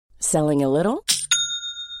Selling a little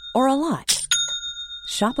or a lot?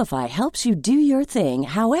 Shopify helps you do your thing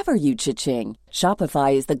however you cha-ching.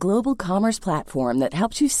 Shopify is the global commerce platform that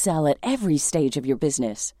helps you sell at every stage of your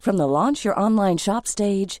business. From the launch your online shop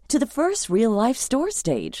stage to the first real-life store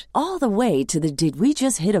stage, all the way to the did we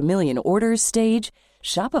just hit a million orders stage.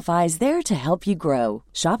 Shopify is there to help you grow.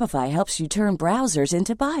 Shopify helps you turn browsers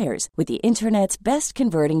into buyers with the internet's best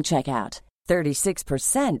converting checkout.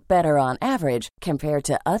 36% better on average compared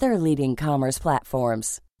to other leading commerce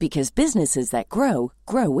platforms. Because businesses that grow,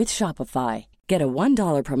 grow with Shopify. Get a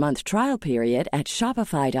 $1 per month trial period at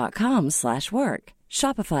shopify.com/work.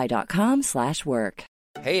 Shopify.com/work.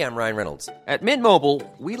 Hey, I'm Ryan Reynolds. At Mint Mobile,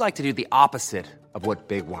 we like to do the opposite of what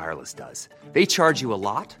Big Wireless does. They charge you a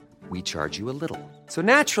lot, we charge you a little. So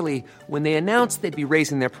naturally, when they announced they'd be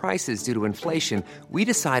raising their prices due to inflation, we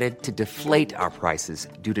decided to deflate our prices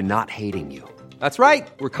due to not hating you. That's right.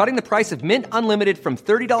 We're cutting the price of Mint Unlimited from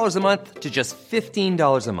 $30 a month to just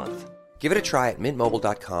 $15 a month. Give it a try at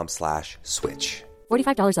mintmobile.com/switch.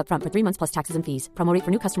 $45 up front for 3 months plus taxes and fees. Promo rate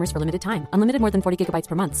for new customers for limited time. Unlimited more than 40 gigabytes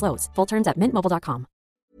per month. Slows full terms at mintmobile.com.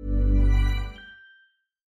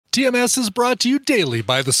 TMS is brought to you daily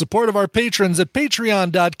by the support of our patrons at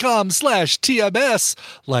patreon.com/TMS,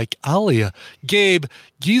 like Alia, Gabe,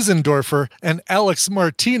 Giesendorfer, and Alex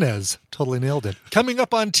Martinez. Totally nailed it. Coming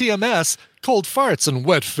up on TMS, cold farts and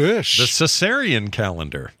wet fish. The Caesarean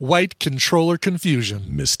calendar. White controller confusion.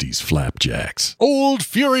 Misty's flapjacks. Old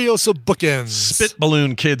Furiosa bookends. Spit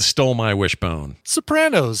balloon kids stole my wishbone.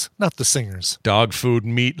 Sopranos, not the singers. Dog food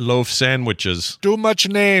meat loaf sandwiches. Too much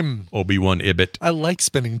name. Obi-Wan Ibbot. I like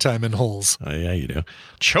spending time in holes. Oh, yeah, you do.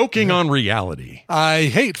 Choking on reality.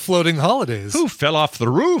 I hate floating holidays. Who fell off the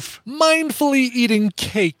roof? Mindfully eating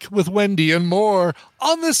cake with Wendy and more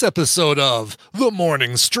on this episode of The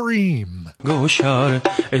Morning Stream. Go shout,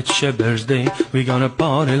 it's your birthday. We gonna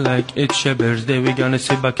party like it's your birthday. We gonna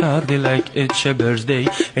sip Bacardi like it's your birthday.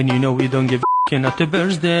 And you know we don't give a at the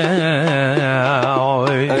birthday.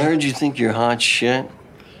 I heard you think you're hot shit,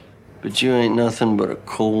 but you ain't nothing but a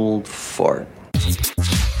cold fart.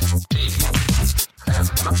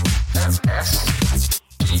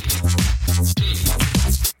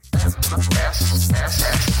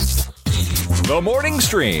 The Morning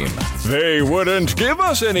Stream. They wouldn't give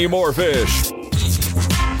us any more fish.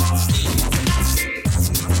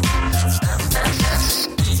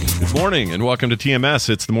 Good morning and welcome to TMS.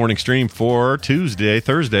 It's the Morning Stream for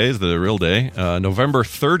Thursday is the real day, November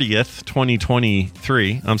 30th,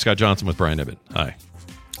 2023. I'm Scott Johnson with Brian Ibbott. Hi.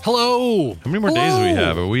 Hello. How many more days do we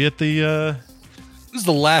have? Are we at the... This is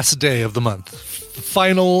the last day of the month. The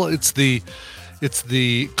final, it's the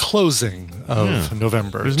closing of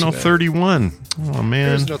November. There's no 31. Oh, man.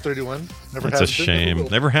 There's no 31. That's a shame.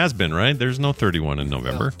 Never has been, right? There's no 31 in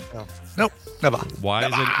November. Nope, never. Why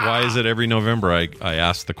is it every November I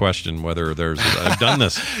ask the question whether I've done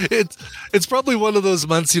this? It's probably one of those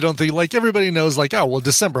months you don't think, like, everybody knows, like, oh, well,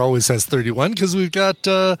 December always has 31 because we've got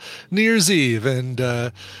New Year's Eve,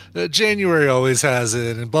 and January always has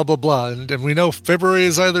it, and blah, blah, blah. And we know February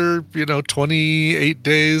is either, 28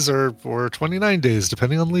 days or 29 days,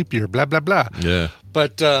 depending on leap year, blah, blah, blah. Yeah.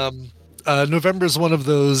 But November is one of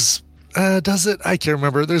those... does it? I can't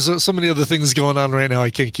remember. There's so many other things going on right now. I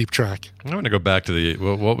can't keep track. I'm going to go back to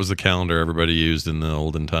what was the calendar everybody used in the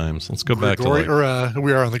olden times? Let's go back to we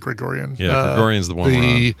are on the Gregorian. Yeah, Gregorian's the one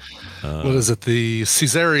we're on. What is it? The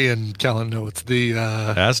Caesarian calendar. No, it's the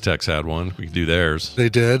Aztecs had one. We could do theirs. They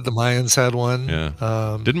did. The Mayans had one.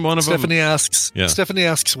 Yeah. Didn't one of Stephanie them? Stephanie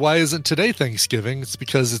asks, why isn't today Thanksgiving? It's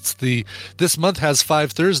because this month has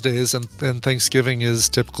 5 Thursdays, and Thanksgiving is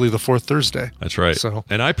typically the 4th Thursday. That's right. So,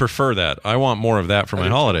 and I prefer that. I want more of that for my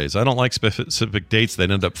holidays. I don't like specific dates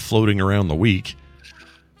that end up floating around the week.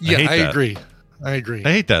 I agree. I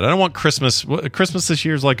hate that. I don't want Christmas. Christmas this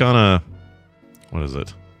year is like on a, what is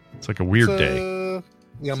it? It's like a weird day.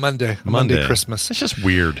 Yeah, Monday Christmas. It's just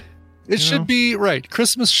weird. It should be, right.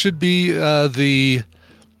 Christmas should be the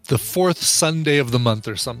 4th Sunday of the month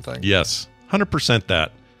or something. Yes, 100%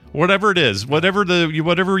 that. Whatever it is,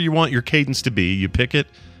 whatever you want your cadence to be, you pick it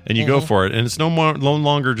and you go for it. And it's no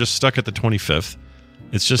longer just stuck at the 25th.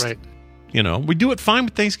 It's just... Right. We do it fine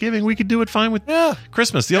with Thanksgiving. We could do it fine with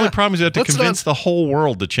Christmas. The only problem is you have to convince the whole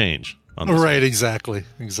world to change. Right, exactly.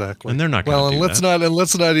 And they're not going to do that.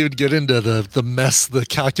 Let's not even get into the mess, the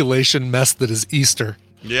calculation mess that is Easter.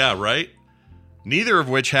 Yeah, right. Neither of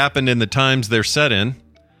which happened in the times they're set in,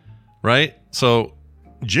 right? So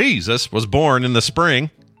Jesus was born in the spring.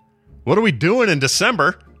 What are we doing in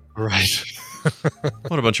December? Right.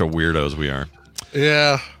 What a bunch of weirdos we are.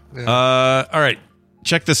 Yeah. All right.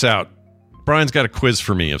 Check this out. Brian's got a quiz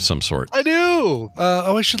for me of some sort. I do.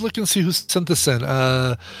 I should look and see who sent this in.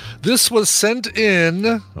 This was sent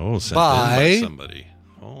in by somebody.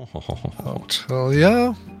 I'll tell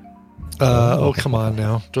ya. Come on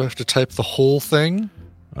now. Do I have to type the whole thing?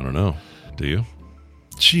 I don't know. Do you?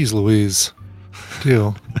 Jeez Louise.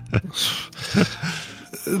 Do.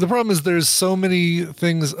 The problem is there's so many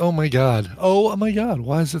things. Oh my god.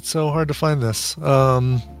 Why is it so hard to find this?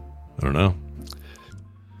 I don't know.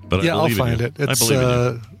 But yeah, I'll find it. It's, I believe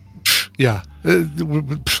in you. Yeah.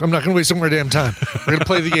 I'm not going to waste more damn time. We're going to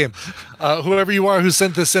play the game. Whoever you are who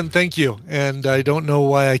sent this in, thank you. And I don't know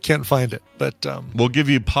why I can't find it, but we'll give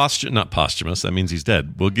you not posthumous. That means he's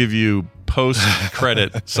dead. We'll give you post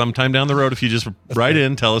credit sometime down the road if you just write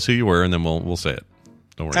in, tell us who you were, and then we'll say it.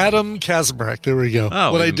 Don't worry. Adam Kazmarek. There we go.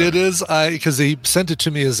 Oh, what I did is because he sent it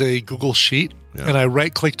to me as a Google sheet, and I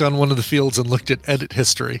right clicked on one of the fields and looked at edit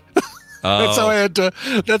history. That's how I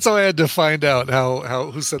had to find out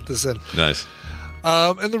who sent this in. Nice.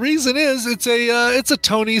 And the reason is it's a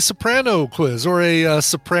Tony Soprano quiz or a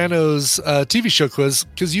Sopranos TV show quiz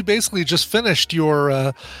because you basically just finished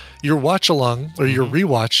your watch along or your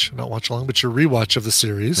rewatch, not watch along, but your rewatch of the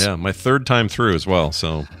series. Yeah, my third time through as well.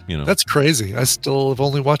 So that's crazy. I still have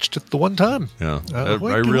only watched it the one time. Yeah, I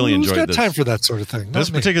really enjoyed this. Who's got this. time for that sort of thing?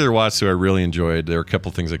 This particular watch through I really enjoyed. There are a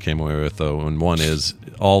couple things I came away with though, and one is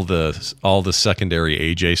all the secondary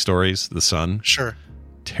AJ stories. The son, sure,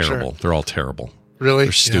 terrible. Sure. They're all terrible. Really?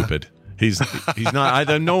 They're stupid. Yeah. He's not. I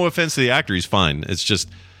have no offense to the actor. He's fine. It's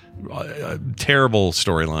just terrible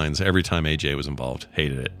storylines every time AJ was involved.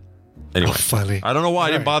 Hated it. Anyway, funny. I don't know why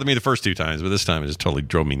it didn't bother me the first two times, but this time it just totally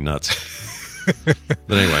drove me nuts. But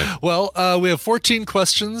anyway. Well, we have 14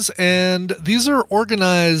 questions, and these are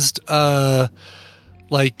organized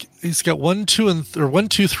like he's got 1, 2,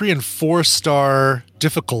 3, and 4-star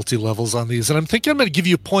difficulty levels on these. And I'm thinking I'm going to give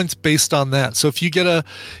you points based on that. So if you get a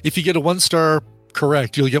 1-star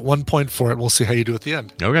correct, you'll get 1 point for it. We'll see how you do at the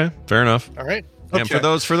end. Okay, fair enough. All right. And for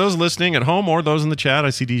those listening at home or those in the chat, I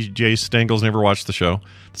see DJ Stengel's never watched the show.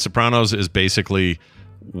 The Sopranos is basically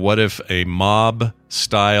what if a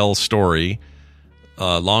mob-style story,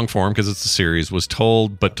 long form because it's a series, was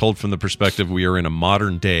told from the perspective we are in a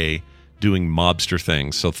modern day doing mobster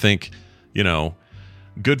things. So think,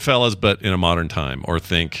 Goodfellas, but in a modern time, or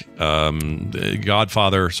think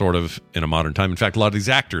Godfather, sort of in a modern time. In fact, a lot of these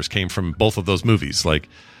actors came from both of those movies. Like,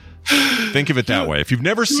 think of it that way. If you've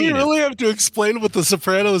never seen it, you really have to explain what The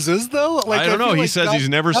Sopranos is, though. Like, I don't know. He says he's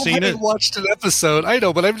never seen it. I haven't watched an episode. I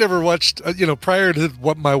know, but I've never watched. Prior to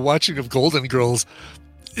my watching of Golden Girls,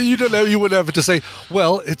 you don't know. You wouldn't have to say,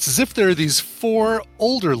 well, it's as if there are these 4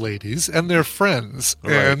 older ladies and they're friends.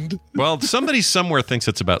 Right. And well, somebody somewhere thinks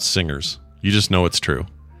it's about singers. You just know it's true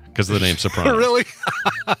because of the name Soprano. Really?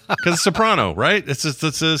 Because it's soprano, right? It's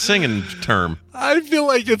a singing term. I feel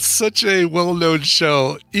like it's such a well-known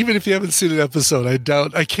show. Even if you haven't seen an episode,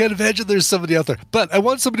 I can't imagine there's somebody out there. But I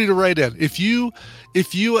want somebody to write in. If you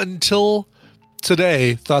until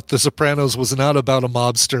today thought The Sopranos was not about a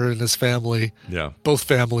mobster and his family, both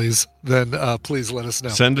families, then please let us know.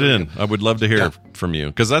 Send it in. I would love to hear from you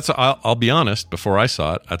because I'll be honest. Before I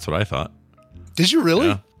saw it, that's what I thought. Did you really?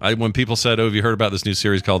 Yeah. When people said, "Oh, have you heard about this new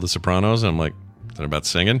series called The Sopranos?" I'm like, "Is it about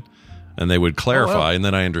singing?" And they would clarify, and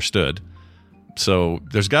then I understood. So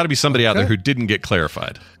there's got to be somebody out there who didn't get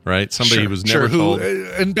clarified, right? Somebody who was never told.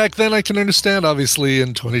 And back then, I can understand. Obviously,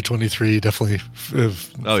 in 2023, definitely.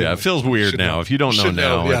 It feels weird now. If you don't know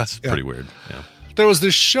now, it's pretty weird. Yeah. There was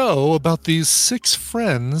this show about these 6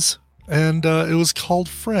 friends, and it was called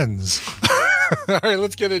Friends. All right,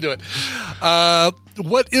 let's get into it.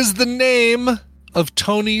 What is the name of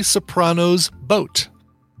Tony Soprano's boat?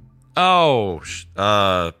 Oh,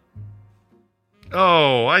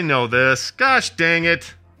 I know this. Gosh dang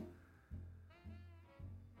it.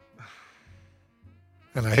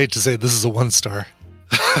 And I hate to say this is a 1-star.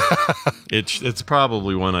 It's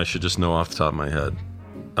probably one I should just know off the top of my head.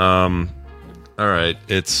 All right,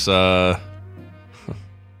 it's the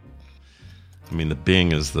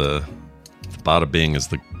Bing is the Bada Bing is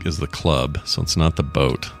the club, so it's not the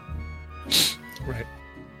boat. Right.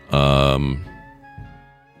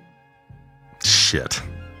 Shit.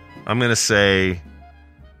 I'm going to say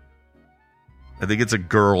I think it's a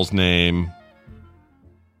girl's name.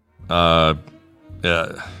 The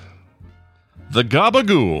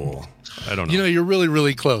Gabagool. I don't know. You're really,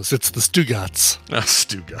 really close. It's the Stugotz.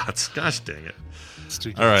 Stugotz. Gosh dang it.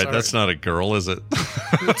 Stugotz. All right, that's not a girl, is it?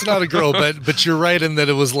 It's not a girl, but you're right in that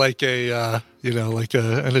it was like an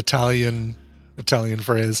Italian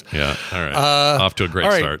phrase. Yeah. All right. Off to a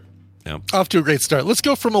great start. Yeah. Off to a great start. Let's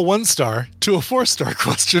go from a 1-star to a 4-star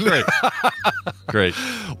question. Great. Great.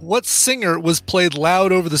 What singer was played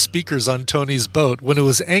loud over the speakers on Tony's boat when it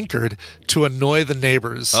was anchored to annoy the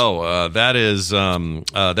neighbors? Oh, that is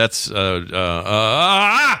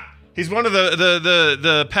he's one of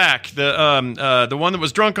the pack, the one that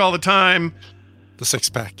was drunk all the time. The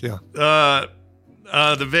 6-pack, yeah.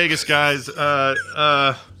 The Vegas guys.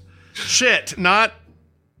 Shit, not.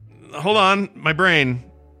 Hold on, my brain.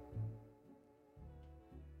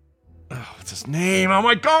 Oh, what's his name? Oh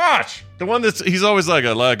my gosh! The one he's always like,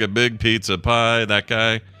 I like a big pizza pie. That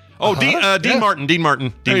guy. Oh, Dean Martin. Dean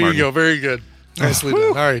Martin. There you go. Very good. Nicely done.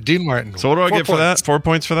 All right, Dean Martin. So what do I get for that? 4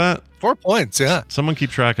 points for that? 4 points. Yeah. Someone keep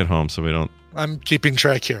track at home so we don't. I'm keeping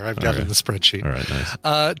track here. I've got it in the spreadsheet. All right, nice.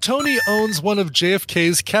 Tony owns one of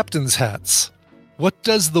JFK's captain's hats. What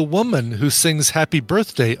does the woman who sings Happy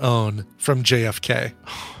Birthday own from JFK?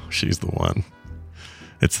 She's the one.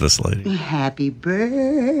 It's this lady. Happy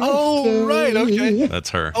birthday. Oh, right. Okay.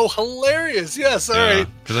 That's her. Oh, hilarious. Yes. All right.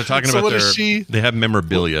 Because they're talking So about what is she? They have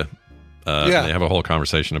memorabilia. Yeah. They have a whole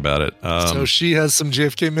conversation about it. So she has some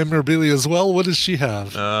JFK memorabilia as well. What does she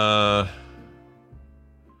have?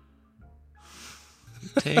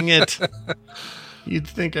 Dang it. You'd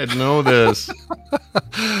think I'd know this.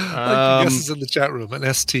 Guesses in the chat room. An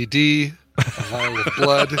STD, a vial of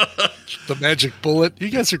blood, the magic bullet. You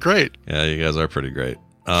guys are great. Yeah, you guys are pretty great.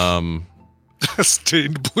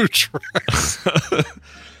 Stained blue dress.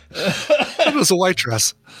 It was a white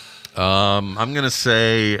dress. I'm going to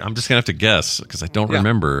say, I'm just going to have to guess because I don't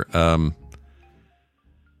remember. Oh,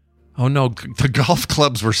 no. The golf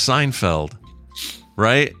clubs were Seinfeld,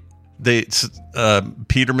 right?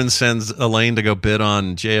 Peterman sends Elaine to go bid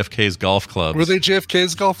on JFK's golf clubs. Were they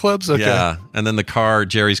JFK's golf clubs? Okay. Yeah. And then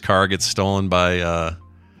Jerry's car gets stolen by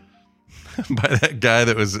by that guy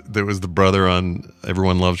that was the brother on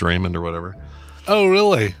Everyone Loves Raymond or whatever. Oh,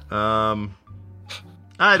 really? I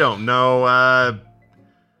don't know.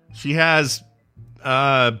 She has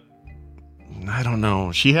I don't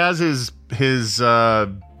know. She has his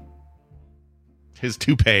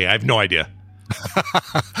toupee. I have no idea.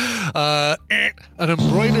 An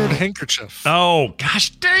embroidered handkerchief. Oh,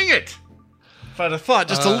 gosh dang it. If I'd have thought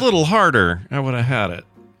just a little harder, I would have had it.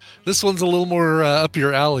 This one's a little more up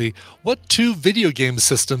your alley. What 2 video game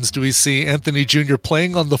systems do we see Anthony Jr.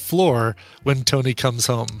 playing on the floor when Tony comes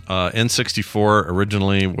home? N64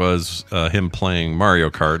 originally was him playing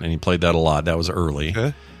Mario Kart, and he played that a lot. That was early.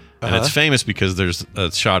 Okay. And it's famous because there's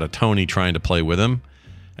a shot of Tony trying to play with him,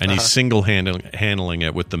 and he's handling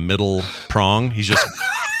it with the middle prong. He's just...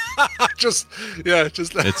 It's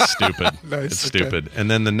stupid. Nice. It's stupid.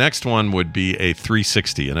 And then the next one would be a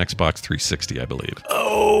 360, an Xbox 360, I believe.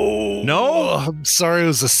 Oh no! I'm sorry, it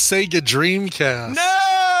was a Sega Dreamcast.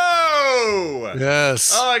 No!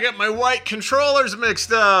 Yes. Oh, I got my white controllers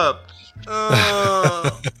mixed up.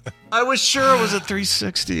 I was sure it was a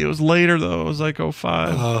 360. It was later though. It was like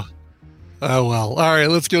 05. Oh, well. All right,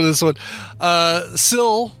 let's go to this one.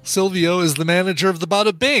 Silvio is the manager of the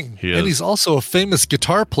Bada Bing. He is. And he's also a famous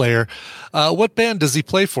guitar player. What band does he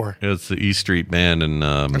play for? It's the E Street Band, and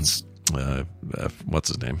what's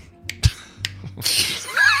his name?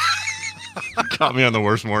 Caught me on the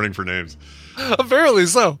worst morning for names. Apparently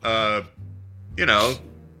so. I'm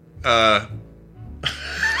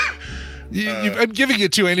giving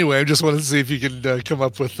it to you anyway. I just wanted to see if you can come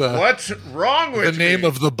up with what's wrong with the name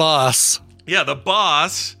of the boss. Yeah, the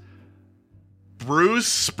boss,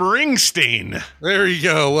 Bruce Springsteen. There you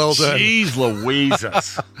go. Well done. Jeez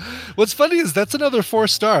Louises. What's funny is that's another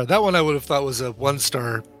 4-star. That one I would have thought was a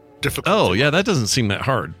 1-star difficulty. Oh, yeah, that doesn't seem that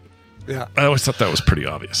hard. Yeah. I always thought that was pretty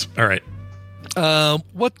obvious. All right.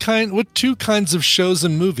 What 2 kinds of shows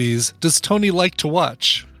and movies does Tony like to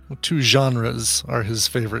watch? What 2 genres are his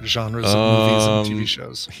favorite genres of movies and TV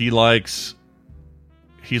shows? He likes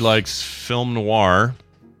film noir,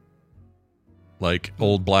 like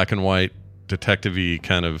old black and white detective-y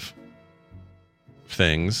kind of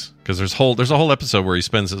things. Because there's a whole episode where he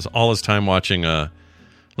spends all his time watching.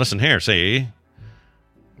 Listen here, say,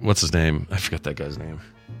 what's his name? I forgot that guy's name.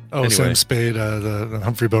 Oh, anyway. Sam Spade, the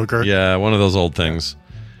Humphrey Bogart. Yeah, one of those old things.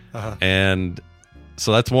 And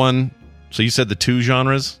so that's one. So you said the 2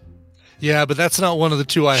 genres. Yeah, but that's not one of the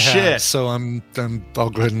 2 I have. So I'll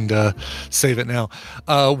go ahead and save it now.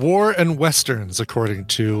 War and westerns, according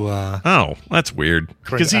to. Oh, that's weird.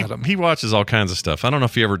 Because he watches all kinds of stuff. I don't know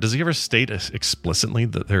if does he ever state explicitly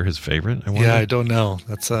that they're his favorite? I don't know.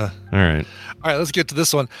 That's all right. All right, let's get to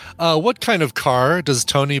this one. What kind of car does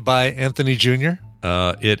Tony buy Anthony Jr.?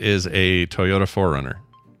 It is a Toyota 4Runner.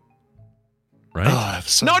 Right? Oh,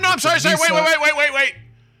 no, I'm sorry. Wait.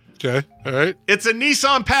 Okay. All right. It's a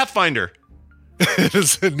Nissan Pathfinder. It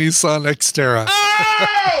is a Nissan Xterra.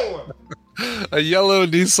 Oh! A yellow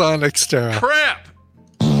Nissan Xterra. Crap!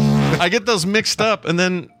 I get those mixed up, and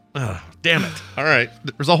then... damn it. All right.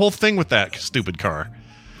 There's a whole thing with that stupid car.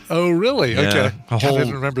 Oh, really? Yeah, Okay. I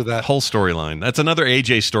didn't remember that. Whole storyline. That's another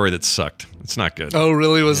AJ story that sucked. It's not good. Oh,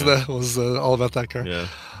 really? Was all about that car? Yeah.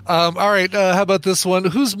 All right. How about this one?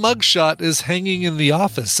 Whose mugshot is hanging in the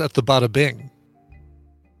office at the Bada Bing?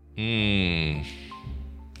 Oh,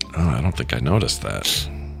 I don't think I noticed that.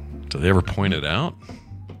 Do they ever point it out?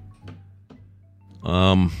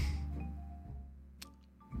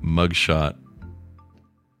 Mugshot.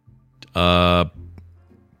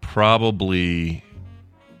 Probably.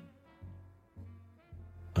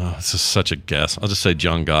 Oh, this is such a guess. I'll just say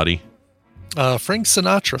John Gotti. Frank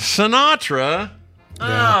Sinatra. Sinatra? Yeah.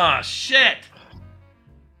 Ah, shit.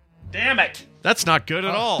 Damn it. That's not good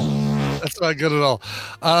at all. That's not good at all.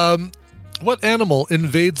 What animal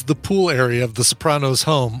invades the pool area of the Sopranos'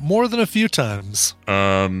 home more than a few times?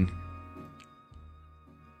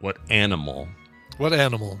 What animal? What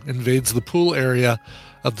animal invades the pool area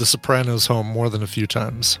of the Sopranos' home more than a few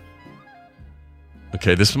times?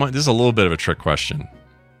 Okay, this is a little bit of a trick question.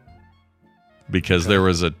 Because there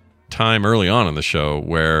was a time early on in the show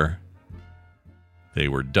where they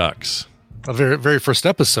were ducks. A very, very first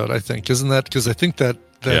episode, I think, isn't that? Because I think that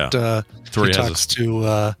he talks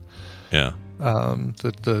to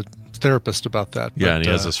the therapist about that. Yeah, but, and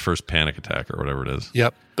he has his first panic attack or whatever it is.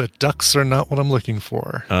 Yep, but ducks are not what I'm looking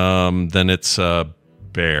for. Then it's a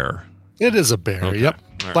bear. It is a bear. Okay. Yep,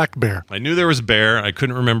 Right. black bear. I knew there was a bear. I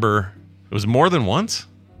couldn't remember. It was more than once?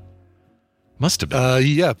 Must have been.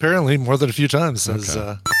 Yeah, apparently more than a few times. Says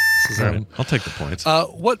All right. I'll take the points.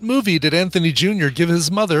 What movie did Anthony Jr. give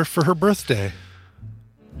his mother for her birthday?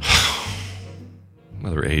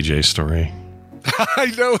 Another AJ story.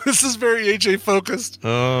 I know, this is very AJ focused.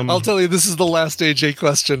 I'll tell you, this is the last AJ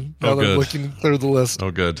question now that I'm looking through the list.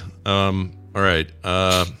 Oh, good. All right.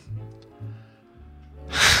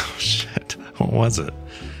 Shit. What was it?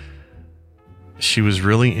 She was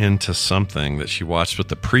really into something that she watched with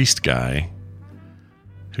the priest guy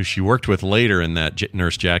who she worked with later in that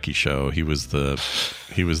Nurse Jackie show. He was the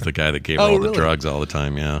guy that gave her all the drugs all the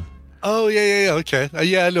time. Yeah. Oh, yeah. Okay.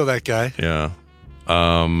 Yeah, I know that guy. Yeah.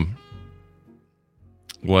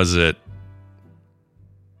 Was it?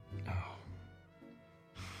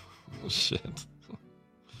 Oh, shit.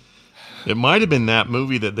 It might have been that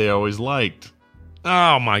movie that they always liked.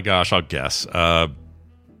 Oh my gosh, I'll guess. I'll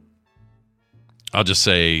just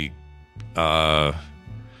say I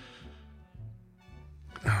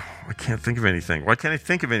can't think of anything. Why can't I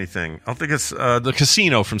think of anything? I'll think it's the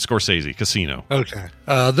Casino from Scorsese. Casino. Okay.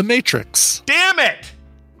 The Matrix. Damn it!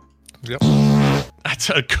 Yep.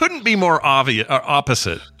 It couldn't be more obvious,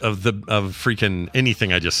 opposite of freaking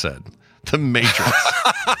anything I just said. The Matrix.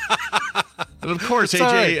 And of course, AJ.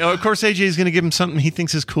 Right. Of course, AJ is going to give him something he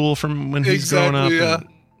thinks is cool from when he's growing up. Yeah.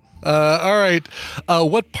 All right.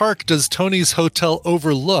 What park does Tony's hotel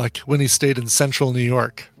overlook when he stayed in Central New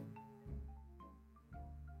York?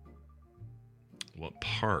 What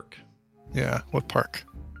park? Yeah. What park?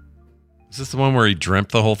 Is this the one where he dreamt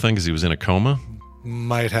the whole thing because he was in a coma?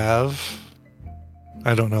 Might have.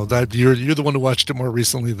 I don't know. That you're the one who watched it more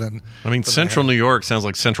recently than. I mean, Central New York sounds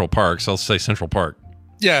like Central Park, so I'll say Central Park.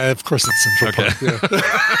 Yeah, of course it's Central Park. Yeah.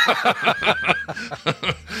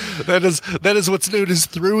 that is what's known as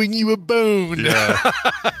throwing you a bone. Yeah.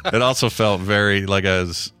 It also felt very like I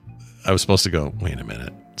was supposed to go, wait a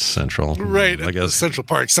minute, Central. Right. I guess Central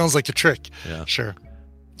Park sounds like a trick. Yeah. Sure.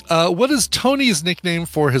 What is Tony's nickname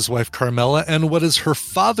for his wife Carmela, and what is her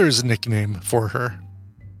father's nickname for her?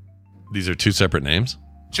 These are two separate names?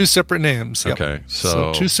 Two separate names. Yep. Okay.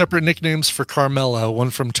 So two separate nicknames for Carmela, one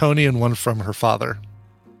from Tony and one from her father.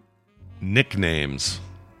 Nicknames,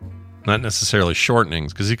 not necessarily shortenings,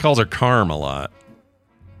 because he calls her Carm a lot.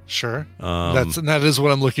 Sure. That is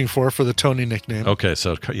what I'm looking for the Tony nickname. Okay,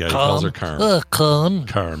 so yeah, he calls her Carm.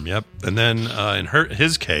 Carm, yep. And then in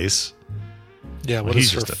his case, yeah, what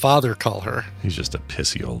does her father call her? He's just a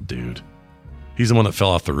pissy old dude. He's the one that fell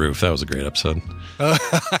off the roof. That was a great episode. I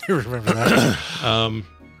remember that.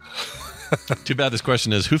 Too bad this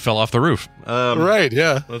question is, who fell off the roof? Right,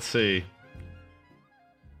 yeah. Let's see.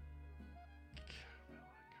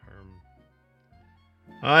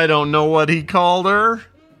 I don't know what he called her.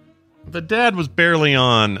 The dad was barely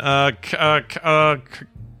on. Karma.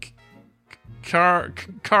 It's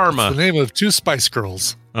the name of two Spice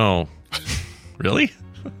Girls. Oh, really?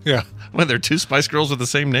 Yeah. When there are two Spice Girls with the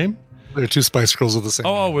same name? There are two Spice Girls with the same.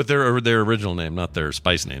 Oh, name. with their original name, not their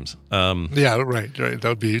Spice names. Yeah, right. That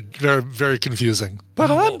would be very, very confusing.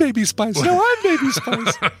 But I'm Baby Spice. No, I'm Baby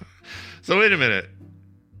Spice. So wait a minute.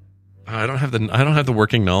 I don't have the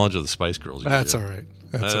working knowledge of the Spice Girls. That's all right.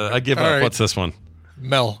 That's all right. I give up. Right. What's this one?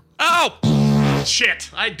 Mel. Oh shit!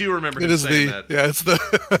 I do remember. It is that. Yeah,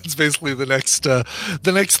 it's basically the next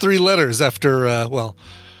three letters after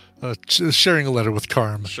sharing a letter with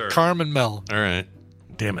Carm. Sure. Carm and Mel. All right.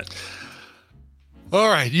 Damn it. All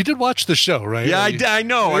right, you did watch the show, right? Yeah, I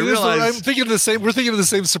know. I realized. I'm thinking of the same. We're thinking of the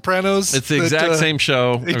same Sopranos. It's the exact same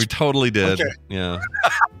show. We totally did. Okay. Yeah.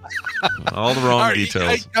 All the wrong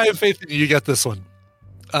details. I have faith in you. You get this one.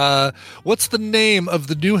 What's the name of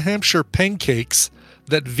the New Hampshire pancakes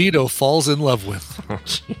that Vito falls in love with? Oh,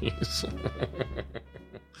 jeez.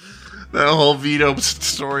 That whole Vito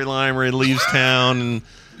storyline where he leaves town and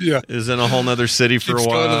is in a whole nother city for a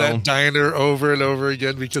while. Going to that diner over and over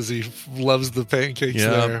again because he loves the pancakes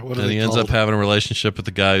there. What and he ends up having a relationship with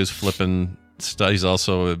the guy who's flipping. He's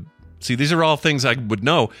also see, these are all things I would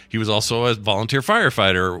know. He was also a volunteer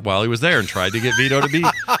firefighter while he was there and tried to get Vito to be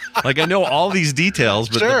like, I know all these details,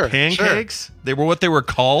 but the pancakes, they were what they were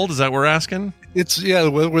called. Is that what we're asking?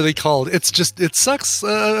 What were they called? It sucks.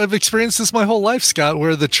 I've experienced this my whole life, Scott,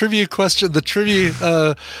 where the trivia person,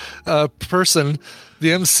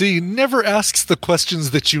 the MC, never asks the questions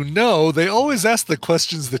that you know. They always ask the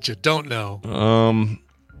questions that you don't know. All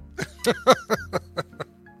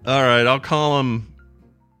right, I'll call him.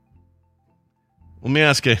 Let me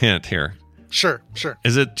ask you a hint here. Sure.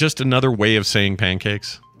 Is it just another way of saying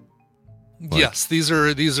pancakes? Yes, these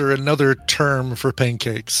are another term for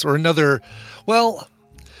pancakes, or another. Well,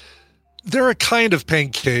 they're a kind of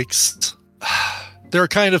pancakes.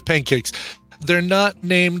 They're not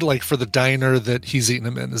named like for the diner that he's eating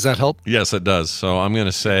them in. Does that help? Yes, it does. So I'm going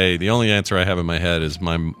to say the only answer I have in my head is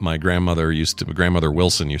my grandmother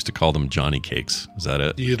Wilson used to call them Johnny cakes. Is that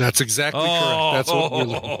it? Yeah, that's exactly correct. That's what we're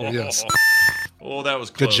looking for. Yes. Oh, that was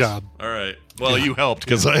close. Good job. All right. Well, you helped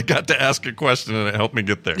because I got to ask a question and it helped me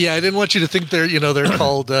get there. Yeah, I didn't want you to think they're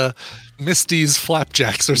called Misty's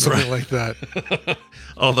Flapjacks or something like that.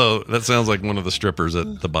 Although that sounds like one of the strippers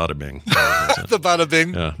at the Bada Bing. The Bada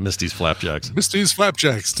Bing. Yeah, Misty's Flapjacks. Misty's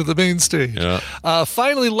Flapjacks to the main stage. Yeah.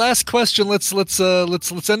 Finally, last question. Let's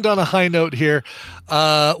end on a high note here.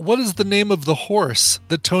 What is the name of the horse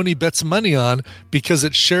that Tony bets money on because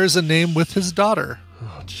it shares a name with his daughter?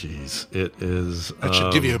 Oh, jeez. It is. That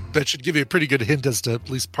should give you a pretty good hint as to at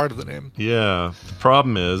least part of the name. Yeah. The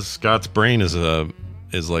problem is Scott's brain is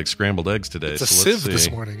like scrambled eggs today. It's a sieve this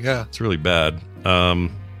morning. Yeah. It's really bad.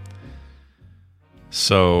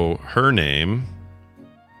 So her name.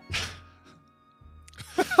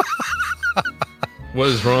 What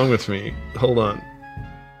is wrong with me? Hold on.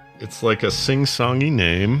 It's like a sing-songy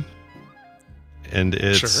name, and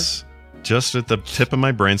it's just at the tip of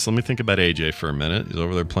my brain. So let me think about AJ for a minute. He's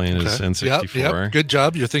over there playing his N64. Yep. Good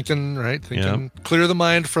job. You're thinking right. Clear the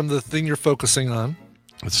mind from the thing you're focusing on.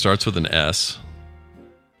 It starts with an S.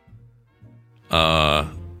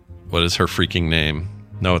 What is her freaking name?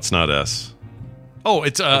 No, it's not S. Oh,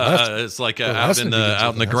 it's it's like out in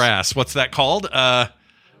the grass. What's that called?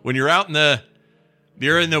 When you're out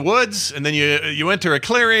you're in the woods, and then you enter a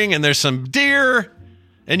clearing, and there's some deer,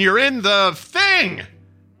 and you're in the thing.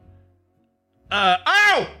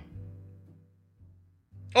 Oh,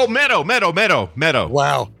 meadow.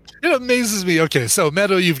 Wow, it amazes me. Okay, so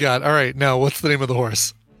meadow, you've got. All right, now what's the name of the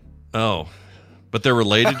horse? Oh, but they're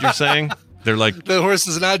related. You're saying they're like the horse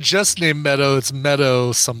is not just named Meadow; it's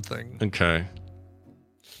Meadow something. Okay,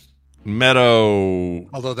 Meadow.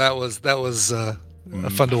 Although that was fun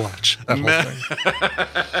to watch. That whole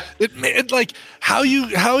thing. It like how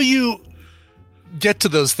you get to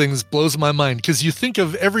those things blows my mind because you think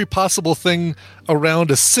of every possible thing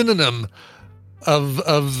around a synonym of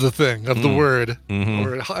the thing of the word. Mm-hmm.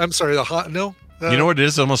 Or I'm sorry, no. You know what it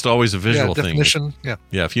is? Almost always a visual definition, thing.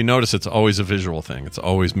 Yeah. If you notice, it's always a visual thing. It's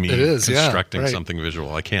always me constructing something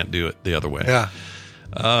visual. I can't do it the other way. Yeah.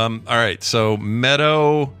 All right. So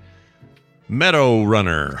Meadow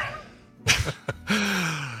Runner.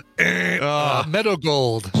 Meadow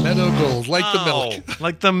Gold, like the milk,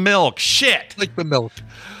 like the milk. Shit, like the milk.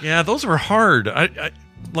 Yeah, those were hard. I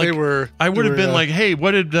would have been like, hey,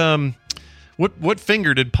 what did what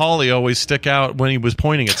finger did Paulie always stick out when he was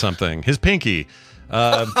pointing at something? His pinky.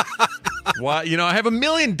 Why? I have a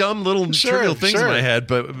million dumb little trivial things in my head,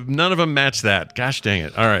 but none of them match that. Gosh dang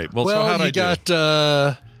it! All right. Well, so how'd I do? You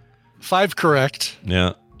got 5 correct.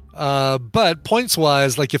 Yeah. But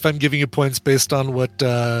points-wise, like if I'm giving you points based on what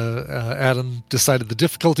Adam decided the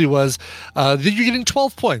difficulty was, then you're getting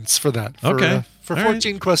 12 points for that. For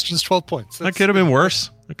 14 questions, 12 points. That could have been worse.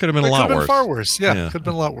 It could have been a lot worse. Could have been far worse. Yeah, could have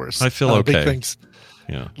been a lot worse. I feel okay. Big thanks.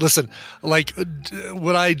 Yeah. Listen, like,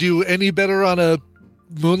 would I do any better on a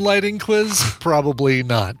moonlighting quiz? Probably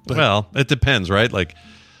not. But. Well, it depends, right? Like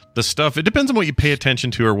the stuff, it depends on what you pay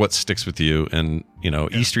attention to or what sticks with you. And,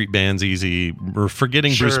 E Street Band's easy. Or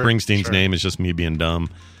forgetting Bruce Springsteen's name is just me being dumb.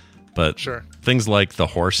 But things like the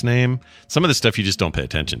horse name, some of the stuff you just don't pay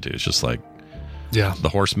attention to. It's just like, the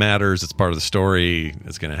horse matters. It's part of the story.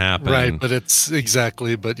 It's going to happen. Right, but it's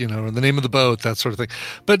exactly, but, the name of the boat, that sort of thing.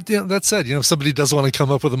 But that said, if somebody does want to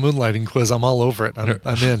come up with a moonlighting quiz, I'm all over it. I'm in.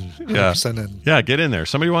 100% in. Yeah, get in there.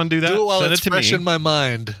 Somebody want to do that? Do it while Send it's it to fresh me. in my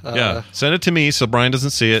mind. Send it to me so Brian doesn't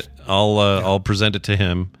see it. I'll present it to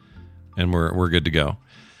him, and we're good to go.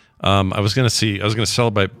 I was going to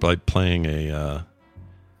celebrate by playing a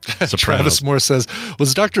Travis Moore says,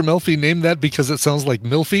 was Dr. Melfi named that because it sounds like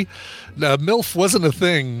Milfy? MILF wasn't a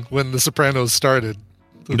thing when The Sopranos started.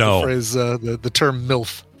 The phrase, the term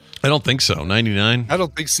MILF. I don't think so. 99? I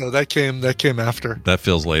don't think so. That came after. That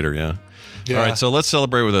feels later, yeah. All right, so let's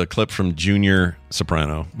celebrate with a clip from Junior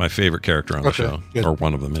Soprano, my favorite character on the show. Good. Or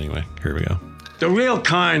one of them, anyway. Here we go. The real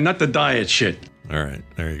kind, not the diet shit. All right,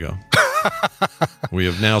 there you go. We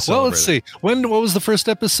have now celebrated. Well, let's see. What was the first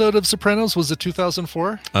episode of Sopranos? Was it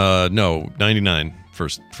 2004? No, 99.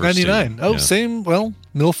 First 99. Scene. Oh, same. Well,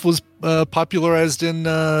 MILF was popularized in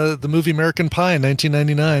the movie American Pie in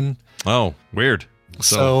 1999. Oh, weird.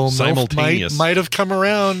 So simultaneous. Might have come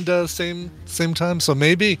around same time. So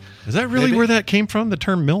maybe. Is that really where that came from? The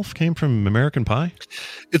term MILF came from American Pie?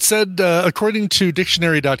 It said, according to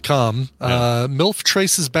dictionary.com, MILF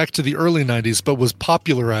traces back to the early 90s, but was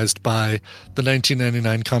popularized by the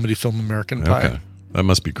 1999 comedy film American Pie. Okay. That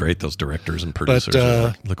must be great, those directors and producers.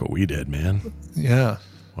 Look what we did, man. Yeah.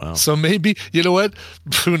 Wow. So maybe, you know what?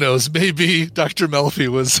 Who knows? Maybe Dr. Melfi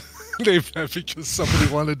was named that because somebody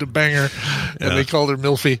wanted to bang her and they called her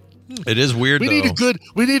Milfy. It is weird, we need a good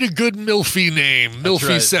Milfy name.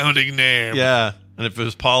 Milfy sounding name. Yeah. And if it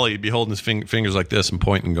was Paulie, he'd be holding his fingers like this and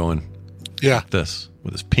pointing, going, like this,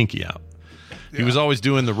 with his pinky out. Yeah. He was always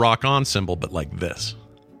doing the rock on symbol, but like this.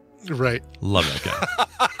 Right. Love that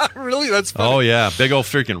guy. Really? That's funny. Oh, yeah. Big old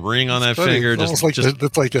freaking ring on that finger. It's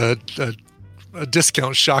that's like a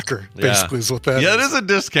discount shocker, basically, is what that is. Yeah, it is a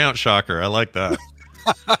discount shocker. I like that.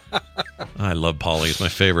 I love Paulie. He's my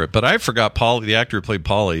favorite. But I forgot Paulie, the actor who played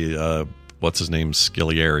Paulie, what's his name?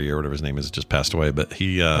 Scaglieri or whatever his name is, just passed away. But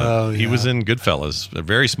he was in Goodfellas, a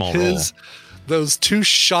very small role. Those two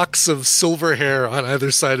shocks of silver hair on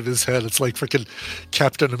either side of his head. It's like freaking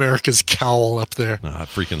Captain America's cowl up there. Oh, I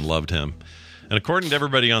freaking loved him. And according to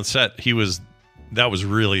everybody on set, that was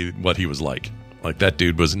really what he was like. Like that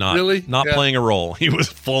dude was not playing a role. He was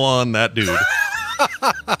full on that dude.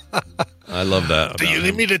 I love that. Do you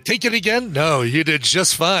need me to take it again? No, you did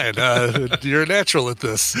just fine. You're a natural at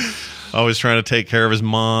this. Always trying to take care of his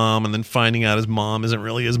mom and then finding out his mom isn't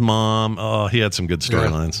really his mom. Oh, he had some good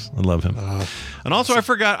storylines. I love him. And also I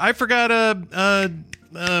forgot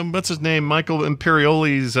what's his name? Michael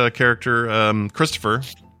Imperioli's character, Christopher,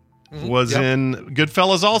 was in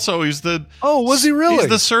Goodfellas also. He's was he really? He's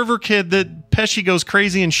the server kid that Pesci goes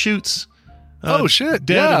crazy and shoots. Shit.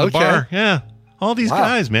 Dead in the bar. Yeah. All these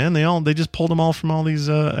guys, man, they just pulled them all from all these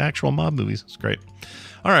actual mob movies. It's great.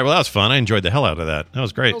 All right, well, that was fun. I enjoyed the hell out of that. That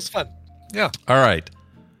was great. That was fun. Yeah. All right,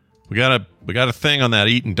 we got a thing on that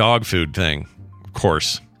eating dog food thing, of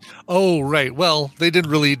course. Oh, right. Well, they didn't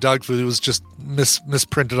really eat dog food. It was just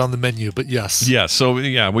misprinted on the menu. But yes. Yeah. So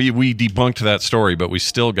we debunked that story, but we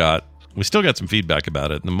still got some feedback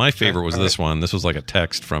about it. And my favorite was this one. This was like a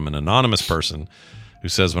text from an anonymous person who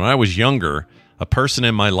says, "When I was younger, a person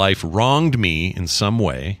in my life wronged me in some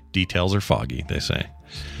way. Details are foggy," they say.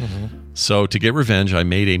 Mm-hmm. So to get revenge, I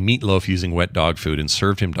made a meatloaf using wet dog food and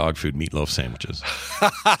served him dog food meatloaf sandwiches.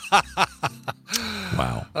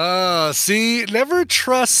 Wow. See, never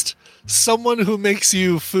trust someone who makes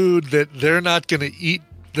you food that they're not going to eat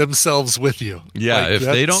themselves with you. Yeah, if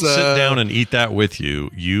they don't sit down and eat that with you,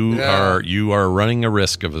 you are running a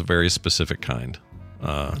risk of a very specific kind.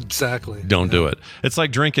 Exactly. Don't do it. It's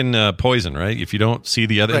like drinking poison, right? If you don't see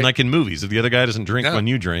the other, and like in movies, if the other guy doesn't drink when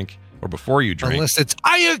you drink or before you drink, unless it's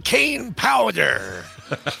iocane powder.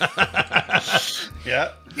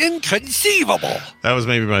 Yeah. Inconceivable. That was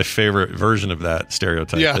maybe my favorite version of that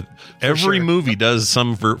stereotype. Yeah, but every movie does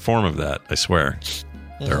some form of that, I swear.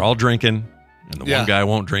 They're all drinking, and the one guy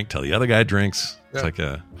won't drink till the other guy drinks. It's like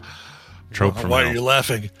a trope from Why are you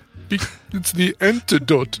laughing? It's the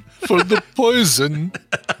antidote for the poison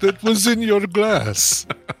that was in your glass.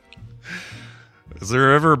 Has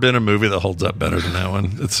there ever been a movie that holds up better than that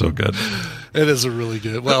one? It's so good. It is a really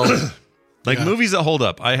good. Well, movies that hold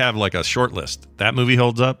up. I have like a short list. That movie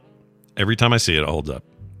holds up. Every time I see it, it holds up.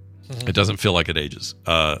 Mm-hmm. It doesn't feel like it ages.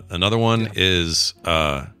 Another one is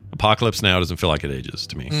Apocalypse Now. Doesn't feel like it ages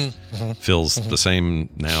to me. Mm-hmm. Feels the same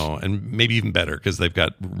now, and maybe even better because they've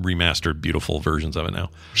got remastered, beautiful versions of it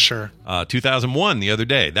now. Sure. 2001, the other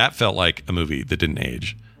day, that felt like a movie that didn't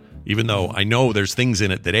age, even though I know there's things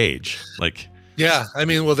in it that age. Like, yeah, I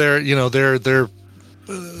mean, well, they're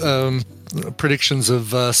predictions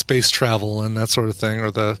of space travel and that sort of thing,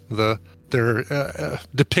 or their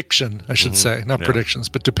depiction, I should say, not predictions,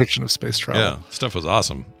 but depiction of space travel. Yeah, stuff was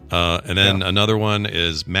awesome. And then another one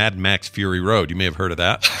is Mad Max Fury Road. You may have heard of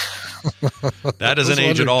that. That doesn't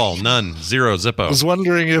age at all. None. Zero. Zippo. I was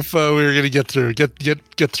wondering if we were going to get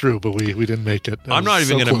through, but we didn't make it. I'm not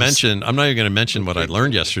even going to mention what I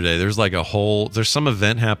learned yesterday. There's like there's some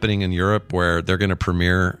event happening in Europe where they're going to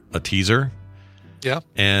premiere a teaser. Yeah.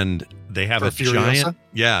 And they have Furiosa?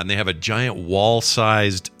 and they have a giant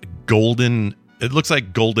wall-sized golden, it looks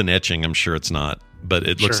like golden etching. I'm sure it's not, but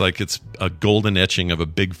it looks like it's a golden etching of a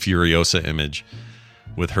big Furiosa image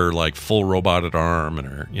with her like full roboted arm and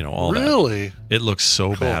her, all that. Really? It looks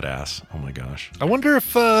so badass. Oh my gosh. I wonder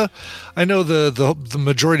if I know the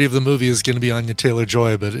majority of the movie is going to be Anya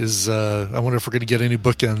Taylor-Joy, but I wonder if we're going to get any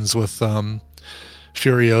bookends with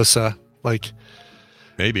Furiosa, like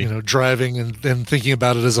maybe driving and thinking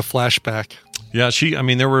about it as a flashback. Yeah,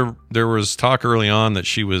 there was talk early on that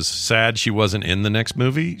she was sad she wasn't in the next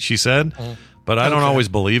movie, she said, but I don't always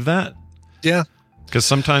believe that. Yeah. Because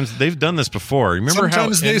sometimes they've done this before. Remember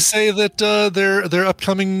sometimes they say that their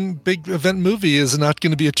upcoming big event movie is not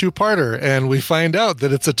going to be a two-parter, and we find out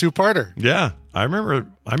that it's a two-parter. Yeah, I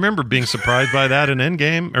remember being surprised by that in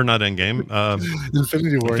Endgame, or not Endgame,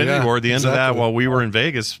 Infinity War. Infinity War. The end of that, while we were in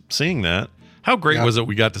Vegas seeing that. How great was it?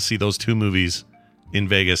 We got to see those two movies in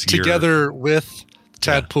Vegas together with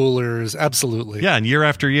Tadpoolers. Absolutely. Yeah, and year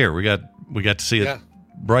after year, we got to see it.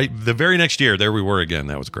 Right, the very next year, there we were again.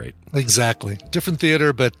 That was great. Exactly. Different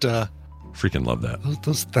theater, but freaking love that.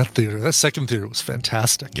 That second theater was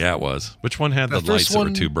fantastic. Yeah, it was. Which one had the lights that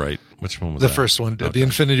were too bright? Which one was that? The first one did. The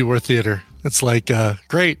Infinity War Theater. It's like,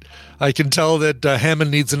 great. I can tell that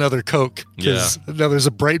Hammond needs another Coke because now there's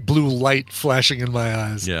a bright blue light flashing in my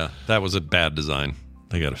eyes. Yeah, that was a bad design.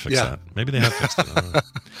 They got to fix that. Maybe they have fixed it. I don't know.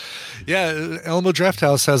 Yeah, Alamo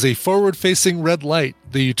Drafthouse has a forward-facing red light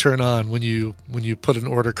that you turn on when you put an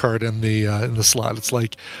order card in the slot. It's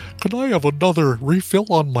like, can I have another refill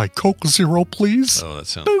on my Coke Zero, please? Oh, that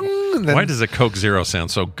sounds. Why does a Coke Zero sound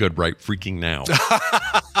so good right freaking now?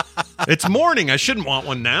 It's morning. I shouldn't want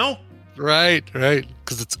one now. Right.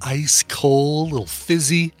 Because it's ice cold, a little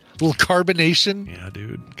fizzy, a little carbonation. Yeah,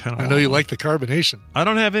 dude. I know you like the carbonation. I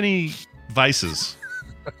don't have any vices.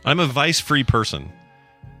 I'm a vice-free person.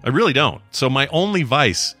 I really don't. So my only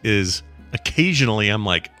vice is occasionally I'm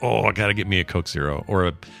like, oh, I got to get me a Coke Zero or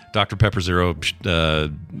a Dr. Pepper Zero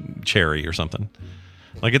cherry or something.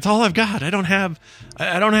 Like, it's all I've got. I don't have,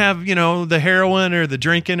 the heroin or the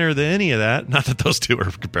drinking or any of that. Not that those two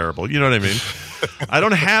are comparable. You know what I mean? I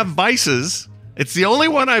don't have vices. It's the only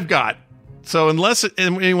one I've got. So unless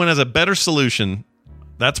anyone has a better solution,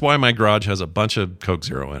 that's why my garage has a bunch of Coke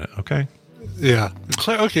Zero in it. Okay. Yeah.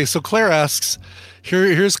 Okay. So Claire asks,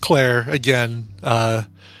 here's Claire again,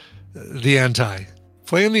 the anti.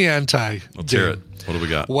 Playing the anti. Let's hear it. What do we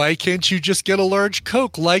got? Why can't you just get a large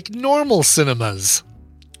Coke like normal cinemas?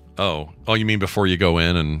 Oh, you mean before you go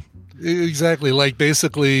in and... Exactly. Like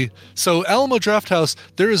basically, so Alamo Drafthouse,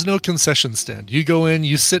 there is no concession stand. You go in,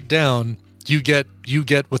 you sit down, you get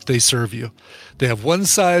what they serve you. They have one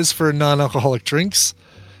size for non-alcoholic drinks,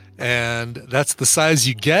 and that's the size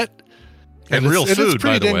you get. And real food,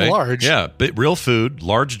 by the way. Large. Yeah, but real food,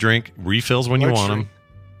 large drink, refills when you want them.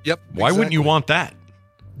 Yep. Why wouldn't you want that?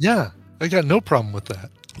 Yeah, I got no problem with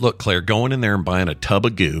that. Look, Claire, going in there and buying a tub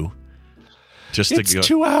of goo. It's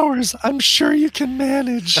 2 hours. I'm sure you can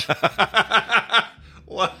manage.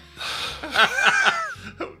 What?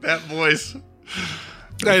 That voice.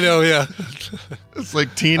 I know, yeah. It's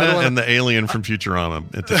like Tina and the alien from Futurama.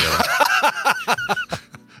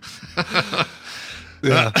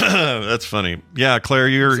 Yeah. That's funny. Yeah, Claire,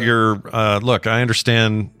 you're look, I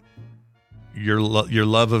understand your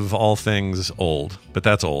love of all things old, but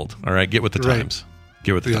that's old. All right, get with the times.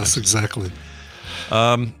 Get with the times. Yes, exactly.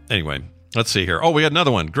 Anyway, let's see here. Oh, we had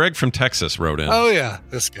another one. Greg from Texas wrote in. Oh yeah,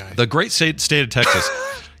 this guy. The great state of Texas.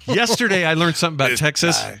 Yesterday I learned something about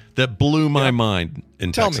Texas that blew my mind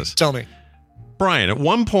in Texas. Tell me. Brian, at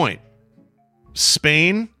one point,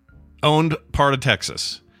 Spain owned part of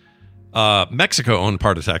Texas. Mexico owned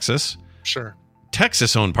part of Texas. Sure.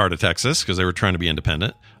 Texas owned part of Texas because they were trying to be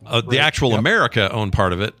independent. The actual America owned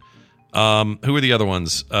part of it. Who were the other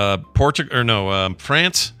ones?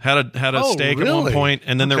 France had a stake at one point,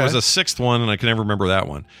 and then there was a sixth one, and I can never remember that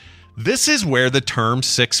one. This is where the term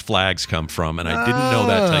Six Flags come from, and I didn't know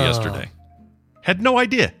that till yesterday. Had no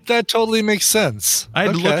idea. That totally makes sense. I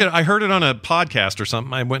had to look at. I heard it on a podcast or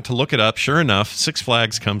something. I went to look it up. Sure enough, Six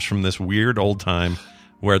Flags comes from this weird old time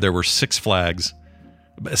where there were six flags.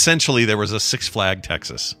 Essentially, there was a Six Flag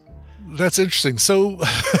Texas. That's interesting. So,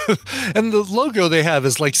 and the logo they have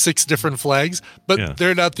is like six different flags, but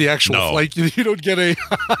they're not the actual. Like you don't get a.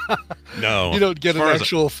 No, you don't get an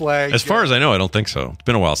actual flag. As far as I know, I don't think so. It's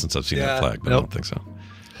been a while since I've seen that flag, but I don't think so.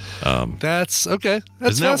 That's okay.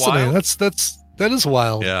 That's isn't that fascinating. wild? That is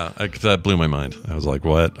wild. Yeah, that blew my mind. I was like,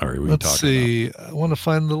 what are we Let's talking see. about? I want to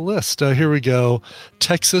find the list. Here we go.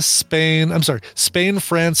 Texas, Spain,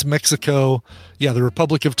 France, Mexico. Yeah, the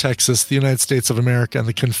Republic of Texas, the United States of America, and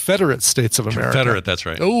the Confederate States of America. Confederate, that's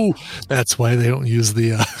right. Oh, that's why they don't use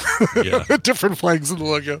the different flags in the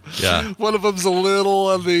logo. Yeah. One of them's a little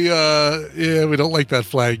on the, we don't like that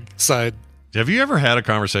flag side. Have you ever had a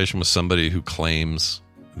conversation with somebody who claims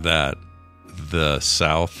that the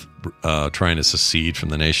South trying to secede from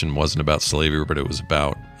the nation wasn't about slavery, but it was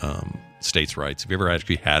about states' rights? Have you ever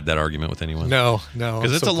actually had that argument with anyone? No.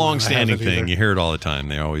 Because it's a long-standing thing. You hear it all the time.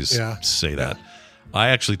 They always say that. I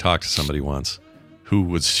actually talked to somebody once who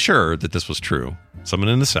was sure that this was true. Someone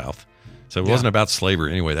in the South. So it wasn't about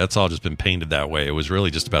slavery anyway. That's all just been painted that way. It was really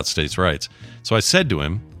just about states' rights. So I said to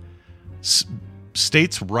him,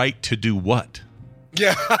 states' right to do what?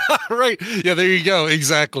 Yeah, right. Yeah, there you go.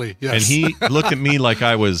 Exactly. Yes. And he looked at me like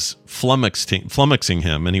I was flummoxing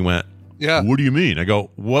him, and he went, what do you mean? I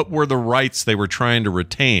go, what were the rights they were trying to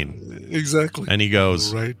retain? Exactly. And he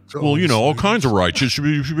goes, well, all kinds of rights. It should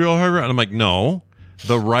be all right. And I'm like, no,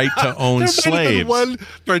 the right to own slaves. One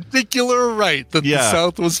particular right that the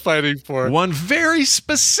South was fighting for. One very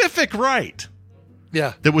specific right.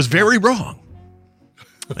 Yeah. That was very wrong.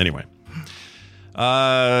 Anyway.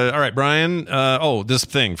 All right, Brian. This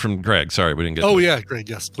thing from Greg. Sorry, we didn't get to it. Yeah, Greg.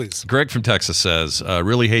 Yes, please. Greg from Texas says,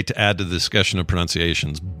 really hate to add to the discussion of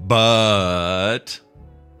pronunciations, but...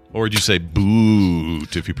 Or would you say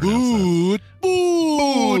boot if you pronounce that?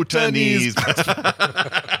 Bootanese.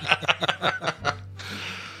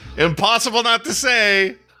 Impossible not to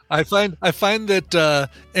say. I find that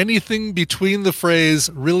anything between the phrase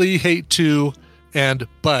really hate to and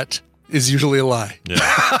but is usually a lie. Yeah,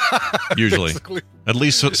 usually. At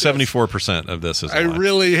least 74% of this is a lie. I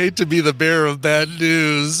really hate to be the bearer of bad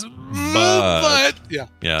news. But yeah.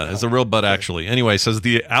 Yeah, it's a real but actually. Anyway, says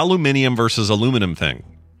the aluminium versus aluminum thing.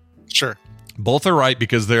 Sure. Both are right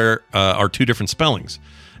because there are two different spellings.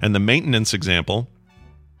 And the maintenance example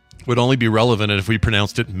would only be relevant if we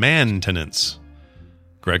pronounced it maintenance.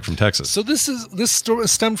 Greg from Texas. So this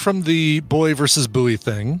stemmed from the boy versus buoy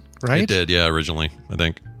thing, right? It did, yeah, originally, I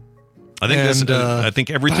think. I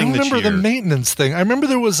think everything. I remember the maintenance thing. I remember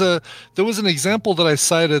there was an example that I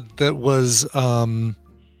cited that was it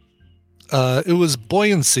was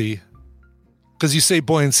buoyancy, because you say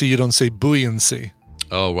buoyancy, you don't say buoyancy.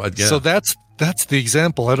 Oh, yeah. So that's the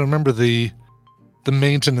example. I don't remember the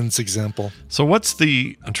maintenance example. So what's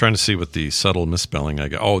I'm trying to see what the subtle misspelling I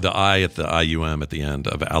got. Oh, the I at the IUM at the end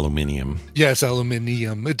of aluminium. Yes,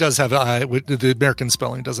 aluminium. It does have an I. The American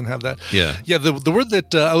spelling doesn't have that. Yeah. Yeah, the word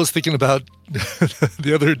that I was thinking about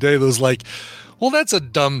the other day was like, well, that's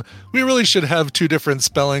we really should have two different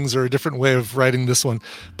spellings or a different way of writing this one.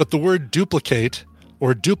 But the word duplicate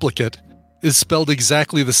or duplicate is spelled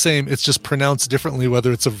exactly the same. It's just pronounced differently,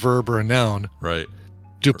 whether it's a verb or a noun. Right.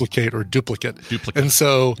 Duplicate or duplicate. And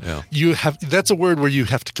so that's a word where you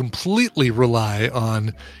have to completely rely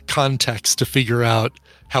on context to figure out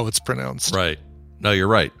how it's pronounced. Right. No, you're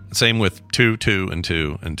right. Same with two, and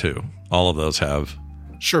two, and two. All of those have.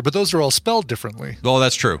 Sure, but those are all spelled differently. Oh,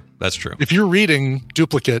 that's true. That's true. If you're reading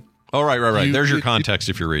duplicate. Oh, right. There's your context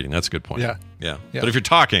if you're reading. That's a good point. Yeah. But if you're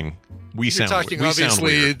talking,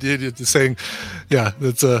 obviously, it's saying,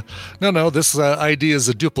 that's this ID is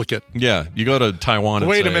a duplicate. Yeah, you go to Taiwan.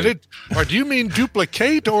 Wait a minute, or do you mean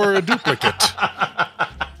duplicate or a duplicate?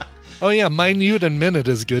 Oh yeah, minute and minute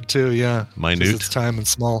is good too. Yeah, minute. It's time and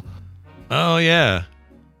small. Oh yeah,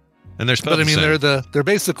 and they're spelled. But I mean, they're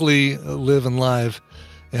basically live and live.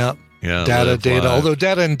 Yeah. Yeah. Data. Although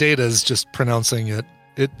data and data is just pronouncing it.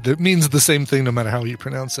 It means the same thing no matter how you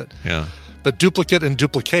pronounce it. Yeah. But duplicate and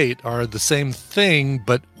duplicate are the same thing,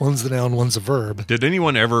 but one's the noun, one's a verb. Did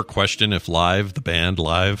anyone ever question if the band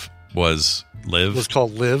live, was Liv. It was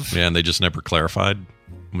called Liv. Yeah, and they just never clarified.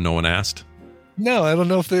 No one asked. No, I don't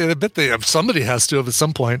know if I bet somebody has to have at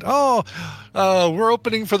some point. Oh, we're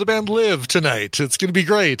opening for the band Liv tonight. It's going to be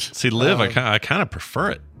great. See, Liv, I kind of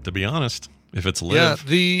prefer it, to be honest. If it's Liv. Yeah,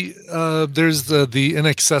 there's the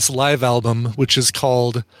INXS live album, which is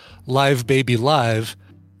called Live Baby Live,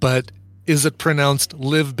 but is it pronounced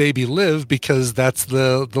Live Baby Live because that's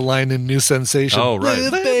the line in New Sensation? Oh, right.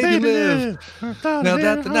 Live Baby Live. Now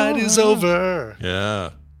that the night is over. Yeah.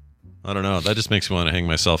 I don't know. That just makes me want to hang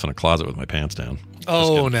myself in a closet with my pants down.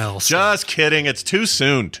 Oh, no. Just kidding. It's too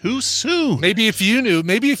soon. Too soon. Maybe if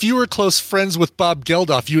you were close friends with Bob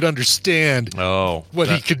Geldof, you'd understand what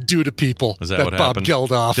he could do to people. Is that what Bob happened?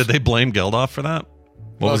 Geldof. Did they blame Geldof for that?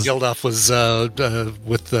 Geldof was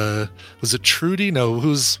with was it Trudy? No,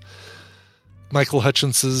 who's Michael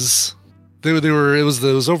Hutchins's? They were. It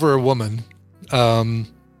was over a woman. I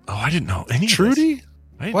didn't know any. Trudy?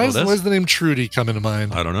 Why is the name Trudy coming to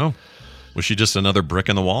mind? I don't know. Was she just another brick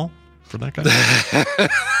in the wall for that guy?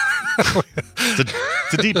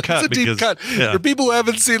 It's a deep cut. It's a deep cut. Yeah. For people who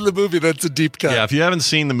haven't seen the movie, that's a deep cut. Yeah, if you haven't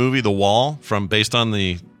seen the movie The Wall, based on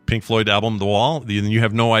the Pink Floyd album The Wall, then you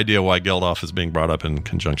have no idea why Geldof is being brought up in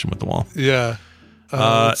conjunction with The Wall. Yeah.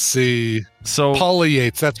 Let's see. So Paula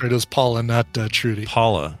Yates. That's right. It was Paula, not Trudy.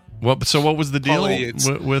 Paula. So what was the deal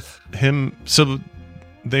with him? So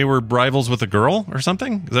they were rivals with a girl or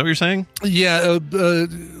something? Is that what you're saying? Yeah.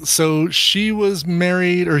 So she was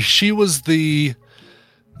married, or she was the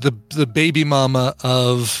baby mama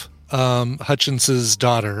of Hutchins's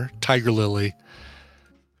daughter, Tiger Lily.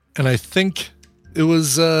 And I think it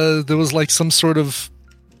was there was like some sort of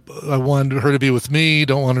I wanted her to be with me,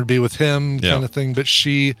 don't want her to be with him kind of thing. But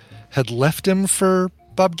she had left him for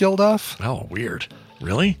Bob Geldof. Oh, weird.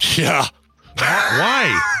 Really? Yeah.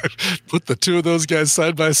 Why? Put the two of those guys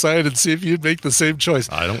side by side and see if you'd make the same choice.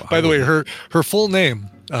 By the way, her full name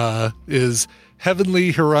is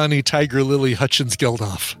Heavenly Hirani Tiger Lily Hutchins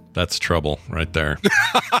Geldof. That's trouble right there.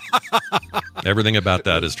 Everything about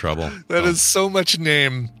that is trouble. That is so much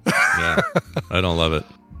name. Yeah, I don't love it.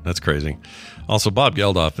 That's crazy. Also, Bob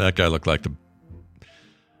Geldof, that guy looked like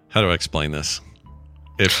how do I explain this?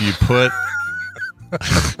 If you put...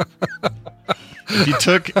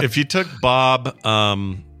 If you took Bob,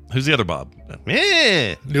 who's the other Bob?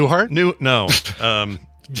 Newhart? No.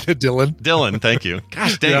 Dylan, thank you.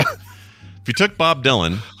 Gosh dang it. If you took Bob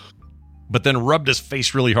Dylan, but then rubbed his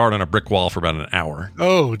face really hard on a brick wall for about an hour.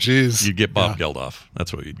 Oh, geez. You'd get Bob Geldof.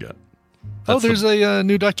 That's what you'd get. There's a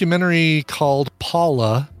new documentary called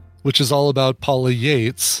Paula, which is all about Paula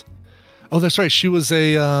Yates. Oh, that's right. She was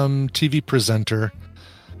a TV presenter.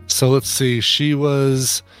 So let's see. She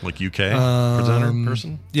was... Like UK presenter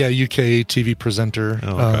person? Yeah, UK TV presenter. Oh,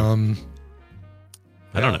 okay.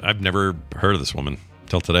 I don't know. I've never heard of this woman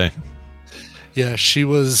till today. Yeah, she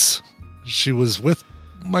was with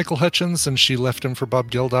Michael Hutchins, and she left him for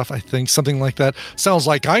Bob Geldof, I think. Something like that. Sounds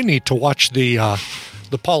like I need to watch the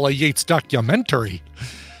Paula Yates documentary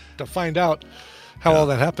to find out how all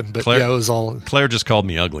that happened. But it was all... Claire just called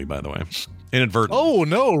me ugly, by the way. Inadvertently. Oh,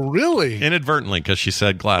 no, really? Inadvertently, because she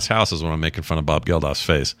said glass houses when I'm making fun of Bob Geldof's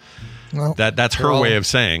face. Well, that's her way of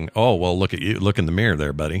saying, oh, well, look at you. Look in the mirror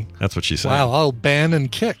there, buddy. That's what she said. Wow, I'll ban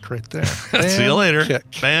and kick right there. See you later.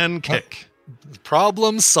 Ban, kick.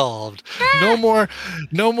 Problem solved. No more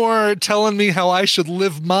telling me how I should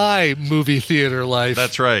live my movie theater life.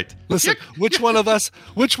 That's right. Listen, which one of us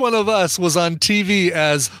was on TV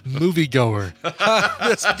as moviegoer?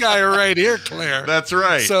 This guy right here, Claire. That's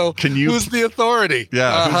right. So who's the authority?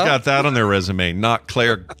 Yeah, who's got that on their resume? Not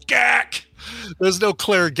Claire Gack. There's no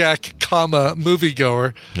Claire Gack,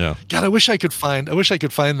 moviegoer. Yeah. God, I wish I could find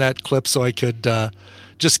that clip so I could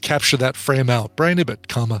just capture that frame out. Brian Ibbett,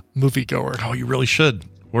 moviegoer. Oh, you really should.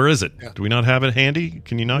 Where is it? Yeah. Do we not have it handy?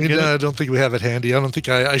 Can you not get it? I don't think we have it handy. I don't think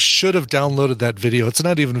I should have downloaded that video. It's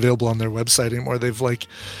not even available on their website anymore. They've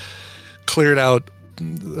cleared out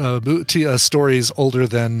stories older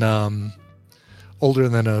than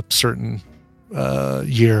a certain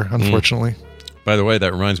year, unfortunately. By the way,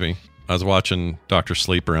 that reminds me. I was watching Dr.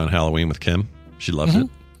 Sleep around Halloween with Kim. She loved it.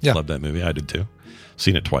 Yeah. Loved that movie. I did too.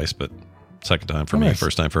 Seen it twice, but second time for me, nice.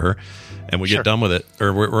 First time for her. And we get done with it,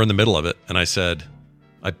 or we're in the middle of it, and I said,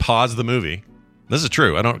 I paused the movie. This is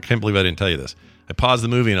true. Can't believe I didn't tell you this. I paused the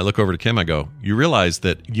movie and I look over to Kim. I go, you realize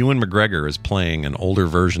that Ewan McGregor is playing an older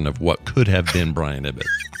version of what could have been Brian Ibbett.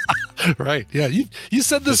 Right. Yeah. You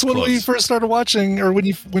said this when we first started watching, or when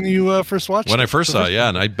you first watched it. When I first saw it, yeah.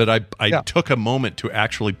 And I took a moment to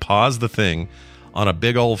actually pause the thing on a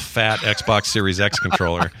big old fat Xbox Series X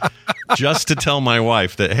controller just to tell my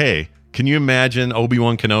wife that, hey, Can you imagine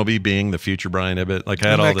Obi-Wan Kenobi being the future Brian Ibbett? Like, I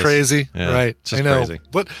had Isn't all that this crazy? Yeah, Right. it's just I know. crazy.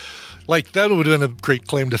 But like that would have been a great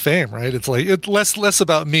claim to fame, right? It's like less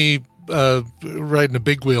about me riding a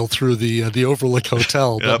big wheel through the Overlook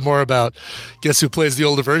Hotel, but more about guess who plays the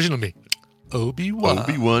older version of me? Obi-Wan.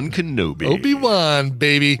 Obi-Wan Kenobi. Obi-Wan,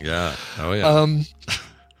 baby. Yeah. Oh yeah.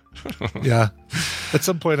 Yeah. At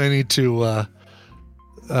some point I need to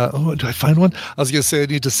do I find one? I was gonna say I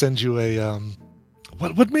need to send you a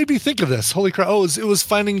what made me think of this? Holy crap. Oh, it was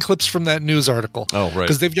finding clips from that news article. Oh, right.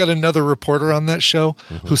 Because they've got another reporter on that show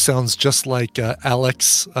who sounds just like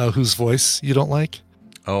Alex, whose voice you don't like.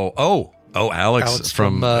 Alex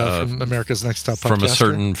from America's Next Top from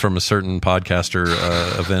Podcaster. a certain podcaster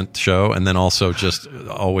event show, and then also just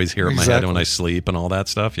always hear it in my head when I sleep and all that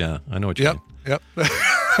stuff. Yeah, I know what you mean. Yep. Wow.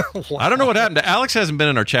 I don't know what happened to Alex. Hasn't been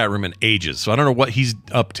in our chat room in ages, so I don't know what he's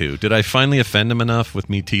up to. Did I finally offend him enough with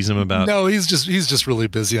me teasing him about? No, he's just really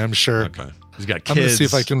busy, I'm sure. Okay, he's got kids. I'm gonna see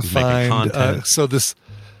if I can he's making find. content. So this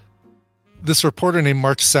reporter named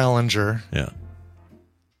Mark Salinger. Yeah.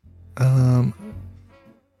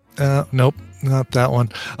 Nope, not that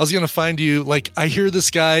one. I was gonna find you. Like, I hear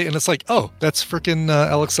this guy, and it's like, oh, that's freaking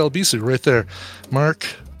Alex Albisu right there, Mark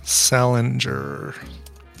Salinger.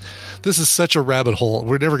 This is such a rabbit hole.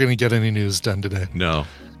 We're never going to get any news done today. No,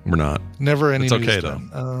 we're not. Never any it's news okay, done.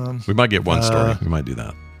 Though. We might get one story. We might do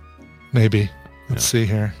that. Maybe. Let's see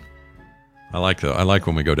here. I like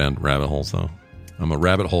when we go down rabbit holes, though. I'm a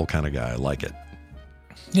rabbit hole kind of guy. I like it.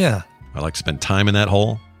 Yeah. I like to spend time in that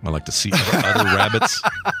hole. I like to see other rabbits,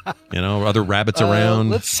 other rabbits around.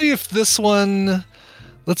 Let's see if this one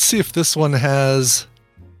has.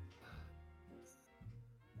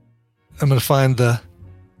 I'm going to find the.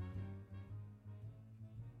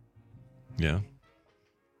 Yeah.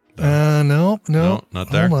 No,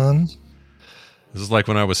 not there. Hold on. This is like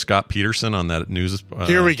when I was Scott Peterson on that news.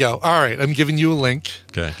 Here we go. All right, I'm giving you a link.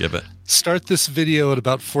 Okay, give it. Start this video at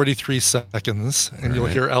about 43 seconds, and you'll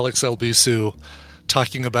hear Alex Albisu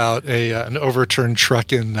talking about an overturned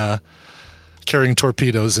truck in carrying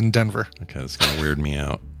torpedoes in Denver. Okay, that's going to weird me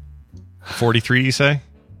out. 43, you say?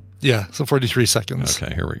 Yeah, so 43 seconds.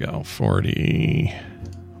 Okay, here we go. 40.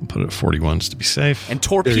 I'll put it at 41 just to be safe. And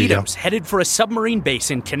torpedoes headed for a submarine base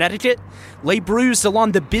in Connecticut lay bruised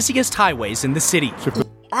along the busiest highways in the city.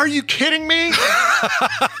 Are you kidding me?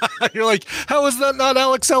 You're like, how is that not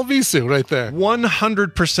Alex Albisu right there?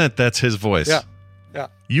 100% that's his voice. Yeah.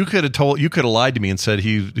 You could have lied to me and said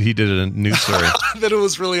he did a news story. That it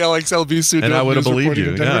was really Alex Albisu. And I would have believed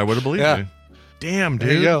you. Yeah, I would have believed you. Damn, dude.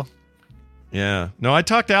 There you go. Yeah. No, I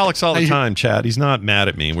talk to Alex all the time, Chad. He's not mad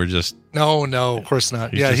at me. We're just... No, of course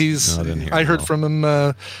not. I heard him from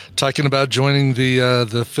him talking about joining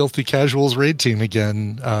the Filthy Casuals raid team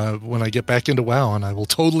again when I get back into WoW, and I will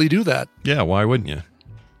totally do that. Yeah, why wouldn't you?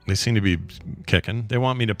 They seem to be kicking. They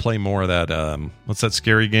want me to play more of that, what's that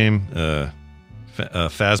scary game?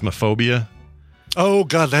 Phasmophobia. Oh,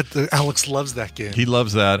 God, Alex loves that game. He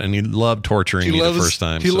loves that, and he loved torturing me the first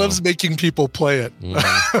time. He loves making people play it,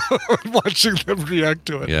 watching them react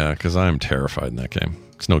to it. Yeah, because I'm terrified in that game.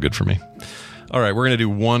 It's no good for me. All right, we're going to do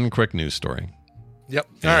one quick news story. Yep.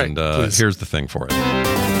 And here's the thing for it.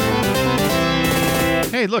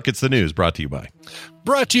 Hey, look, it's the news brought to you by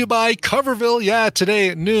Coverville. Yeah, today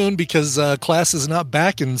at noon, because class is not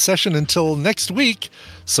back in session until next week.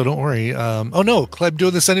 So don't worry. I'm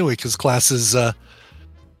doing this anyway because class is.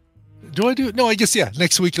 Do I do it? No, I guess, yeah.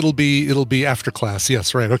 Next week it'll be after class.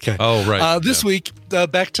 Yes, right. Okay. Oh, right. This week,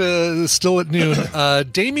 back to still at noon.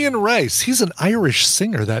 Damien Rice. He's an Irish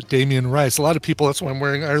singer, that Damien Rice. A lot of people, that's why I'm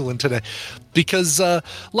wearing Ireland today. Because a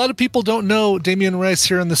lot of people don't know Damien Rice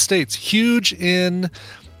here in the States. Huge in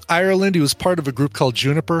Ireland. He was part of a group called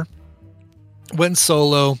Juniper. Went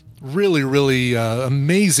solo. Really, really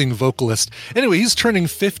amazing vocalist. Anyway, he's turning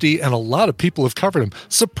 50, and a lot of people have covered him.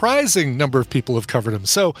 Surprising number of people have covered him.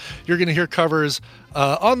 So you're going to hear covers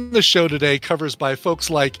on the show today, covers by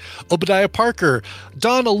folks like Obadiah Parker,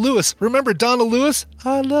 Donna Lewis. Remember Donna Lewis?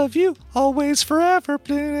 I love you always, forever.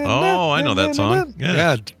 Oh, I know that song.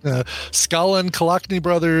 Yeah. Scala and Kalachny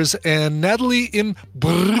Brothers and Natalie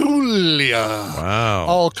Imbruglia. Wow.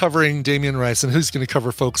 All covering Damien Rice. And who's going to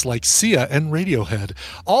cover folks like Sia and Radiohead.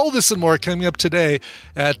 All this and more coming up today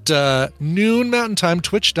at noon Mountain Time,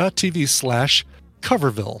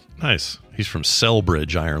 twitch.tv/Coverville. Nice. He's from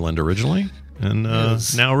Selbridge, Ireland originally. And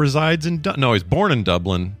now resides in... he's born in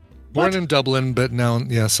Dublin. Born in Dublin, but now,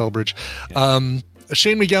 Selbridge.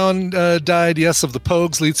 Shane MacGowan died, of the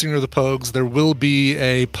Pogues, lead singer of the Pogues. There will be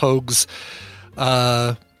a Pogues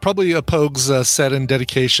probably a Pogues set in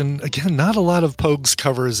dedication. Again, not a lot of Pogues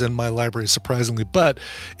covers in my library, surprisingly, but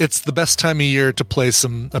it's the best time of year to play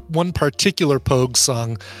one particular Pogues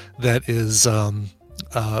song that is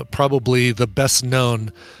probably the best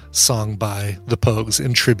known song by the Pogues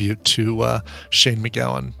in tribute to Shane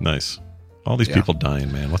MacGowan. Nice. All these people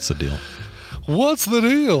dying, man. What's the deal? What's the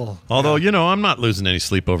deal? Although, I'm not losing any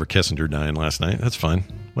sleep over Kissinger dying last night. That's fine.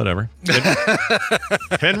 Whatever.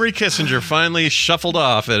 Henry Kissinger finally shuffled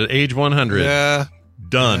off at age 100. Yeah.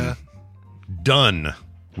 Done. Yeah. Done.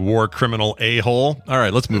 War criminal a-hole. All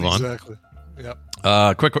right, let's move on. Exactly.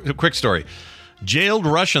 Yep. Quick story. Jailed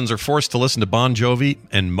Russians are forced to listen to Bon Jovi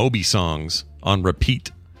and Moby songs on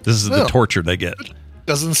repeat. This is the torture they get.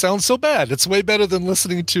 Doesn't sound so bad. It's way better than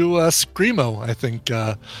listening to Screamo, I think.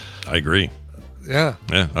 I agree. Yeah.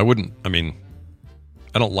 Yeah, I wouldn't. I mean,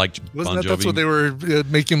 I don't like Bon Jovi. That's what they were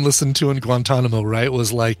making listen to in Guantanamo, right?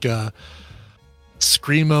 Was like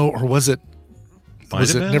Screamo, or was it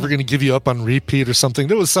Never Gonna Give You Up on Repeat or something?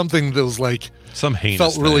 There was something that was like some heinous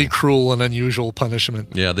felt really thing. Cruel and unusual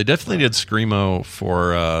punishment. Yeah, they definitely did Screamo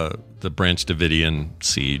for the Branch Davidian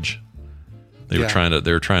siege. They were trying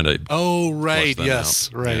to. Oh right, yes,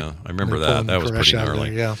 out. Right. Yeah, I remember that. That was pretty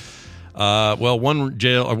gnarly. Yeah. Well, one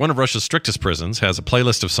of Russia's strictest prisons has a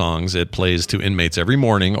playlist of songs it plays to inmates every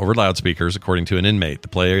morning over loudspeakers, according to an inmate. The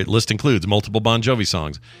playlist includes multiple Bon Jovi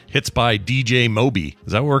songs, hits by DJ Moby.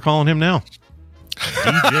 Is that what we're calling him now?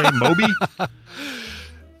 DJ Moby? Yeah,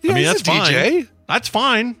 I mean, that's fine. DJ. That's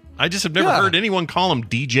fine. I just have never heard anyone call him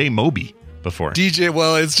DJ Moby before. DJ,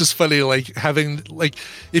 well, it's just funny, like having, like,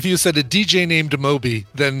 if you said a DJ named Moby,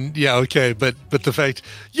 then yeah, okay, but the fact,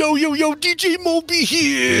 yo, DJ Moby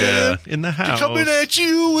here, yeah, in the house, coming at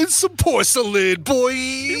you with some porcelain, boy.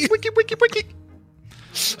 Wiki.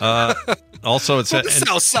 Also, it said the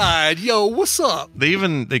South Side, yo, what's up? They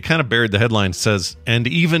kind of buried the headline. It says, and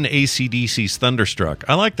even AC/DC's Thunderstruck.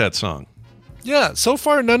 I like that song. Yeah, so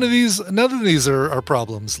far none of these are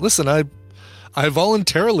problems. Listen, I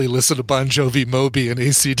voluntarily listened to Bon Jovi, Moby, and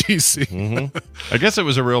AC/DC. Mm-hmm. I guess it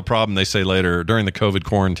was a real problem, they say later, during the COVID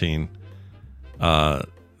quarantine.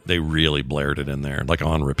 They really blared it in there, like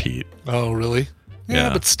on repeat. Oh, really?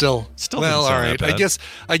 Yeah, but still well, all right.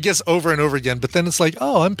 I guess over and over again. But then it's like,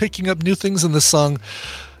 oh, I'm picking up new things in this song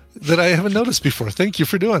that I haven't noticed before. Thank you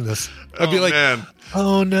for doing this. I'd be like, man.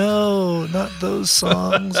 Oh no, not those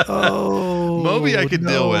songs. Oh, Moby I could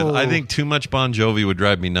deal with. I think too much Bon Jovi would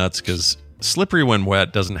drive me nuts because Slippery When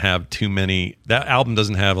Wet doesn't have too many. That album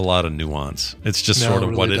doesn't have a lot of nuance. It's just sort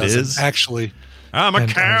of really what it is. Actually, I'm a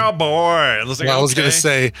cowboy. I was going to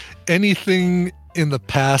say anything in the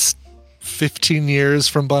past 15 years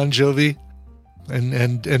from Bon Jovi,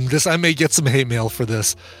 and this, I may get some hate mail for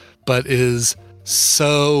this, but is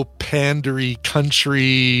so pandery,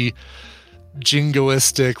 country,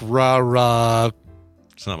 jingoistic, rah-rah.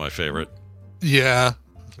 It's not my favorite. Yeah.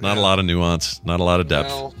 Not a lot of nuance, not a lot of depth.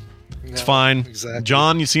 No, it's fine. Exactly.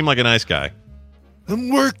 John, you seem like a nice guy. I'm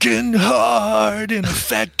working hard in a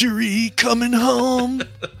factory, coming home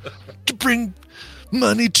to bring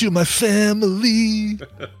money to my family.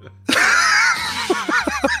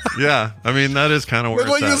 Yeah, I mean, that is kind of where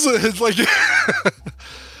it's like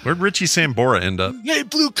where'd Richie Sambora end up? Hey,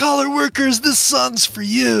 blue collar workers, this song's for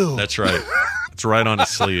you. That's right. It's right on his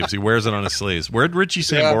sleeves. He wears it on his sleeves. Where'd Richie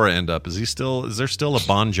Sambora end up? Is there still a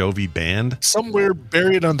Bon Jovi band? Somewhere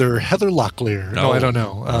buried under Heather Locklear. No, I don't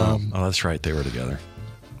know. Oh, that's right. They were together.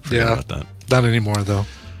 Forgot about that. Not anymore, though.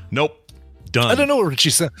 Nope. Done. I don't know what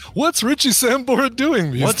what's Richie Sambora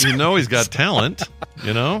doing these days? He's got talent.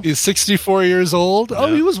 He's 64 years old. Yeah.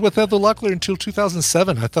 Oh, he was with Heather Locklear until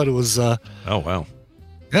 2007. I thought it was oh wow.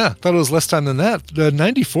 Yeah, I thought it was less time than that.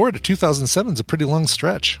 94 to 2007 is a pretty long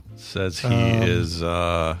stretch. Says he is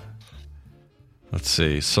let's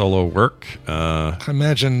see, solo work. I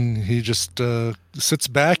imagine he just sits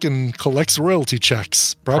back and collects royalty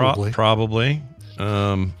checks, probably. Probably.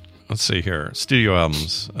 Let's see here. Studio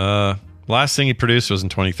albums. Last thing he produced was in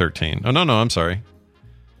 2013. Oh, no, I'm sorry.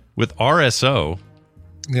 With RSO.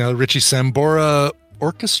 Yeah, Richie Sambora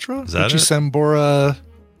Orchestra? Is that Richie it? Sambora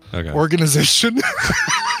Organization?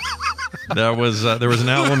 There was an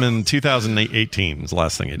album in 2018. Was the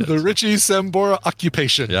last thing he did. The Richie Sambora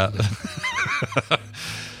Occupation. Yeah.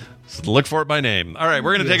 So look for it by name. All right,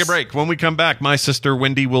 we're going to take a break. When we come back, my sister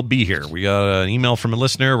Wendy will be here. We got an email from a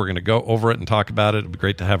listener. We're going to go over it and talk about it. It'd be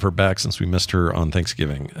great to have her back since we missed her on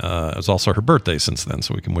Thanksgiving. It was also her birthday since then,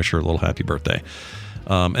 so we can wish her a little happy birthday.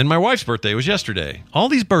 And my wife's birthday was yesterday. All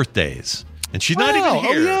these birthdays. And she's not even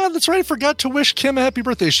here. Oh, yeah, that's right. I forgot to wish Kim a happy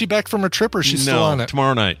birthday. Is she back from her trip or is she still on it?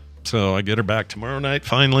 Tomorrow night. So I get her back tomorrow night.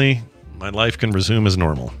 Finally, my life can resume as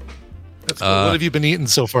normal. What have you been eating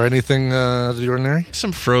so far? Anything out of the ordinary?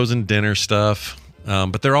 Some frozen dinner stuff.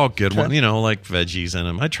 But they're all good ones, like veggies in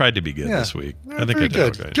them. I tried to be good this week. I think I did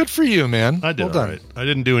good. okay. Good for you, man. I did well all done. right. I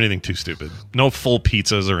didn't do anything too stupid. No full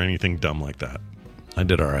pizzas or anything dumb like that. I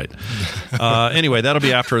did all right. Anyway, that'll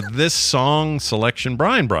be after this song selection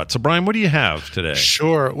Brian brought. So, Brian, what do you have today?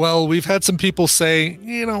 Sure. Well, we've had some people say,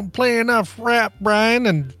 play enough rap, Brian,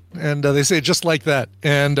 and they say just like that.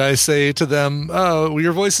 And I say to them, oh,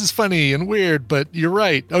 your voice is funny and weird, but you're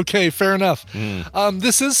right. Okay, fair enough.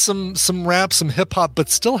 This is some rap, some hip hop, but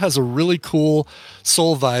still has a really cool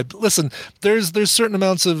soul vibe. Listen, there's certain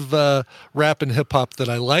amounts of rap and hip hop that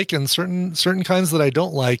I like, and certain kinds that I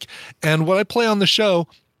don't like. And what I play on the show,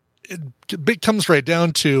 it comes right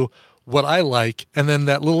down to what I like, and then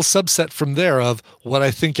that little subset from there of what I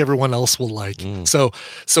think everyone else will like. So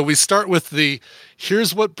we start with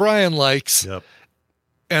here's what Brian likes. Yep.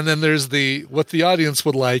 And then there's what the audience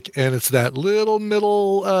would like, and it's that little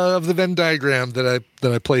middle of the Venn diagram that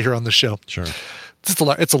I play here on the show. Sure.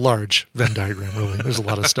 It's a large Venn diagram, really. There's a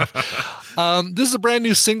lot of stuff. This is a brand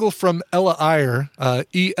new single from Ella Eyre, Ella,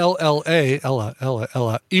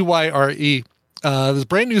 E-Y-R-E. This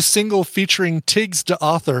brand new single featuring Tiggs de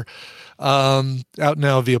Author, out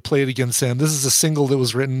now via Play It Again, Sam. This is a single that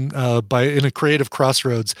was written in a creative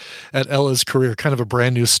crossroads at Ella's career, kind of a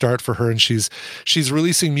brand new start for her, and she's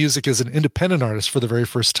releasing music as an independent artist for the very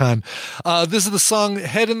first time. This is the song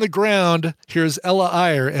Head in the Ground. Here's Ella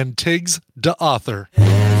Eyre and Tiggs de Author. Where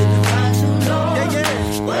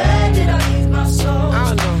did I leave my soul?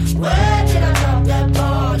 I know. Where did I drop that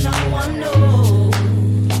ball? No one knows.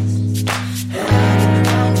 Heading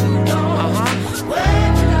down too long.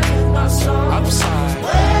 Where did I leave my soul? Upside.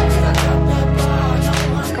 Where did I drop that ball? No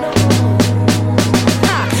one knows.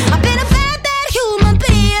 I've been a bad human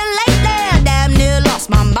being lately. I damn near lost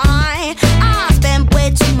my mind. I spent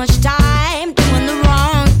way too much time doing the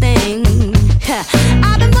wrong thing.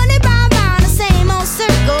 I've been running round the same old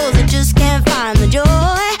circles. I just can't find the joy.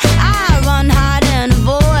 I run, hide, and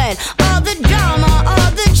avoid all the drama,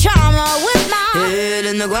 all the trauma with my head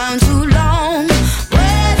in the ground too long.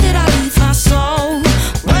 Where did I leave my soul?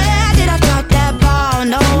 Where did I drop that ball?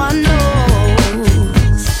 No one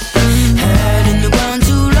knows. Head in the ground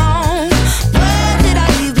too long. Where did I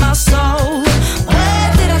leave my soul?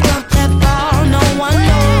 Where did I drop that ball? No one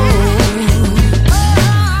knows.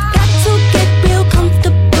 Got to get real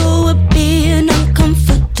comfortable with being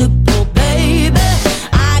uncomfortable, baby.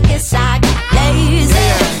 I guess I got lazy.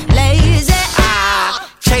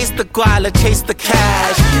 Chase the guala, chase the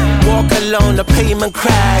cash. Walk alone, the pavement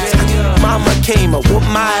cracks. Mama came and whooped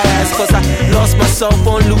my ass, cause I lost my cell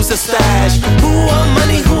phone, lose a stash. Who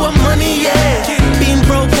want money, yeah. Being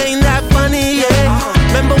broke ain't that funny, yeah.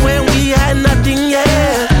 Remember when we had nothing,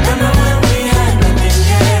 yeah.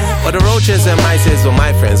 But the roaches and mices were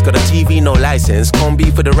my friends. Got a TV, no license. Corn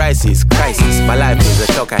beef for the rices. Crisis. My life is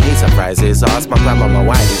a shock, I need surprises. Ask my grandma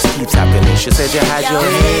why this keeps happening. She said you had your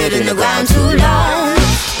head in the ground too long.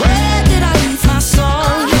 Where did I leave my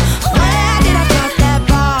soul? Where did I drop that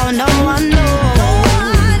ball? No one knows.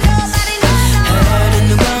 Head in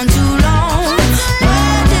the ground too long.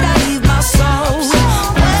 Where did I leave my soul?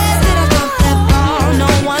 Where did I drop that ball? No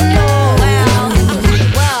one knows.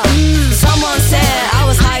 Well, someone said I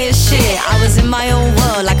was high as shit. I was in my own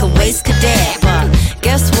world like a waste cadet. But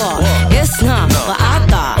guess what? It's not what I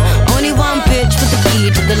thought. Only one bitch with the key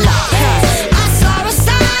to the lock. I saw a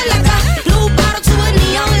sign like a blue bottle to a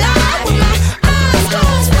neon light. With my eyes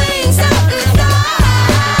closed, wings out the sky.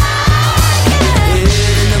 Head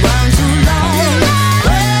in the ground too long.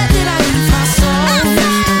 Where did I leave my soul?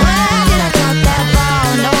 Where did I drop that ball?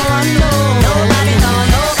 No one knows. Nobody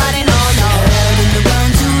knows. Head in the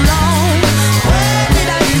ground too long. Where did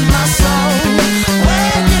I leave my soul?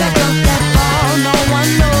 Where did I drop that ball? No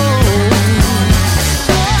one knows.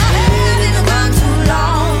 Head in the ground too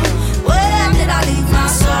long. Where did I leave my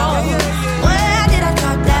soul? Where did I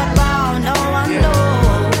drop that ball? No one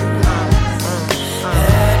knows.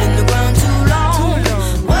 Head in the ground too long.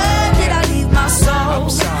 Where did I leave my soul?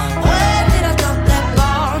 Where did I drop that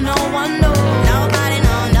ball? No one knows. Nobody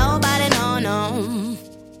know.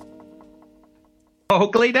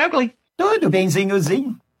 Oakley dokley. Tudo bem,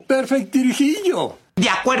 zinhozinho? Perfeitinho. De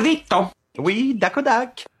acuerdito. Oui,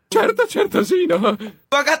 dakodak. Certo, Zino.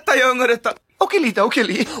 Pagatta yongoretta. Okilita,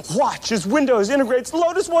 okili. Watch as Windows integrates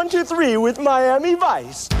Lotus 123 with Miami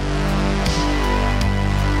Vice.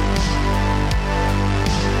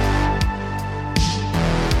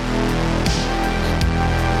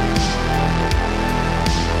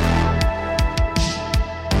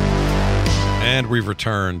 And we've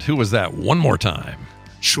returned. Who was that? One more time.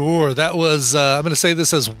 Sure. That was, I'm going to say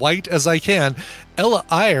this as white as I can, Ella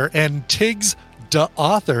Eyre and Tiggs the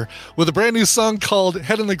Author with a brand new song called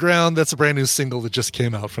Head in the Ground. That's a brand new single that just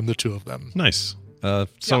came out from the two of them. Nice.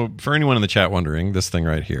 So for anyone in the chat wondering, this thing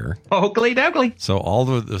right here. Oakley dokley. So all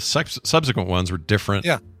the subsequent ones were different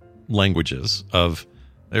languages of,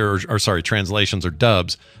 or sorry, translations or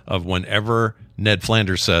dubs of whenever Ned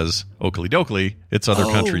Flanders says Oakley dokley, it's other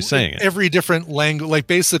countries saying it. Every different language, like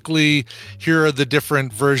basically here are the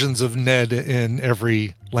different versions of Ned in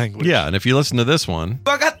every language. Yeah, and if you listen to this one,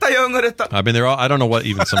 I mean, they're all, I don't know what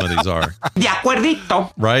even some of these are. De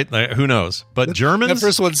acuerdito. Right? Like, who knows? But Germans? That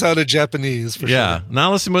first one sounded Japanese for sure.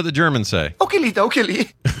 Now listen to what the Germans say. Oakley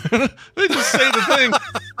dokley. They just say the thing.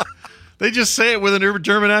 They just say it with a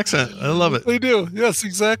German accent. I love it. They do. Yes,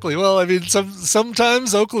 exactly. Well, I mean,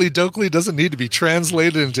 sometimes Oakley dokley doesn't need to be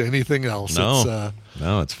translated into anything else. No,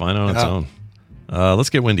 it's fine on its own.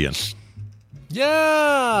 Let's get Windy in.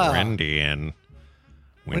 Yeah. Windy in.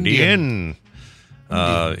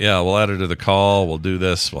 We'll add her to the call. We'll do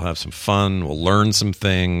this. We'll have some fun. We'll learn some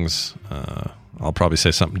things. I'll probably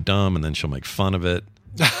say something dumb, and then she'll make fun of it.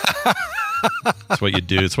 It's what you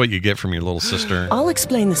do. It's what you get from your little sister. I'll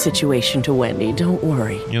explain the situation to Wendy. Don't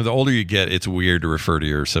worry. You know, the older you get, it's weird to refer to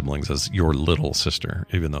your siblings as your little sister,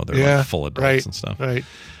 even though they're like full adults and stuff. Right.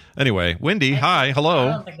 Anyway, Wendy, hi, hello.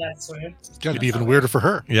 I don't think that's weird. It's got to be even weirder for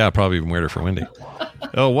her. Yeah, probably even weirder for Wendy.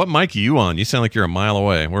 Oh, what mic are you on? You sound like you're a mile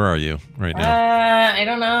away. Where are you right now? I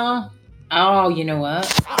don't know. Oh, you know what?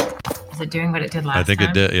 Is it doing what it did last time? I think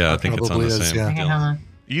it did. Yeah, I think it's on the is, same. yeah. Okay, hold on.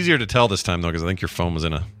 Easier to tell this time, though, because I think your phone was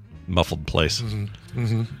in a muffled place.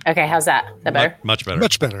 Okay, how's that? That better? Much better.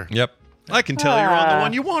 Much better. Yep. I can tell you're on the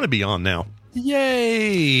one you want to be on now.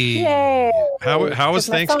 Yay. How was 'Cause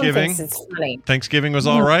my phone Thanksgiving? thinks it's funny. Thanksgiving was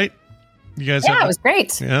all right? You guys Yeah, it was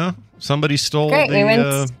great. Yeah? Somebody stole Great, we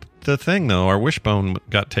went- the thing, though. Our wishbone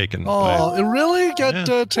got taken. Oh, it really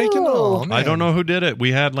got taken? Oh, man. I don't know who did it.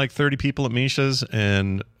 We had like 30 people at Misha's,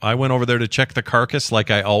 and I went over there to check the carcass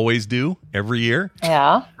like I always do every year.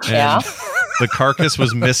 Yeah. And the carcass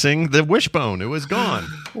was missing the wishbone. It was gone.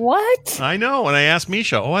 What? I know. And I asked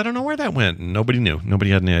Misha, I don't know where that went. And nobody knew.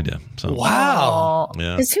 Nobody had any idea. So Wow.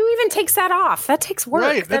 Yeah. Because who even takes that off? That takes work.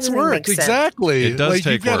 Right, That that's doesn't work. make sense. Exactly. It does like,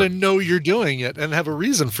 take you've got to work. know you're doing it and have a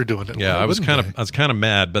reason for doing it. Yeah, Why I was wouldn't kind of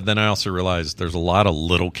mad, but then I also realized there's a lot of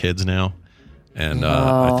little kids now, and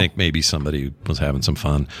I think maybe somebody was having some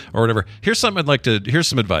fun or whatever. Here's some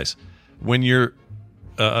advice. When you're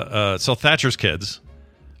so Thatcher's kids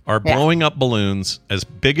are blowing up balloons as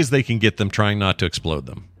big as they can get them, trying not to explode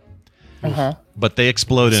them. But they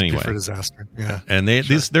explode Recipe anyway. for disaster. Yeah. And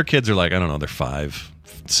their kids are like, I don't know, they're 5,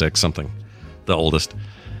 6, something, the oldest.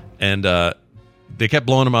 And they kept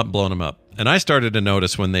blowing them up. And I started to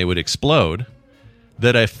notice when they would explode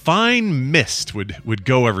that a fine mist would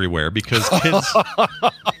go everywhere because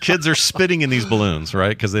kids are spitting in these balloons, right?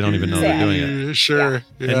 Because they don't even know they're doing it. Sure.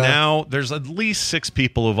 Yeah. And now there's at least 6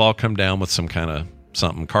 people who've all come down with some kind of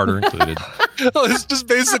something, Carter included. Oh, it's just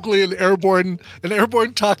basically an airborne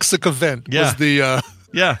toxic event. Yeah. Was the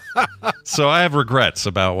Yeah. So I have regrets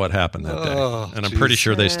about what happened that day. And I'm pretty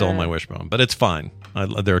sure they stole my wishbone. But it's fine.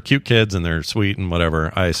 They're cute kids and they're sweet and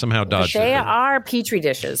whatever. I somehow dodged They it. are petri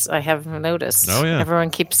dishes. I have noticed. Oh, yeah. Everyone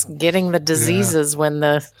keeps getting the diseases when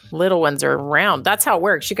the little ones are around. That's how it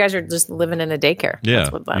works. You guys are just living in a daycare. Yeah.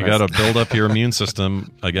 That's what that You is. got to build up your immune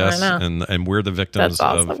system, I guess. I know. And we're the victims That's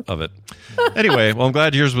awesome. of it. Anyway, well, I'm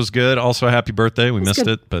glad yours was good. Also, happy birthday. We missed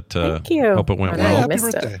it, but Thank you. hope it went I know, well. I happy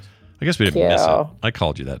missed birthday. it. I guess we didn't miss it. you. I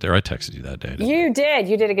called you that day, or I texted you that day. You did.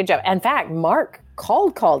 You did a good job. In fact, Mark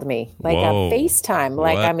called me like Whoa. a FaceTime,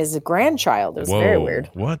 like What? I'm his grandchild. It was very weird.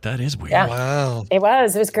 What? That is weird. Yeah. Wow. It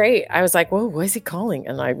was great. I was like, whoa, why is he calling?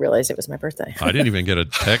 And I realized it was my birthday. I didn't even get a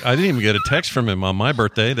text. I didn't even get a text from him on my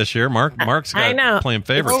birthday this year. Mark's I got know. playing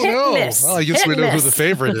favorites. Oh no. miss. Well, I guess Hit we know who miss. the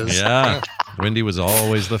favorite is. Yeah. Wendy was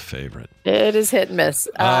always the favorite. It is hit and miss.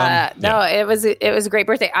 No, it was a great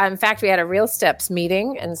birthday. In fact, we had a Real Steps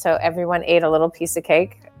meeting, and so everyone ate a little piece of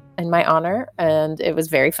cake in my honor, and it was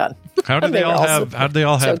very fun. How did they were all also have? How did they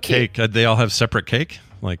all so have cute. cake? Did they all have separate cake?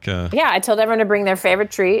 Like, Yeah, I told everyone to bring their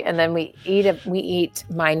favorite treat, and then we eat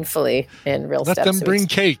mindfully in Real Let Steps. them So bring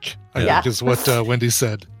it's- cake, I think is what Wendy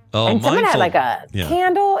said. oh, and someone had like a yeah.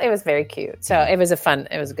 candle. It was very cute. So it was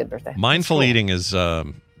a good birthday. Mindful eating is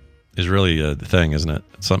really the thing, isn't it?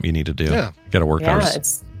 It's something you need to do. Yeah. Got to work on it.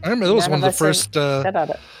 It's I remember that was none one of the us are first good at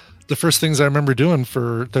it. the first things I remember doing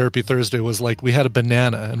for Therapy Thursday was like we had a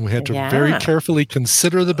banana and we had to very Yeah. carefully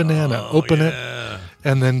consider the banana, open it,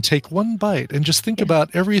 and then take one bite and just think about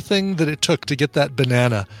everything that it took to get that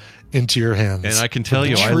banana into your hands. And I can tell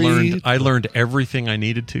you, I learned everything I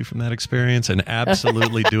needed to from that experience, and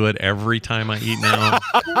absolutely do it every time I eat now,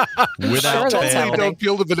 without fail. I totally don't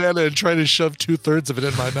peel the banana and try to shove 2/3 of it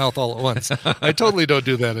in my mouth all at once. I totally don't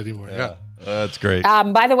do that anymore. Yeah. That's great.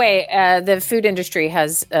 By the way, the food industry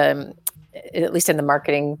has, at least in the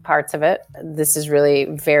marketing parts of it, this is really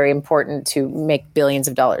very important to make billions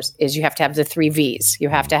of dollars, is you have to have the 3 V's. You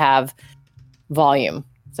have to have volume.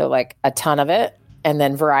 So like a ton of it. And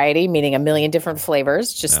then variety, meaning a million different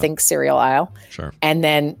flavors. Just think cereal aisle. Sure. And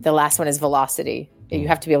then the last one is velocity. You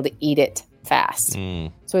have to be able to eat it fast.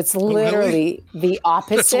 So it's literally the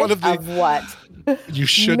opposite of what you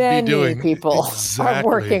should be doing. People are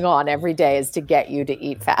working on every day, is to get you to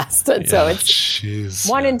eat fast. And so it's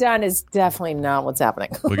one and done is definitely not what's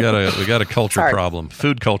happening. we got a culture problem,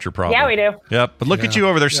 food culture problem. Yeah, we do. Yep. But look at you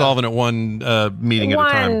over there solving it one meeting at a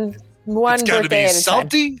time. One it's got to birthday be at a time.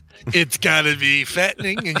 salty. It's got to be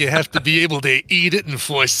fattening, and you have to be able to eat it in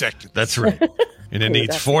 4 seconds. That's right. And it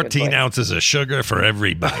needs 14 ounces of sugar for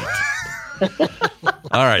every bite.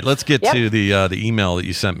 All right, let's get to the email that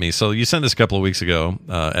you sent me. So you sent this a couple of weeks ago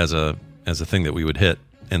as a thing that we would hit,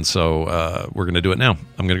 and so we're going to do it now.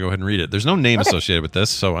 I'm going to go ahead and read it. There's no name associated with this,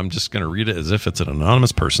 so I'm just going to read it as if it's an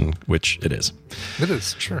anonymous person, which it is. It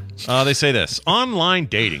is, sure. They say this. Online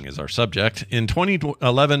dating is our subject. In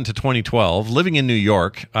 2011 to 2012, living in New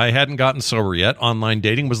York, I hadn't gotten sober yet. Online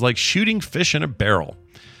dating was like shooting fish in a barrel.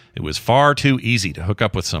 It was far too easy to hook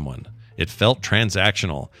up with someone. It felt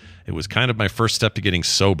transactional. It was kind of my first step to getting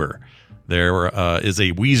sober. There is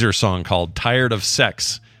a Weezer song called Tired of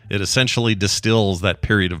Sex. It essentially distills that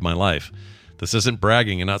period of my life. This isn't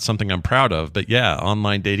bragging and not something I'm proud of, but yeah,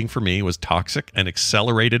 online dating for me was toxic and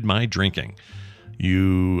accelerated my drinking.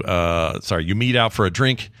 You meet out for a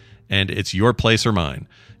drink, and it's your place or mine.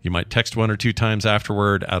 You might text 1 or 2 times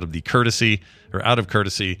afterward out of courtesy,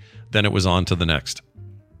 then it was on to the next.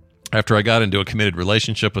 After I got into a committed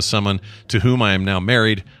relationship with someone to whom I am now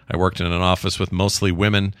married, I worked in an office with mostly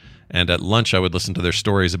women, and at lunch I would listen to their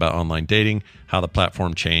stories about online dating, how the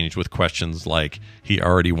platform changed with questions like, he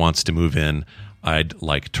already wants to move in, I'd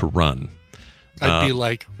like to run. I'd be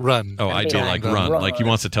like, run. Oh, I'd be like, run. Like he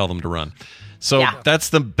wants to tell them to run. So that's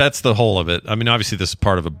the whole of it. I mean, obviously this is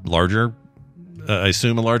part of a larger, I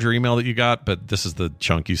assume a larger email that you got, but this is the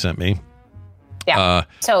chunk you sent me. Yeah.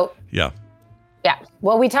 Yeah. Yeah.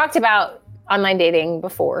 Well, we talked about online dating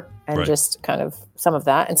before and just kind of some of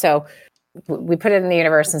that. And so we put it in the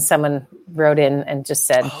universe, and someone wrote in and just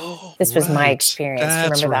said, this was my experience.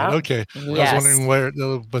 That's Remember that? Okay. Yes. I was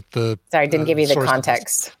wondering but the... Sorry, I didn't give you the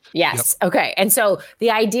context. Yes. Yep. Okay. And so the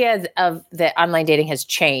idea of the online dating has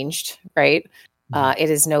changed, right? It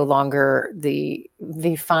is no longer the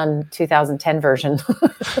fun 2010 version.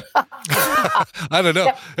 I don't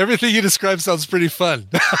know. Everything you described sounds pretty fun.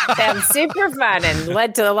 Sounds super fun and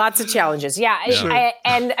led to lots of challenges. Yeah. Sure.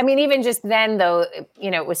 And I mean, even just then, though,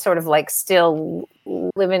 it was sort of like still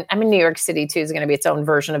living. I mean, New York City, too, is going to be its own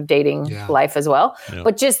version of dating life as well. Yeah.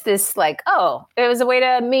 But just this like, it was a way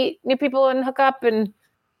to meet new people and hook up and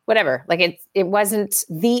whatever. Like it wasn't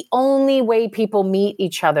the only way people meet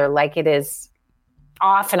each other like it is.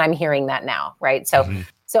 Often I'm hearing that now, right? So,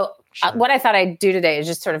 what I thought I'd do today is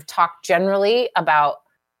just sort of talk generally about,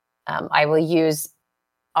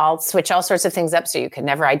 I'll switch all sorts of things up so you can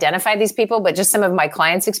never identify these people, but just some of my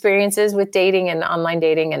clients' experiences with dating and online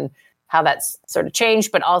dating and how that's sort of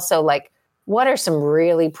changed, but also like, what are some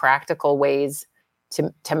really practical ways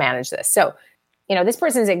to manage this? So, this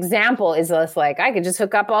person's example is less like, I could just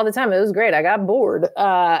hook up all the time. It was great. I got bored.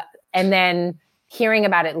 And then hearing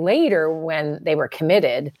about it later when they were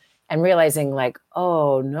committed and realizing like,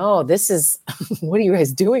 oh no, this is, what are you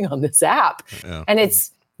guys doing on this app? Yeah. And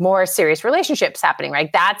it's more serious relationships happening,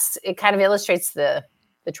 right? It kind of illustrates the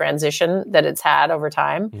transition that it's had over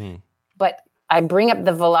time. Mm-hmm. But I bring up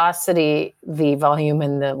the velocity, the volume,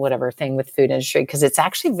 and the whatever thing with food industry, because it's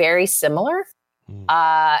actually very similar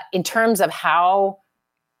in terms of how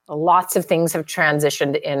lots of things have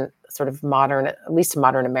transitioned in sort of modern, at least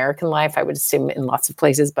modern American life, I would assume in lots of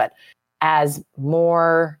places. But as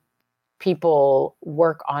more people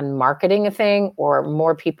work on marketing a thing, or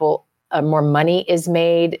more people, more money is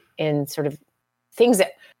made in sort of things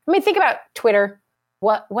that, think about Twitter.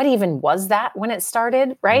 What even was that when it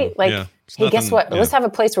started, right? Hey, guess what? Yeah. Let's have a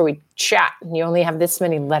place where we chat, and you only have this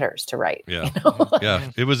many letters to write. Yeah, yeah.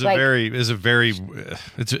 It was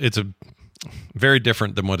it's a very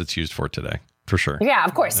different than what it's used for today, for sure. Yeah,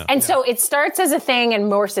 of course. Yeah. And so it starts as a thing and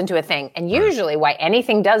morphs into a thing. And usually why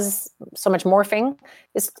anything does so much morphing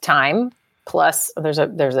is time plus, there's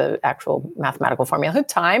a actual mathematical formula,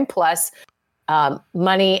 time plus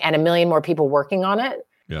money and a million more people working on it.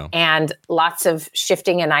 Yeah. And lots of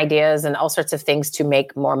shifting and ideas and all sorts of things to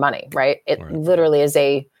make more money, right? It literally is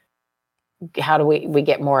how do we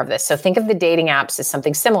get more of this? So think of the dating apps as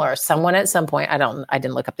something similar. Someone at some point, I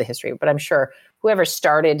didn't look up the history, but I'm sure whoever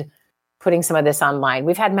started putting some of this online,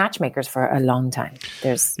 we've had matchmakers for a long time.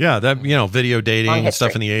 There's video dating and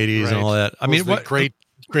stuff in the 80s and all that. I mean, what Great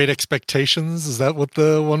Expectations? Is that what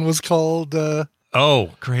the one was called?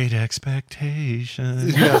 Great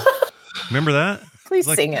Expectations. Yeah. Remember that? Please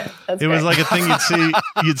sing it. That's it was great. like a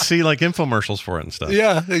thing you'd see like infomercials for it and stuff.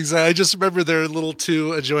 Yeah, exactly. I just remember their little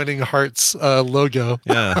two adjoining hearts logo.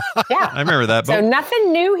 Yeah. Yeah. I remember that. So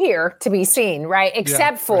nothing new here to be seen, right?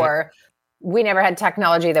 Except for we never had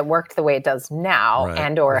technology that worked the way it does now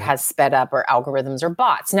or has sped up or algorithms or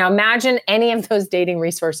bots. Now imagine any of those dating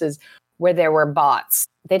resources where there were bots.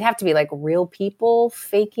 They'd have to be like real people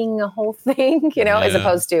faking a whole thing, as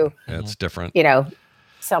opposed to it's different.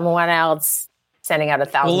 Someone else sending out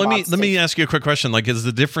 1,000. Well, let me ask you a quick question. Like, is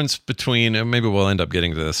the difference between, and maybe we'll end up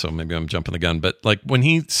getting to this, so maybe I'm jumping the gun, but like when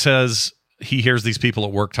he says he hears these people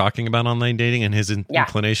at work talking about online dating and his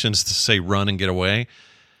inclination is to say run and get away.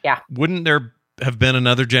 Yeah. Wouldn't there have been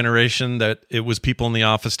another generation that it was people in the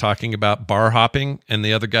office talking about bar hopping, and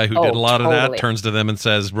the other guy who did a lot of that turns to them and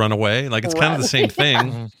says run away? Like, it's kind of the same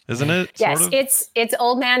thing, isn't it? Yes, sort of? It's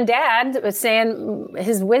old man dad was saying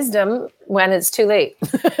his wisdom when it's too late.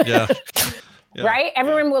 Yeah. Right?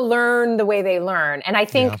 Everyone will learn the way they learn. And I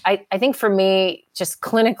think I think for me, just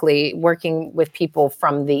clinically working with people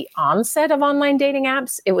from the onset of online dating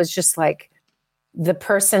apps, it was just like the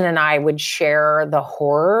person and I would share the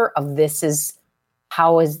horror of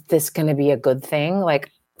how is this going to be a good thing?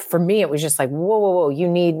 Like for me, it was just like, whoa, you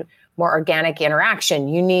need more organic interaction.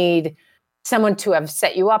 You need someone to have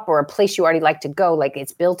set you up or a place you already like to go. Like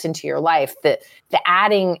it's built into your life. The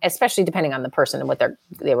adding, especially depending on the person and what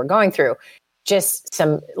they were going through, just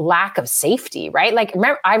some lack of safety, right? Like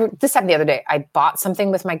remember, this happened the other day. I bought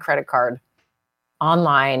something with my credit card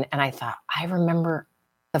online and I thought, I remember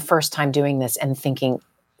the first time doing this and thinking,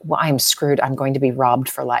 well, I'm screwed. I'm going to be robbed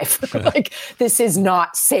for life. Like this is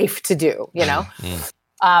not safe to do,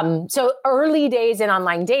 So early days in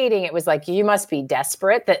online dating, it was like, you must be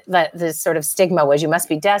desperate. That this sort of stigma was you must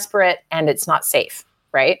be desperate and it's not safe.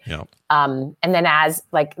 Right. Yeah. And then as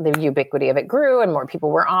like the ubiquity of it grew and more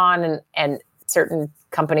people were on and certain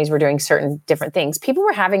companies were doing certain different things, people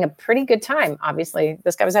were having a pretty good time. Obviously,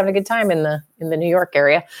 this guy was having a good time in the New York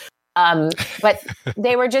area. But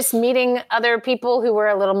they were just meeting other people who were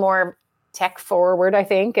a little more tech forward, I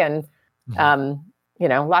think. And,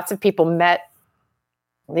 lots of people met,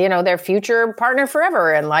 their future partner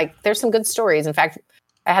forever. And like, there's some good stories. In fact,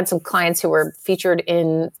 I had some clients who were featured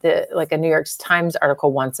in a New York Times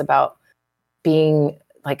article once about being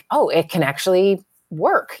like, oh, it can actually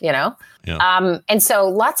work, Yeah. And so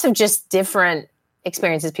lots of just different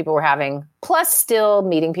experiences people were having, plus still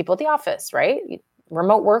meeting people at the office, right?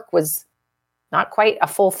 Remote work was not quite a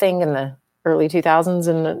full thing in the early 2000s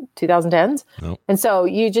and the 2010s. Nope. And so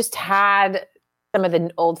you just had some of the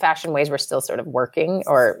old fashioned ways were still sort of working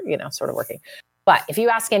working. But if you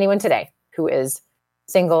ask anyone today who is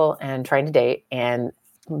single and trying to date and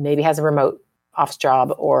maybe has a remote office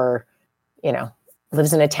job or,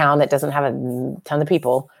 lives in a town that doesn't have a ton of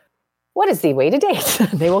people, what is the way to date?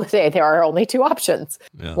 They will say there are only two options.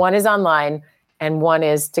 Yeah. One is online and one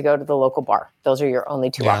is to go to the local bar. Those are your only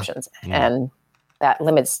two options. And that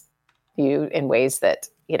limits you in ways that,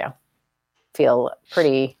 feel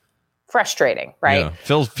pretty frustrating, right? Yeah.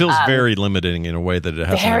 Feels very limiting in a way that it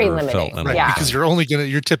hasn't very ever limiting. felt. Right, because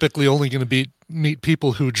you're typically only going to meet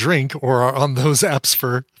people who drink or are on those apps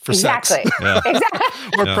for sex. Exactly.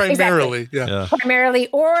 Or primarily. Exactly. Yeah. Primarily,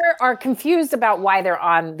 or are confused about why they're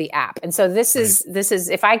on the app. And so this is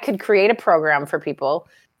if I could create a program for people,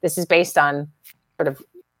 this is based on sort of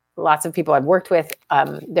lots of people I've worked with.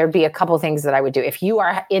 There'd be a couple of things that I would do. If you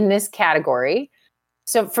are in this category,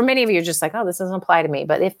 so for many of you, you're just like, oh, this doesn't apply to me.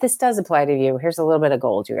 But if this does apply to you, here's a little bit of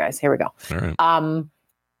gold, you guys. Here we go. All right.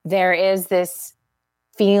 There is this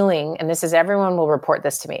feeling, and this is everyone will report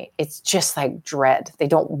this to me. It's just like dread. They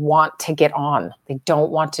don't want to get on. They don't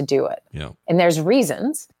want to do it. Yeah. And there's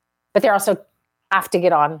reasons, but they also have to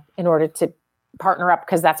get on in order to partner up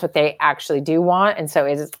because that's what they actually do want. And so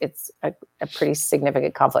it's a pretty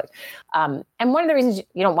significant conflict. And one of the reasons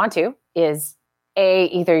you don't want to is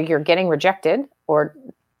either you're getting rejected or,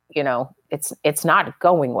 it's not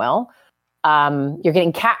going well. You're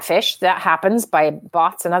getting catfished. That happens by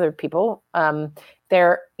bots and other people.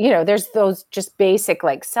 There's those just basic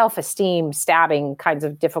like self-esteem stabbing kinds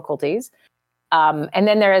of difficulties. And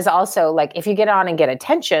then there is also like, if you get on and get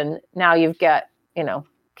attention, now you've got,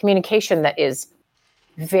 communication that is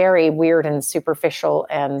very weird and superficial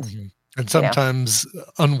and sometimes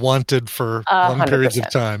unwanted for long periods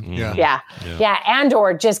of time. Yeah. And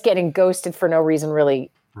or just getting ghosted for no reason,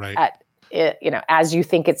 really. Right. As you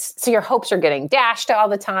think it's, so your hopes are getting dashed all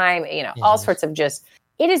the time. All sorts of just.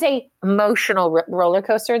 It is a emotional roller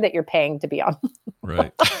coaster that you're paying to be on.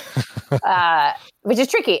 Right. Which is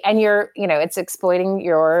tricky. And it's exploiting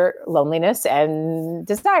your loneliness and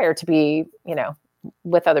desire to be,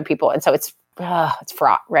 with other people. And so it's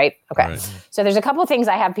fraught, right? Okay. Right. So there's a couple of things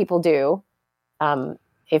I have people do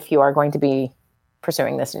if you are going to be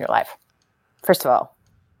pursuing this in your life. First of all,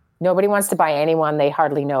 nobody wants to buy anyone they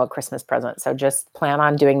hardly know a Christmas present. So just plan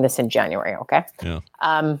on doing this in January, okay? Yeah.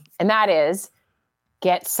 And that is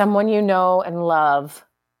get someone you know and love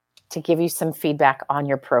to give you some feedback on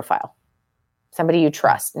your profile. Somebody you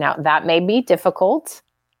trust. Now, that may be difficult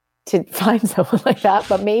to find someone like that,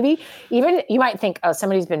 but maybe even you might think, oh,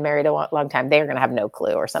 somebody's been married a long time. They're going to have no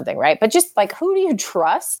clue or something, right? But just like, who do you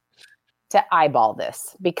trust to eyeball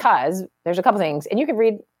this? Because there's a couple things, and you can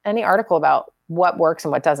read any article about what works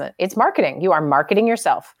and what doesn't. It's marketing. You are marketing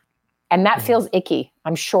yourself. And that feels icky.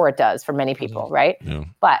 I'm sure it does for many people, right? Yeah.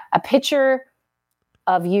 But a picture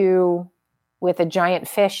of you with a giant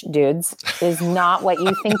fish, dudes, is not what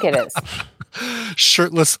you think it is.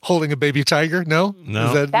 Shirtless, holding a baby tiger? No?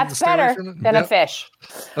 That's better than a fish.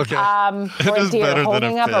 Okay. Or a deer,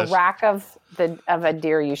 holding up a rack of a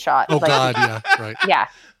deer you shot. Oh, God, yeah, right. Yeah.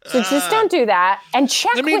 So just don't do that, and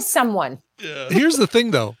check with someone. Yeah. Here's the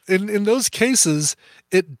thing, though. In those cases,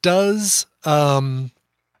 it does weed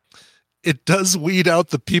out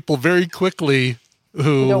the people very quickly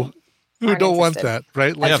who don't want that,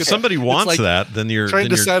 right? Like if somebody wants that, then you're trying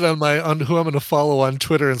to decide on who I'm going to follow on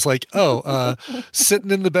Twitter. And it's like,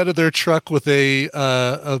 sitting in the bed of their truck with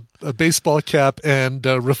a baseball cap and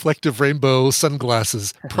reflective rainbow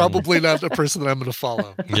sunglasses. Probably not a person that I'm going to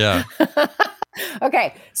follow. Yeah.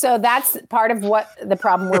 Okay, so that's part of what the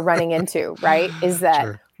problem we're running into, right? Is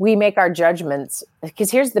that we make our judgments. Because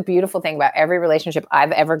here's the beautiful thing about every relationship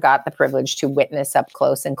I've ever got the privilege to witness up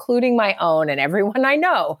close, including my own and everyone I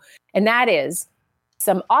know. And that is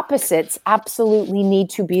some opposites absolutely need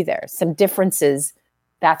to be there. Some differences.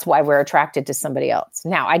 That's why we're attracted to somebody else.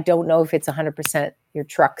 Now, I don't know if it's 100% your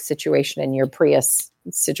truck situation and your Prius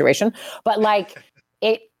situation, but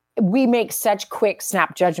we make such quick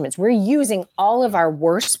snap judgments. We're using all of our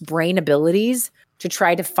worst brain abilities to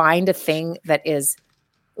try to find a thing that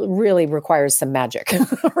really requires some magic,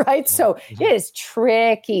 right? So it is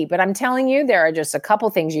tricky, but I'm telling you, there are just a couple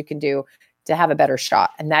things you can do to have a better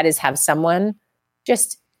shot. And that is have someone,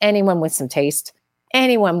 just anyone with some taste,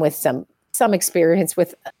 anyone with some experience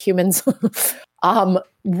with humans,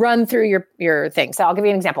 run through your thing. So I'll give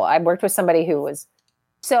you an example. I worked with somebody who was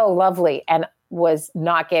so lovely and was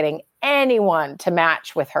not getting anyone to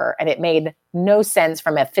match with her. And it made no sense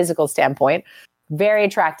from a physical standpoint. Very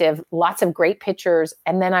attractive, lots of great pictures.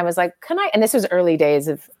 And then I was like, and this was early days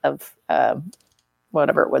of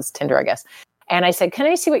whatever it was, Tinder, I guess. And I said, can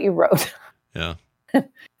I see what you wrote? Yeah.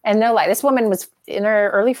 And no lie, this woman was in her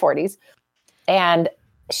early 40s and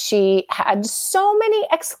she had so many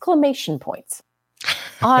exclamation points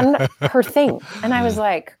on her thing. And I was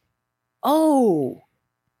like, oh,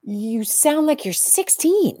 you sound like you're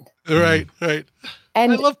 16. Right.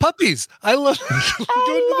 And I love puppies. I love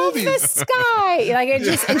the sky. Like it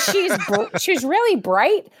just, and she's really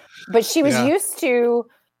bright, but she was used to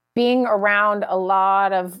being around a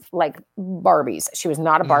lot of like Barbies. She was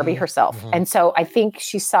not a Barbie herself. Mm-hmm. And so I think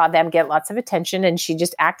she saw them get lots of attention and she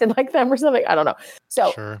just acted like them or something. I don't know.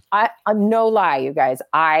 So no lie, you guys,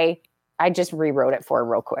 I just rewrote it for her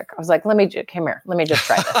real quick. I was like, come here. Let me just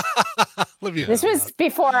try this. This was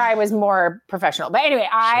before I was more professional. But anyway,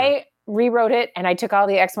 I rewrote it and I took all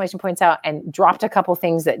the exclamation points out and dropped a couple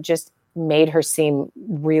things that just made her seem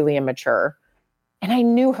really immature. And I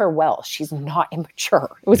knew her well. She's not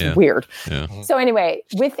immature. It was weird. Yeah. So anyway,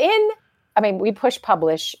 we push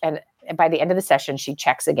publish and by the end of the session, she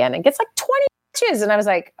checks again and gets like 20 matches. And I was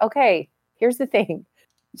like, okay, here's the thing.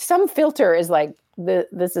 Some filter is like,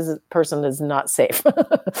 person is not safe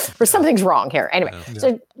or something's wrong here. Anyway,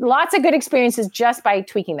 so lots of good experiences just by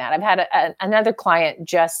tweaking that. I've had another client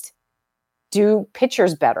just do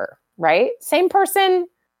pictures better, right? Same person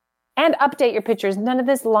and update your pictures. None of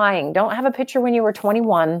this lying. Don't have a picture when you were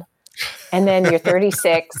 21 and then you're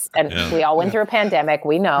 36 and we all went through a pandemic.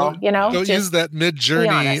 We know, Don't use that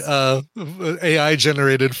Mid-Journey AI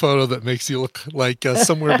generated photo that makes you look like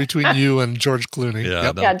somewhere between you and George Clooney.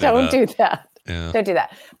 Don't do that. Yeah. Don't do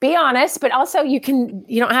that. Be honest, but also you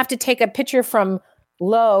don't have to take a picture from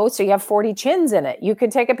low, so you have 40 chins in it. You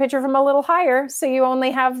could take a picture from a little higher, so you only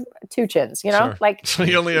have 2 chins, Sure. Like So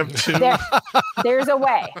you only have 2. there's a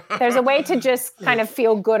way. There's a way to just kind of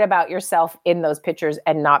feel good about yourself in those pictures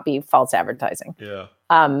and not be false advertising. Yeah.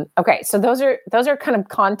 Okay, so those are kind of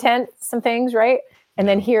content, some things, right? And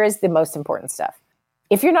then here is the most important stuff.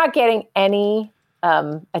 If you're not getting any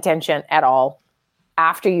attention at all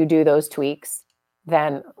after you do those tweaks,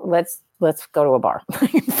 then let's go to a bar.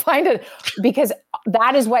 Find it, because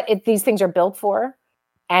that is what these things are built for.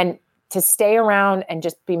 And to stay around and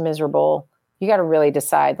just be miserable, you got to really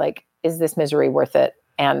decide, like, is this misery worth it?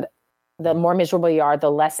 And the more miserable you are,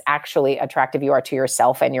 the less actually attractive you are to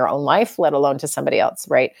yourself and your own life, let alone to somebody else,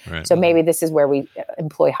 right? So maybe this is where we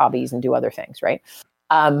employ hobbies and do other things, right?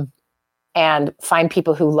 And find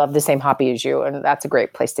people who love the same hobby as you. And that's a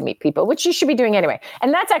great place to meet people, which you should be doing anyway.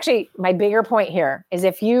 And that's actually my bigger point here, is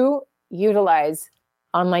if you utilize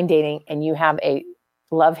online dating and you have a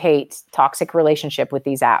love-hate toxic relationship with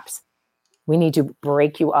these apps, we need to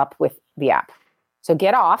break you up with the app. So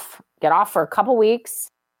get off for a couple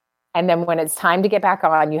weeks. And then when it's time to get back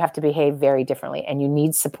on, you have to behave very differently and you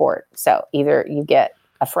need support. So either you get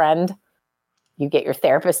a friend, you get your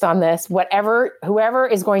therapist on this, whoever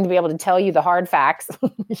is going to be able to tell you the hard facts,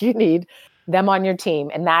 you need them on your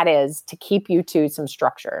team. And that is to keep you to some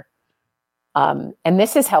structure. And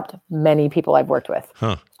this has helped many people I've worked with.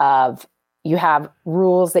 You have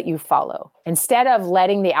rules that you follow. Instead of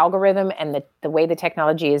letting the algorithm and the way the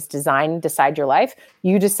technology is designed decide your life,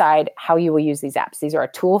 you decide how you will use these apps. These are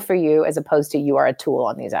a tool for you as opposed to you are a tool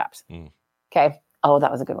on these apps. Okay. Oh,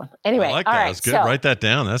 that was a good one. Anyway, I like all that. right, That's good. so, Write that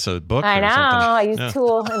down. That's a book. I know. Or something. I use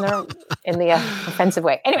tool in the offensive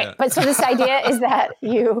way. Anyway, but so this idea is that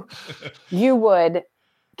you would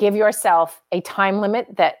give yourself a time limit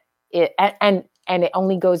that and it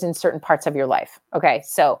only goes in certain parts of your life. Okay,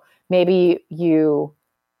 so maybe you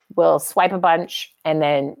will swipe a bunch and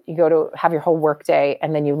then you go to have your whole work day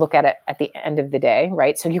and then you look at it at the end of the day,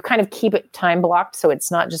 right? So you kind of keep it time blocked so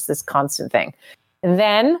it's not just this constant thing. And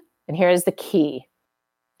then, and here's the key,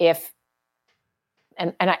 I've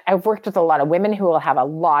worked with a lot of women who will have a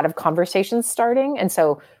lot of conversations starting. And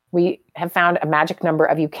so we have found a magic number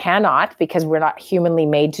of you cannot, because we're not humanly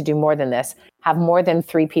made to do more than this, have more than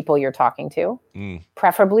 3 people you're talking to,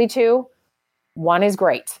 preferably 2. 1 is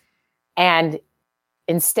great. And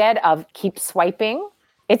instead of keep swiping,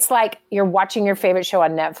 it's like you're watching your favorite show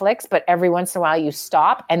on Netflix, but every once in a while you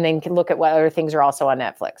stop and then can look at what other things are also on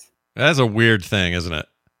Netflix. That's a weird thing, isn't it?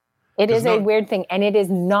 It is a weird thing, and it is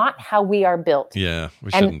not how we are built. Yeah,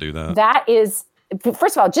 we shouldn't do that. That is,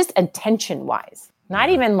 first of all, just attention-wise, not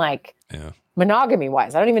even like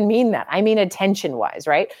monogamy-wise. I don't even mean that. I mean attention-wise,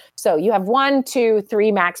 right? So you have 1, 2,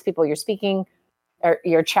 3 max people you're speaking or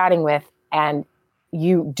you're chatting with, and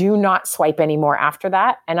you do not swipe anymore after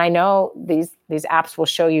that. And I know these apps will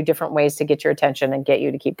show you different ways to get your attention and get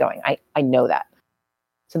you to keep going. I know that.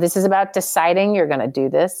 So this is about deciding you're going to do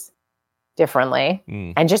this differently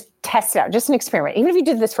and just test it out, just an experiment. Even if you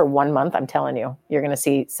did this for 1 month, I'm telling you, you're going to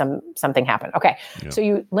see something happen. Okay. Yeah. So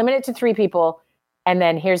you limit it to 3 people. And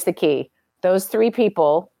then here's the key. Those 3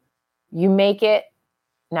 people, you make it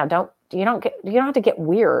now. You don't have to get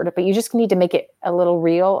weird, but you just need to make it a little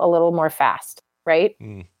real, a little more fast. Right.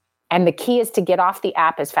 And the key is to get off the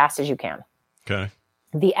app as fast as you can. Okay.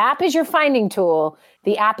 The app is your finding tool.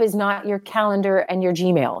 The app is not your calendar and your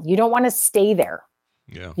Gmail. You don't want to stay there.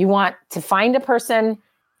 Yeah. You want to find a person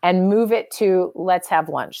and move it to let's have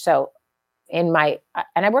lunch. So and I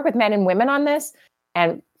work with men and women on this,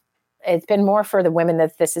 and it's been more for the women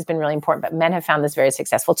that this has been really important, but men have found this very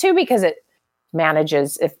successful too, because it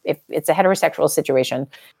manages, if it's a heterosexual situation,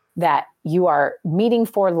 that you are meeting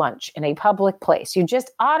for lunch in a public place. You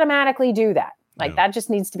just automatically do that. Like that just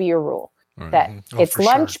needs to be your rule. Right. That it's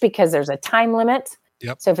lunch because there's a time limit.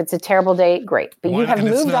 Yep. So if it's a terrible day, great. But you have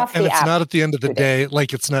moved off the app. And it's not at the end of the day,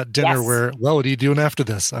 like it's not dinner where, well, what are you doing after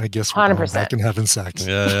this? I guess we're 100%. going back and having sex.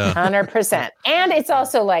 Yeah. 100%. And it's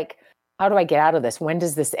also like, how do I get out of this? When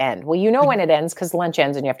does this end? Well, you know when it ends because lunch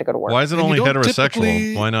ends and you have to go to work. Why is it only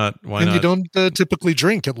heterosexual? Why not? You don't typically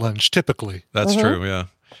drink at lunch, typically. That's true, yeah.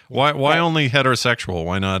 Why only heterosexual?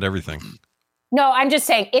 Why not everything? No, I'm just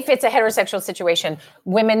saying, if it's a heterosexual situation,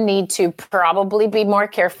 women need to probably be more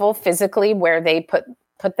careful physically where they put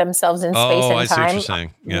themselves in space and I see time, what you're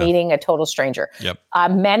saying. Yeah. meeting a total stranger. Yep.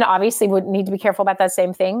 Men obviously would need to be careful about that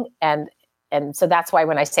same thing. And so that's why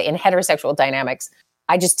when I say in heterosexual dynamics,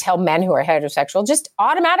 I just tell men who are heterosexual, just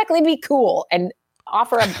automatically be cool and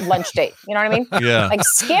offer a lunch date. You know what I mean? Yeah. Like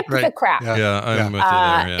skip the crap. Yeah, I'm with you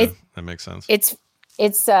there. Yeah, that makes sense.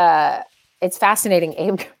 It's fascinating.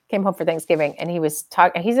 Abe came home for Thanksgiving and he was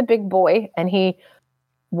talking, he's a big boy and he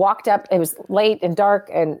walked up. It was late and dark,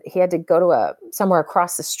 and he had to go to somewhere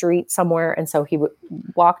across the street somewhere. And so he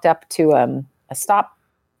walked up to a stop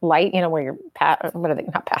light, where you're, what are they?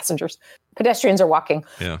 Not passengers, pedestrians are walking.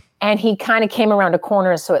 Yeah. And he kind of came around a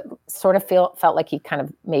corner. So it sort of felt like he kind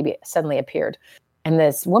of maybe suddenly appeared. And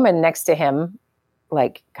this woman next to him,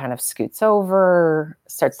 like, kind of scoots over,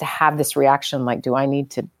 starts to have this reaction, like, do I need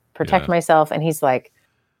to protect myself? And he's like,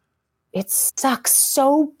 it sucks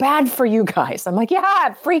so bad for you guys. I'm like, yeah,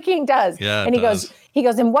 it freaking does. Yeah, and he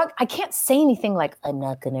goes, and what? I can't say anything like, I'm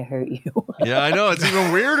not going to hurt you. Yeah, I know. It's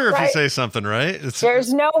even weirder if you say something, right?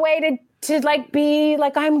 There's no way to like be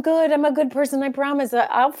like, I'm good. I'm a good person. I promise.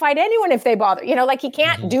 I'll fight anyone if they bother. Like he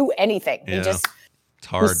can't do anything. Yeah. He just, it's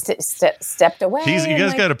hard. Stepped away. You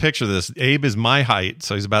guys got to picture this. Abe is my height.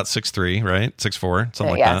 So he's about 6'3", right? 6'4",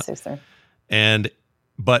 something like that. 6'3". And,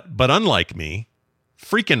 but unlike me,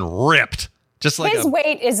 freaking ripped. Just like his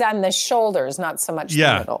weight is on the shoulders, not so much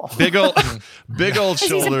the middle. big old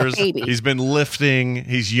shoulders. He's a baby. He's been lifting.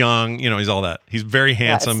 He's young. He's all that. He's very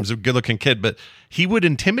handsome. He's a good-looking kid, but he would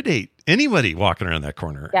intimidate anybody walking around that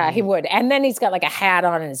corner. Yeah, he would. And then he's got like a hat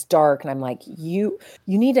on and it's dark. And I'm like, you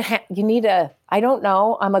need a, I don't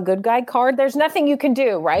know, I'm a good guy card. There's nothing you can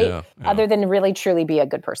do, right? Yeah. Other than really, truly be a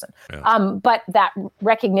good person. Yeah. But that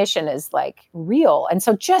recognition is like real. And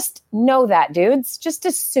so just know that, dudes. Just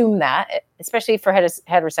assume that, especially for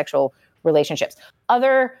heterosexual relationships.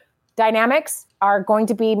 Other dynamics are going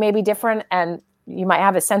to be maybe different and you might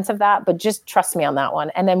have a sense of that, but just trust me on that one.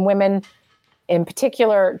 And then women in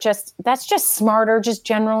particular, that's just smarter, just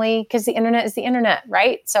generally, because the internet is the internet,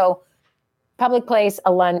 right? So public place,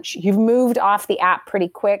 a lunch, you've moved off the app pretty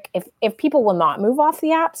quick. If people will not move off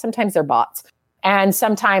the app, sometimes they're bots. And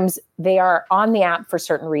sometimes they are on the app for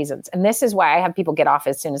certain reasons. And this is why I have people get off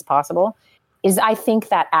as soon as possible, is I think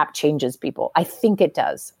that app changes people. I think it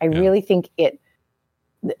does. I really think it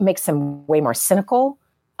makes them way more cynical.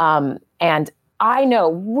 And I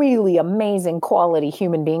know really amazing quality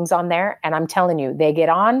human beings on there. And I'm telling you, they get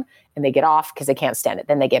on and they get off because they can't stand it.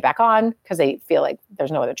 Then they get back on because they feel like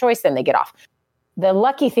there's no other choice. Then they get off. The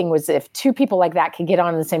lucky thing was if two people like that could get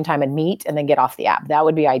on at the same time and meet and then get off the app, that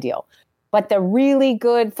would be ideal. But the really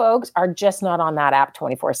good folks are just not on that app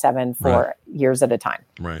 24/7 for years at a time.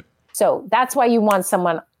 Right. So that's why you want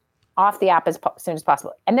someone off the app as soon as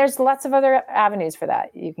possible. And there's lots of other avenues for that.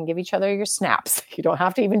 You can give each other your snaps. You don't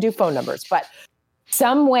have to even do phone numbers, but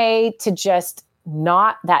some way to just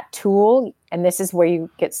not that tool. And this is where you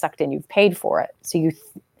get sucked in. You've paid for it. So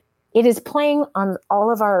it is playing on all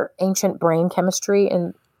of our ancient brain chemistry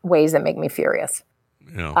in ways that make me furious.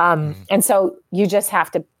 Yeah. And so you just have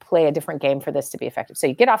to play a different game for this to be effective. So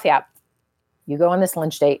you get off the app, you go on this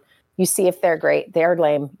lunch date, you see if they're great, they're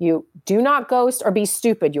lame. You do not ghost or be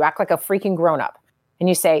stupid. You act like a freaking grown-up. And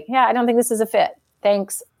you say, yeah, I don't think this is a fit.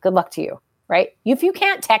 Thanks. Good luck to you. Right? If you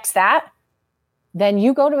can't text that, then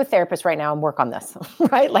you go to a therapist right now and work on this,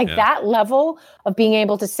 right? Like that level of being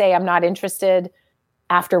able to say, I'm not interested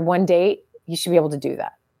after one date, you should be able to do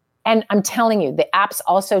that. And I'm telling you, the apps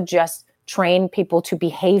also just train people to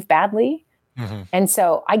behave badly. Mm-hmm. And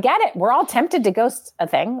so I get it. We're all tempted to ghost a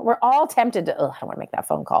thing. We're all tempted to, I don't want to make that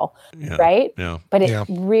phone call, right? Yeah. But it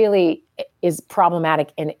really is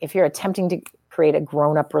problematic. And if you're attempting to create a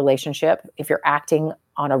grown-up relationship, if you're acting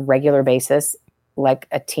on a regular basis, like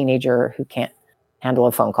a teenager who can't handle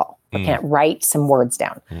a phone call or can't write some words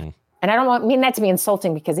down. And I don't mean that to be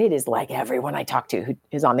insulting because it is like everyone I talk to who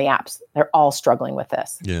is on the apps, they're all struggling with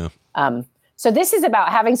this. Yeah. So this is about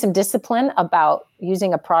having some discipline about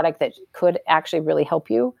using a product that could actually really help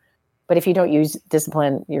you. But if you don't use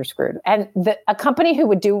discipline, you're screwed. And a company who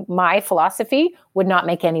would do my philosophy would not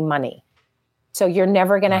make any money. So you're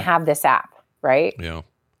never going to have this app, right? Yeah.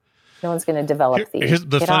 No one's going to develop these. Here's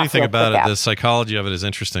the funny thing about it, the psychology of it is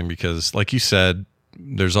interesting because, like you said,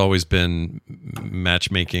 there's always been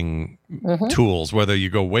matchmaking tools, whether you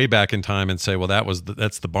go way back in time and say, well,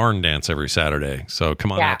 that's the barn dance every Saturday. So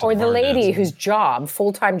come on out to or the the lady dance. whose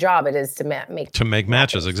full-time job it is to make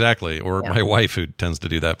matches. Exactly. Or my wife who tends to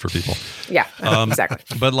do that for people. Yeah, exactly.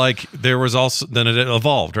 But like there was also, then it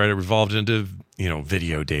evolved, right? It evolved into,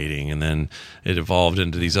 video dating, and then it evolved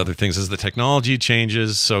into these other things. As the technology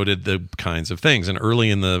changes, so did the kinds of things. And early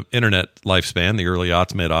in the internet lifespan, the early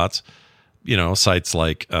aughts, mid-aughts, sites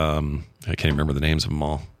like, I can't remember the names of them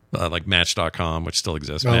all, like Match.com, which still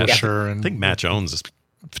exists. Oh, Match, sure. I think Match owns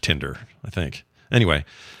Tinder, I think. Anyway.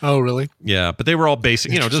 Oh, really? Yeah, but they were all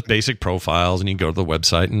basic, just basic profiles, and you go to the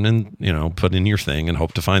website and then, put in your thing and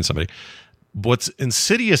hope to find somebody. What's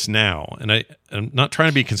insidious now, and I'm not trying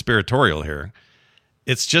to be conspiratorial here,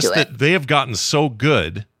 it's just that they have gotten so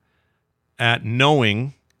good at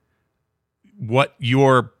knowing what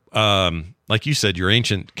your like you said, your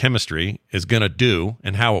ancient chemistry is going to do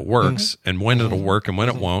and how it works and when it'll work and when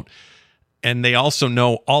it won't. And they also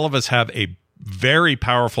know all of us have a very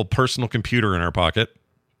powerful personal computer in our pocket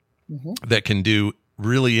that can do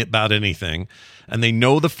really about anything. And they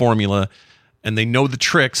know the formula and they know the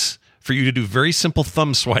tricks for you to do very simple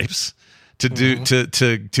thumb swipes to do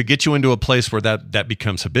to get you into a place where that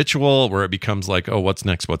becomes habitual, where it becomes like, oh, what's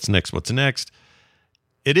next?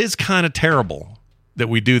 It is kind of terrible that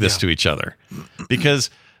we do this to each other, because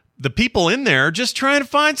the people in there are just trying to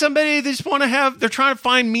find somebody they just want to have. They're trying to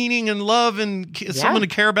find meaning and love and someone to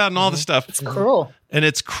care about and all this stuff. It's cruel. And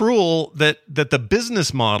it's cruel that the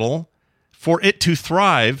business model, for it to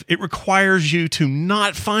thrive, it requires you to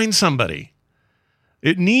not find somebody.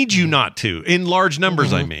 It needs you not to, in large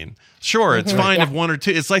numbers, I mean. Sure, it's fine if one or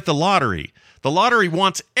two. It's like the lottery. The lottery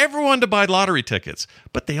wants everyone to buy lottery tickets,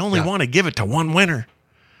 but they only want to give it to one winner.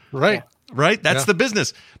 Right. Right? That's the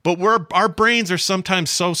business. But our brains are sometimes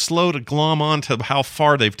so slow to glom on to how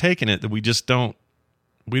far they've taken it that we just don't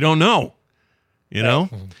know. You know?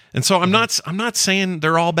 And so I'm not saying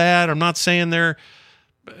they're all bad. I'm not saying they're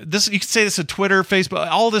this. You could say this at Twitter, Facebook,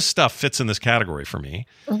 all this stuff fits in this category for me.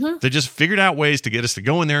 They just figured out ways to get us to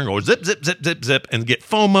go in there and go zip, zip, zip, zip, zip, and get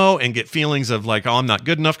FOMO and get feelings of like, oh, I'm not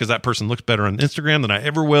good enough because that person looks better on Instagram than I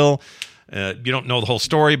ever will. You don't know the whole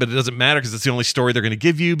story, but it doesn't matter because it's the only story they're going to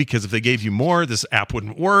give you, because if they gave you more, this app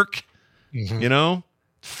wouldn't work. You know?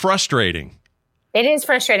 Frustrating. It is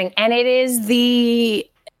frustrating. And it is the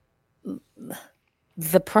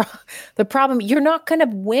problem. You're not going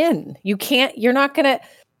to win. You can't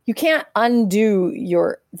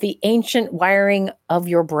undo the ancient wiring of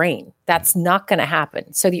your brain. That's not going to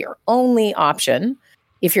happen. So your only option,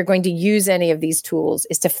 if you're going to use any of these tools,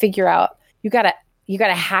 is to figure out, you got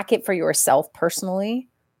to hack it for yourself personally.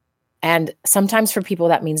 And sometimes for people,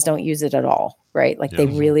 that means don't use it at all, right? Like they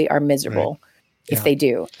really are miserable if they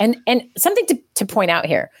do. And something to point out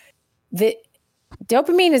here, the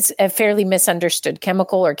dopamine is a fairly misunderstood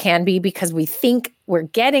chemical, or can be, because we think we're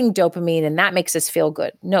getting dopamine and that makes us feel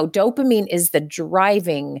good. No, dopamine is the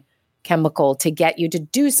driving chemical to get you to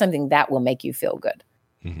do something that will make you feel good.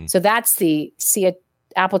 So that's see an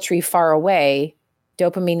apple tree far away.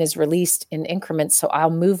 Dopamine is released in increments, so I'll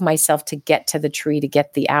move myself to get to the tree to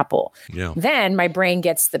get the apple. Yeah. Then my brain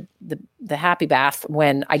gets the happy bath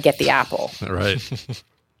when I get the apple. Right.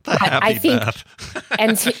 The happy bath.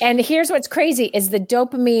 and here's what's crazy is the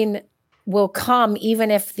dopamine will come even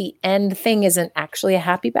if the end thing isn't actually a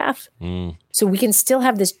happy bath. So we can still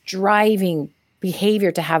have this driving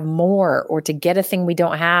behavior to have more or to get a thing we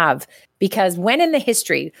don't have. Because when in the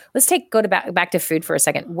history, let's go back to food for a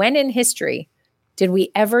second. When in history did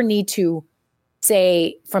we ever need to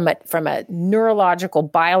say from a neurological,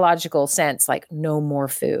 biological sense, like no more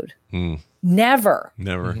food? Never.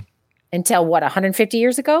 Until what, 150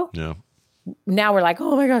 years ago? Yeah. Now we're like,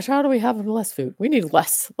 oh my gosh, how do we have less food? We need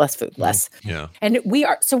less food, less. Yeah. And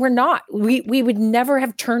we're not. We would never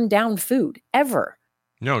have turned down food ever.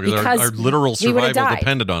 No, because our literal survival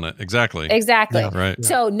depended on it. Exactly. Yeah, right.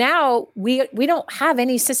 So now we don't have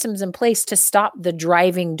any systems in place to stop the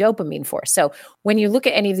driving dopamine force. So when you look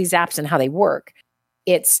at any of these apps and how they work,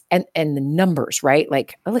 it's and the numbers, right?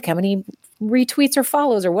 Like, oh, look how many retweets or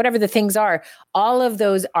follows or whatever the things are. All of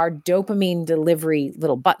those are dopamine delivery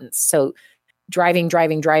little buttons. So driving.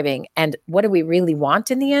 And what do we really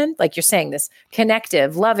want in the end? Like you're saying, this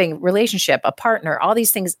connective, loving relationship, a partner, all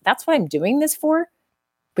these things. That's what I'm doing this for.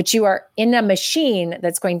 But you are in a machine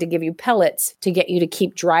that's going to give you pellets to get you to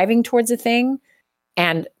keep driving towards a thing.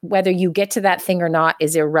 And whether you get to that thing or not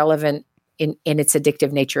is irrelevant in its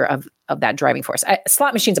addictive nature of that driving force.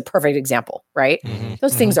 Slot machine's a perfect example, right?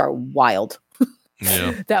 Those things are wild.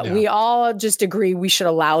 We all just agree we should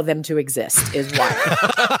allow them to exist is wild.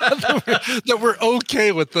 that we're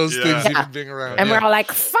okay with those things even being around. And we're all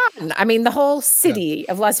like, fun. I mean, the whole city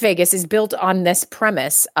of Las Vegas is built on this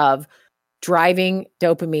premise of driving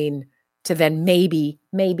dopamine to then maybe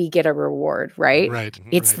get a reward, right? Right.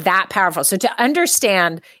 It's that powerful. So to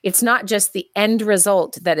understand, it's not just the end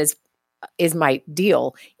result that is my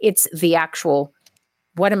deal. It's the actual,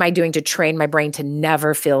 what am I doing to train my brain to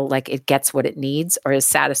never feel like it gets what it needs or is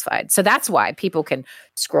satisfied? So that's why people can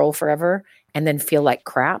scroll forever and then feel like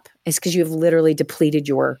crap, is because you've literally depleted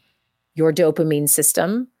your dopamine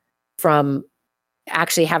system from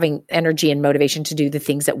actually having energy and motivation to do the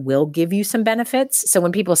things that will give you some benefits. So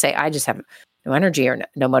when people say, I just have no energy or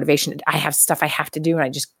no motivation, I have stuff I have to do and I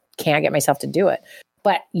just can't get myself to do it.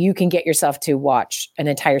 But you can get yourself to watch an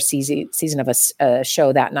entire season of a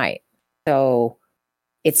show that night. So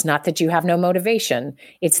it's not that you have no motivation.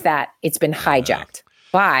 It's that it's been hijacked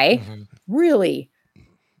by really,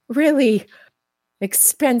 really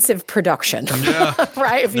expensive production,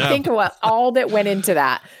 right? If you think about all that went into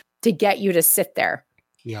that to get you to sit there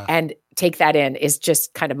and take that in is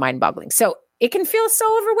just kind of mind-boggling. So it can feel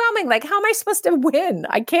so overwhelming. Like, how am I supposed to win?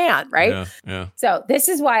 I can't, right? Yeah. So this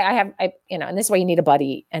is why and this is why you need a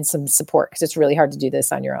buddy and some support, because it's really hard to do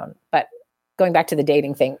this on your own. But going back to the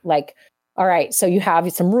dating thing, like, all right, so you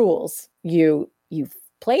have some rules. You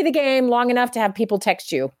play the game long enough to have people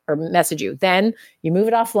text you or message you. Then you move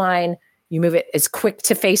it offline. You move it as quick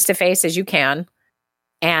to face as you can.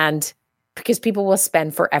 And because people will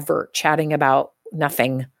spend forever chatting about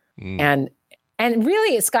nothing. And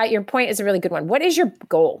really, Scott, your point is a really good one. What is your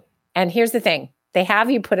goal? And here's the thing. They have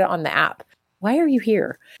you put it on the app. Why are you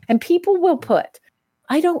here? And people will put,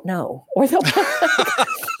 I don't know. Or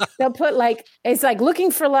they'll put like, it's like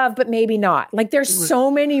looking for love, but maybe not. Like, there's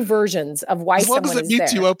so many versions of why someone is there. As long as it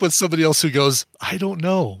meets you up with somebody else who goes, I don't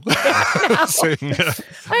know.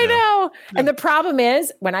 I know. And the problem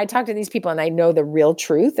is, when I talk to these people and I know the real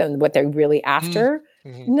truth and what they're really after,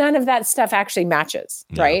 none of that stuff actually matches,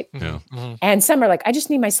 right? And some are like, I just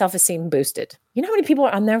need my self-esteem boosted. You know how many people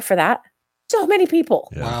are on there for that? So many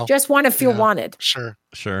people just want to feel wanted.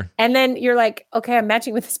 Sure. And then you're like, okay, I'm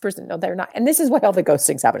matching with this person. No, they're not. And this is why all the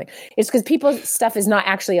ghosting's happening. It's because people's stuff is not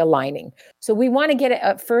actually aligning. So we want to get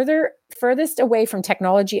it furthest away from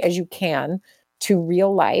technology as you can to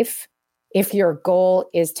real life, if your goal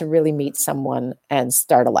is to really meet someone and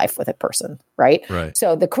start a life with a person, right?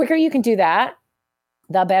 So the quicker you can do that,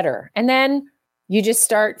 the better. And then you just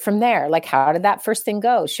start from there. Like, how did that first thing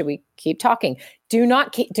go? Should we keep talking? Do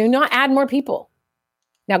not add more people.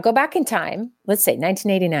 Now go back in time. Let's say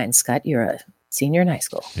 1989. Scott, you're a senior in high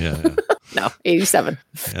school. No, 87.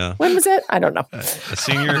 When was it? I don't know. A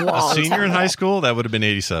senior in high school? That would have been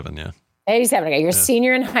 87. 87. Okay, you're a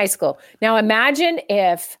senior in high school. Now imagine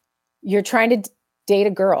if you're trying to date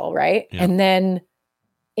a girl, right? And then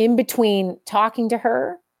in between talking to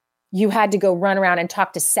her, you had to go run around and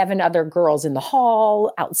talk to 7 other girls in the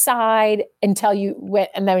hall, outside, until you went,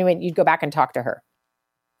 and then you'd go back and talk to her.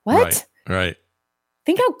 What? Right.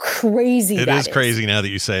 Think how crazy that is. It is crazy now that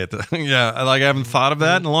you say it. I haven't thought of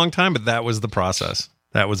that in a long time, but that was the process.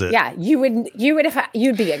 That was it. Yeah,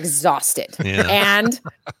 you'd be exhausted, and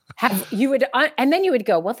and then you would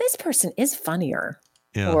go, well, this person is funnier,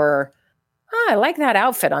 or I like that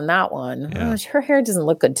outfit on that one. Oh, her hair doesn't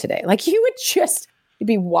look good today. Like, you would just. It'd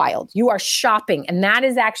be wild. You are shopping. And that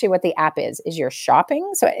is actually what the app is you're shopping.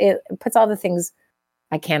 So it puts all the things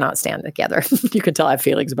I cannot stand together. You can tell I have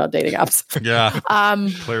feelings about dating apps.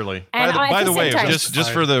 Clearly. And by the way, just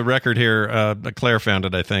for the record here, Claire found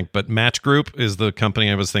it, I think, but Match Group is the company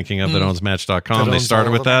I was thinking of that owns Match.com. They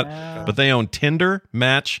started with that, but they own Tinder,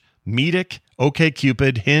 Match, Meetic,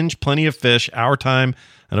 OkCupid, Hinge, Plenty of Fish, Our Time,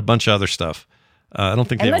 and a bunch of other stuff. I don't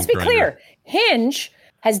think they own let's be Grindr. clear. Hinge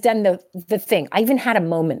has done the thing. I even had a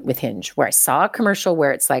moment with Hinge where I saw a commercial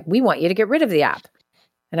where it's like, we want you to get rid of the app.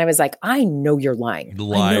 And I was like, I know you're lying.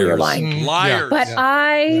 I know you're lying. Liars. But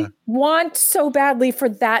I want so badly for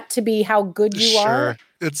that to be how good you are.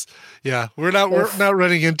 It's we're not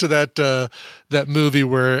running into that movie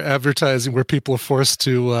where people are forced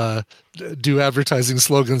to do advertising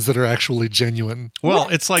slogans that are actually genuine. Well,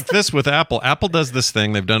 it's like this with Apple. Apple does this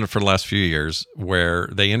thing. They've done it for the last few years where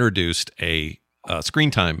they introduced a screen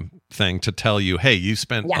time thing to tell you, hey, you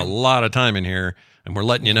spent a lot of time in here, and we're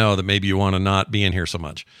letting you know that maybe you want to not be in here so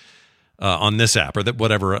much on this app or that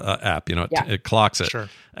whatever app, it clocks it. Sure.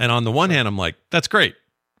 And on the one hand, I'm like, that's great.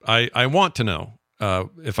 I want to know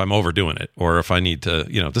if I'm overdoing it or if I need to,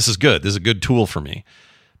 this is good. This is a good tool for me.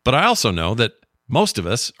 But I also know that most of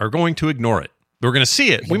us are going to ignore it. We're going to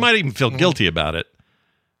see it. We might even feel guilty about it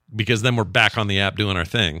because then we're back on the app doing our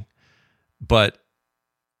thing. But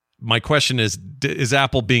my question is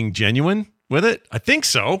Apple being genuine with it? I think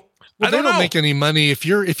so. Well, they don't make any money if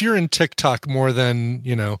you're in TikTok more than,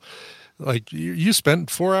 like you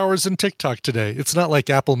spent 4 hours in TikTok today. It's not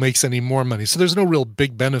like Apple makes any more money. So there's no real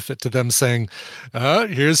big benefit to them saying,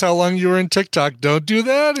 here's how long you were in TikTok. Don't do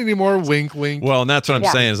that anymore. Wink, wink. Well, and that's what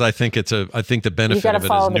I'm saying is I think the benefit of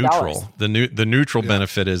it is neutral. The neutral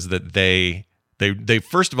benefit is that they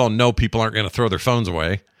first of all know people aren't going to throw their phones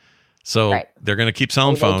away. So they're going to keep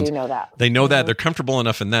selling phones. They do know that. They know that. They're comfortable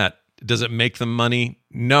enough in that. Does it make them money?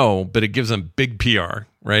 No, but it gives them big PR,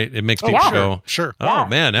 right? It makes people go, sure. Oh,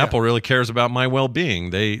 man, Apple really cares about my well-being.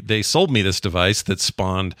 They sold me this device that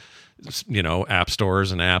spawned, app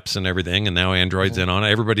stores and apps and everything, and now Android's in on it.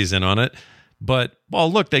 Everybody's in on it. But,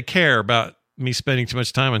 well, look, they care about me spending too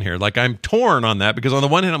much time on here. Like, I'm torn on that because on the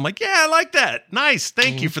one hand, I'm like, yeah, I like that. Nice.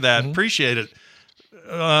 Thank you for that. Appreciate it.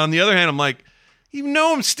 On the other hand, I'm like, You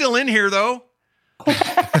know I'm still in here, though.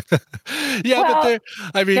 Yeah, Well,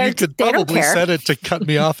 but you could they don't probably care. set it to cut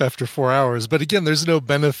me off after 4 hours. But again, there's no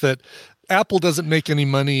benefit. Apple doesn't make any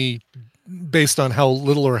money based on how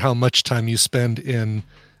little or how much time you spend in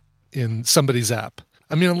somebody's app.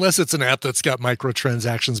 I mean, unless it's an app that's got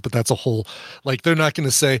microtransactions, but that's a whole, like, they're not going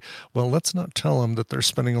to say, well, let's not tell them that they're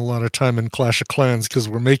spending a lot of time in Clash of Clans because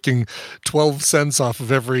we're making 12 cents off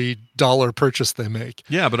of every dollar purchase they make.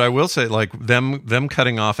 Yeah, but I will say, like, them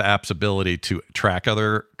cutting off apps' ability to track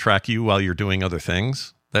you while you're doing other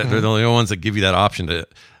things. They're the only ones that give you that option to.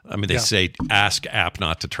 I mean, they say ask app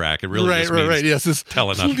not to track. It really just means Yes, tell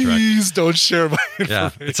it not to track. Please don't share my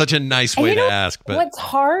information. Yeah, it's such a nice way to ask. But what's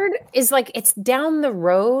hard is like it's down the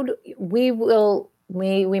road. We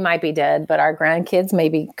might be dead, but our grandkids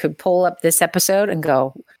maybe could pull up this episode and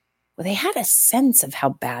go, well, they had a sense of how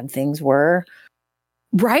bad things were.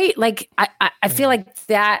 Right? Like I feel like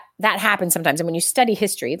that happens sometimes. And when you study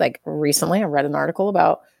history, like recently I read an article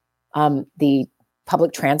about the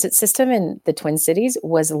public transit system in the Twin Cities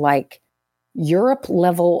was like Europe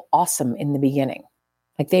level awesome in the beginning.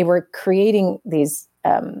 Like they were creating these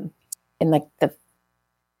in like the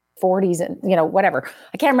 40s and whatever.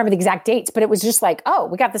 I can't remember the exact dates, but it was just like, oh,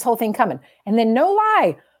 we got this whole thing coming. And then no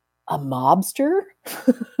lie, a mobster,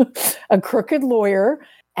 a crooked lawyer,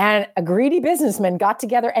 and a greedy businessman got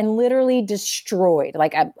together and literally destroyed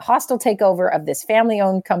like a hostile takeover of this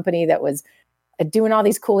family-owned company that was doing all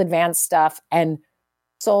these cool advanced stuff and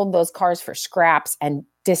sold those cars for scraps and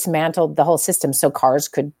dismantled the whole system so cars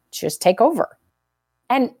could just take over.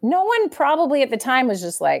 And no one probably at the time was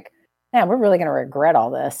just like, man, we're really going to regret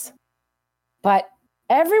all this. But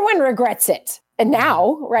everyone regrets it. And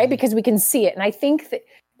now, right, because we can see it. And I think that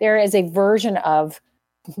there is a version of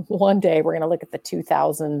one day we're going to look at the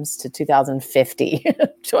 2000s to 2050,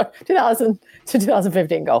 2000 to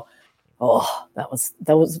 2050 and go, oh, that was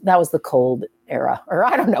the cold era, or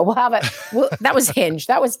I don't know. We'll have it. That was Hinge.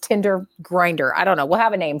 That was Tinder, Grinder. I don't know. We'll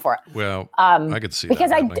have a name for it. Well, I could see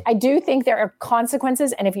because that I do think there are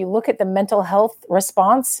consequences, and if you look at the mental health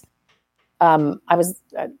response, I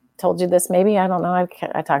told you this maybe, I don't know.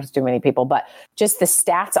 I talked to too many people, but just the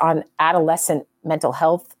stats on adolescent mental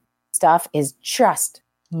health stuff is just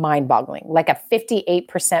mind-boggling. Like a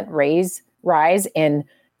 58% rise in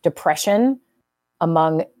depression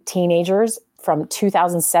among teenagers from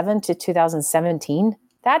 2007 to 2017.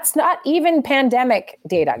 That's not even pandemic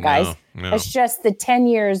data, guys. No. It's just the 10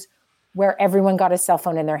 years where everyone got a cell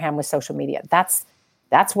phone in their hand with social media. That's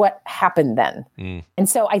what happened then. And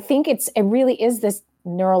so I think it really is this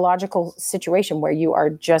neurological situation where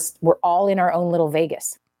we're all in our own little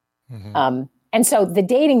Vegas. And so the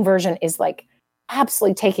dating version is like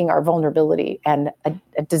absolutely taking our vulnerability and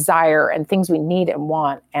a desire and things we need and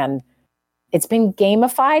want, and it's been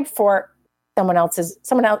gamified for someone else.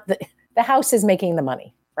 The house is making the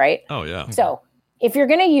money, right? Oh, yeah. So if you're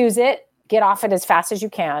going to use it, get off it as fast as you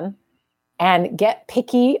can and get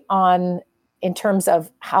picky in terms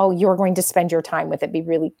of how you're going to spend your time with it. Be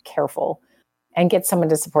really careful and get someone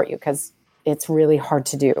to support you because it's really hard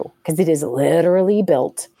to do because it is literally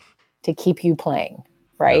built to keep you playing,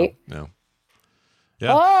 right? Yeah.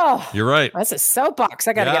 Oh, you're right. That's a soapbox.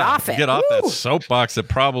 I got to get off it. Get off that soapbox. That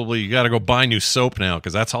probably you got to go buy new soap now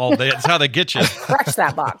because that's how they get you. Crush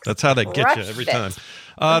that box. That's how they get you every time.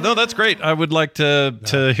 No, that's great. I would like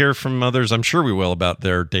to hear from others. I'm sure we will about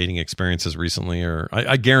their dating experiences recently. Or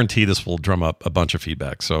I guarantee this will drum up a bunch of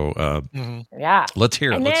feedback. So yeah, let's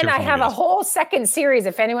hear it. And let's then hear I have a whole second series.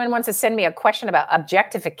 If anyone wants to send me a question about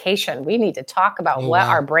objectification, we need to talk about what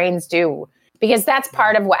our brains do. Because that's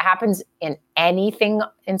part of what happens in anything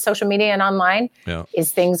in social media and online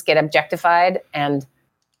is things get objectified. And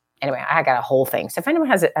anyway, I got a whole thing. So if anyone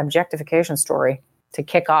has an objectification story to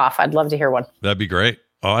kick off, I'd love to hear one. That'd be great.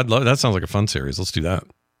 Oh, I'd love that. Sounds like a fun series. Let's do that.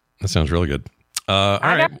 That sounds really good. All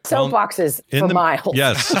right. Got soapboxes for miles.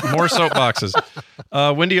 Yes, more soapboxes.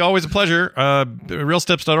 Wendy, always a pleasure.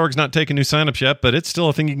 Realsteps.org is not taking new signups yet, but it's still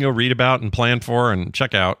a thing you can go read about and plan for and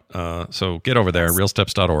check out. So get over there,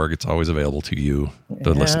 realsteps.org. It's always available to you,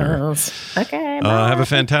 the listener. Okay. Have a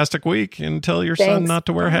fantastic week and tell your son not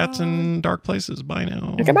to wear hats in dark places. Bye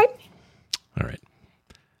now. Okay, bye. All right.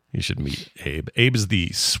 You should meet Abe. Abe is the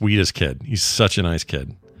sweetest kid. He's such a nice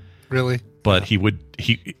kid. Really? But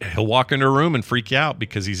he'll walk into a room and freak you out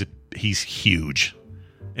because he's huge.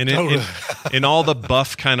 And in all the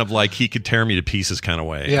buff kind of like he could tear me to pieces kind of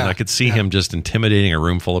way. Yeah. And I could see him just intimidating a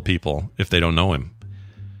room full of people if they don't know him.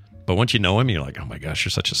 But once you know him, you're like, oh my gosh, you're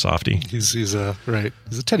such a softie. He's a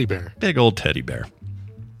teddy bear. Big old teddy bear.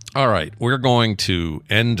 All right, we're going to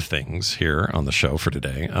end things here on the show for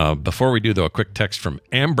today. Before we do, though, a quick text from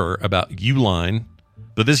Amber about Uline.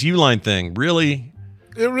 But this Uline thing really...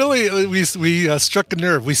 we struck a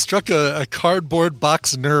nerve. We struck a cardboard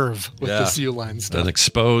box nerve with this Uline stuff. An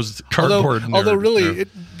exposed cardboard nerve. Although really,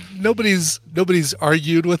 nobody's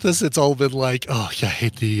argued with us. It's all been like, oh, yeah,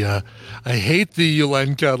 I hate the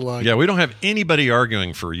Uline catalog. Yeah, we don't have anybody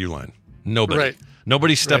arguing for Uline. Nobody. Right.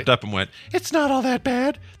 Nobody stepped up and went, it's not all that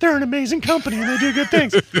bad. They're an amazing company and they do good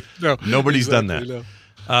things. No, nobody's done that. No.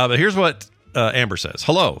 But here's what Amber says.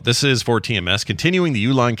 Hello, this is for TMS, continuing the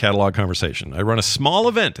Uline catalog conversation. I run a small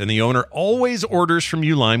event and the owner always orders from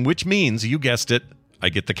Uline, which means, you guessed it, I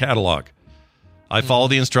get the catalog. I follow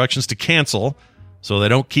the instructions to cancel so they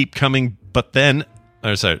don't keep coming, but then,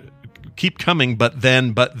 there's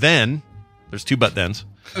two but thens.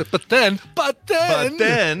 But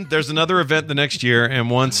then there's another event the next year, and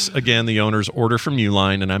once again the owners order from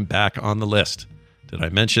Uline, and I'm back on the list. Did I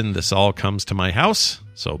mention this all comes to my house?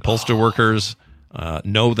 So postal workers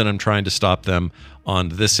know that I'm trying to stop them on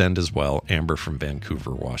this end as well. Amber from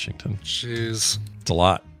Vancouver, Washington. Jeez, it's a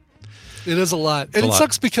lot. It is a lot, and it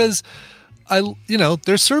sucks because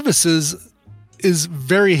their services is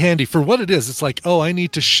very handy for what it is. It's like, oh, I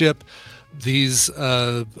need to ship these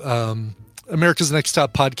America's Next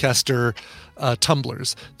Top Podcaster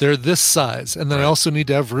tumblers. They're this size. And then I also need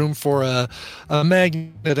to have room for a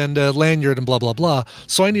magnet and a lanyard and blah, blah, blah.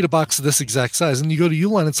 So I need a box of this exact size. And you go to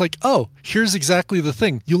Uline, it's like, oh, here's exactly the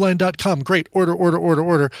thing. Uline.com. Great.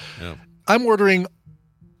 Order. Yeah. I'm ordering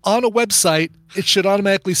on a website. It should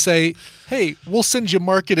automatically say, hey, we'll send you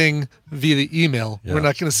marketing via the email. Yeah. We're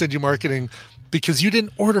not going to send you marketing because you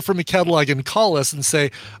didn't order from a catalog and call us and say,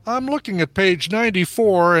 I'm looking at page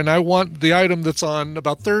 94 and I want the item that's on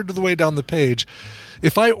about third of the way down the page.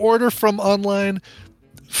 If I order from online,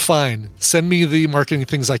 fine. Send me the marketing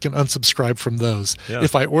things. I can unsubscribe from those. Yeah.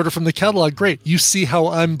 If I order from the catalog, great. You see how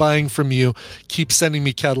I'm buying from you. Keep sending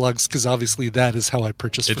me catalogs because obviously that is how I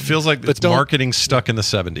purchase from you. It feels like it's marketing stuck in the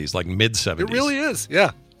 70s, like mid-70s. It really is.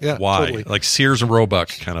 Yeah. Yeah. Why? Totally. Like Sears and Roebuck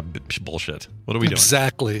kind of bullshit. What are we doing?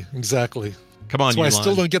 Exactly. Come on, That's why Uline. I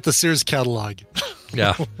still don't get the Sears catalog.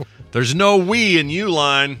 Yeah. There's no we in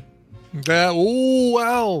Uline. Oh,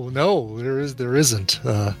 wow. No, there isn't.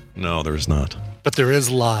 No, there's not. But there is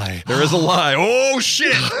lie. There is a lie. Oh,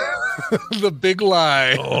 shit. The big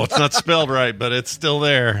lie. Oh, it's not spelled right, but it's still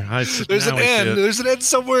there. There's an N. There's an N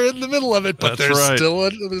somewhere in the middle of it, but there's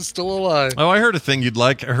still a lie. Oh, I heard a thing you'd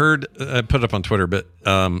like. I put it up on Twitter, but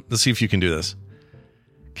let's see if you can do this.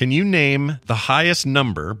 Can you name the highest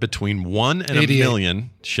number between 1 and 88. 1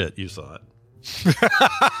 million? Shit, you saw it.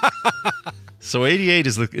 So 88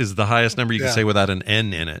 is the highest number you can say without an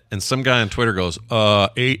N in it. And some guy on Twitter goes,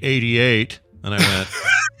 888. And I went,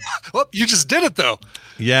 well, you just did it though.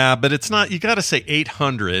 Yeah, but it's not. You got to say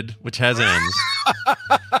 800, which has N's.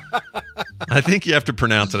 I think you have to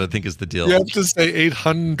pronounce it. I think is the deal. You have to say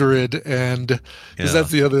 800, and because that's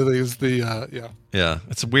the other thing. Is yeah.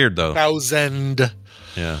 It's weird though. 1,000.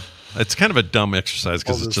 Yeah. It's kind of a dumb exercise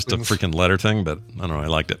because it's just a freaking letter thing, but I don't know. I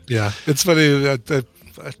liked it. Yeah. It's funny that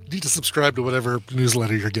I need to subscribe to whatever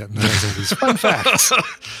newsletter you're getting. That has all these fun facts.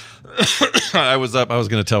 I was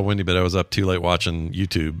going to tell Wendy, but I was up too late watching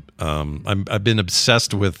YouTube. I've been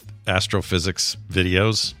obsessed with astrophysics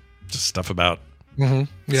videos, just stuff about the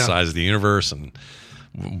size of the universe and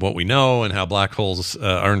what we know and how black holes,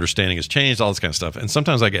 our understanding has changed, all this kind of stuff. And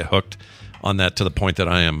sometimes I get hooked on that to the point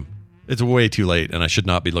that it's way too late and I should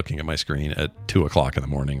not be looking at my screen at 2:00 in the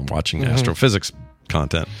morning and watching astrophysics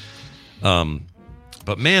content.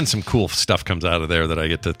 But man, some cool stuff comes out of there that I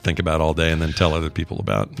get to think about all day and then tell other people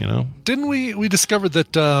about, Didn't we discovered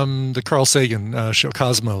that the Carl Sagan show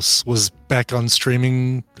Cosmos was back on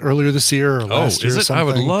streaming earlier this year or last year or something? I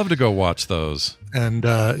would love to go watch those. And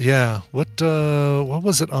what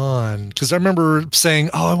was it on? Because I remember saying,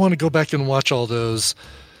 I want to go back and watch all those.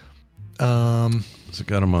 So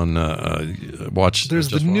got them on watch. There's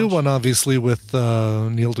the new one, obviously, with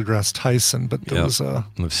Neil deGrasse Tyson, but there was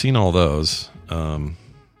I've seen all those.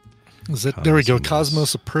 Is it? There we go.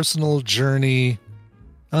 Cosmos, a personal journey.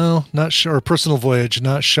 Oh, not sure. A personal voyage,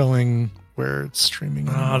 not showing where it's streaming.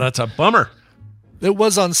 Oh, that's a bummer. It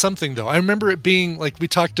was on something though. I remember it being like we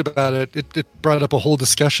talked about it. It brought up a whole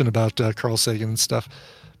discussion about Carl Sagan and stuff.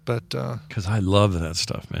 But because I love that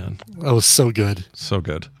stuff, man. Oh, it was so good. So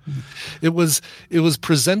good. It was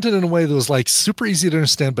presented in a way that was like super easy to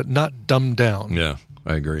understand, but not dumbed down. Yeah,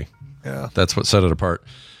 I agree. Yeah, that's what set it apart.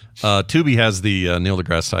 Tubi has the Neil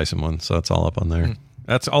deGrasse Tyson one, so that's all up on there.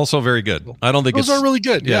 That's also very good. I don't think those are really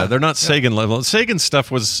good. Yeah, they're not Sagan level. Sagan stuff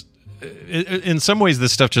was, in some ways,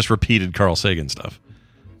 this stuff just repeated Carl Sagan stuff.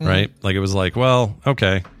 right? Like it was like, well,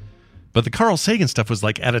 okay. But the Carl Sagan stuff was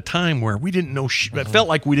like at a time where we didn't know, it felt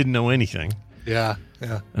like we didn't know anything. Yeah,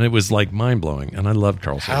 yeah. And it was like mind-blowing. And I loved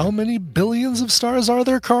Carl Sagan. How many billions of stars are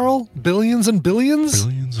there, Carl? Billions and billions?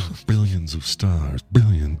 Billions of stars.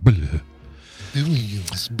 Billions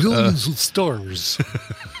of stars.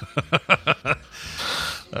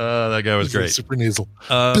 That guy was great. Super nasal.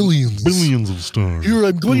 Billions of stars. Here,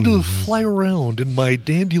 I'm going to fly around in my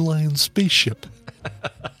dandelion spaceship.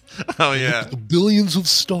 Oh, yeah. Billions of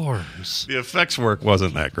stars. The effects work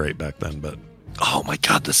wasn't that great back then, but... Oh, my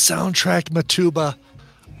God, the soundtrack, Matuba.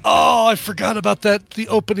 Oh, I forgot about that. The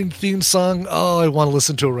opening theme song. Oh, I want to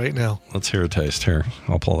listen to it right now. Let's hear a taste. Here,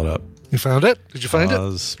 I'll pull it up. You found it? Did you find it?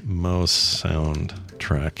 Cosmos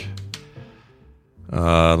soundtrack.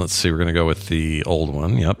 Let's see. We're going to go with the old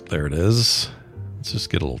one. Yep, there it is. Let's just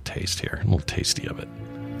get a little taste here. A little tasty of it.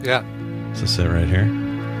 Yeah. Is this it right here?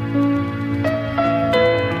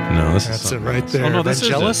 No, That's it right there. Oh, no, this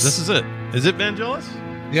Vangelis? is it. Is it Vangelis?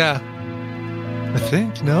 Yeah. I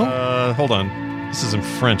think. No? Hold on. This is in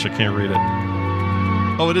French. I can't read it.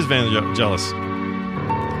 Oh, it is Vangelis.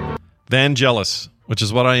 Vangelis, which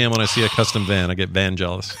is what I am when I see a custom van. I get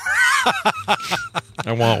Vangelis.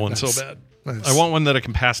 I want one so bad. Nice. I want one that I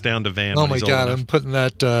can pass down to Van. Oh my God, I'm putting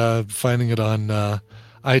that, finding it on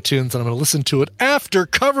iTunes, and I'm going to listen to it after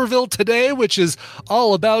Coverville today, which is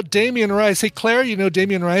all about Damien Rice. Hey, Claire, you know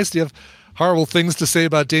Damien Rice? Do you have horrible things to say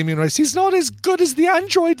about Damien Rice? He's not as good as the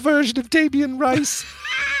Android version of Damien Rice.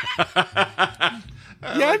 The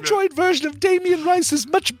Android version of Damien Rice is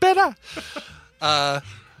much better.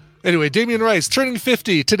 Anyway, Damien Rice turning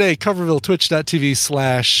 50 today. Coverville,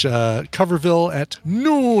 twitch.tv/Coverville at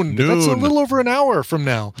noon. That's a little over an hour from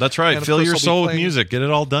now. That's right. Fill your soul with music. Get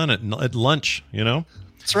it all done at lunch, you know?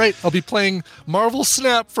 That's right. I'll be playing Marvel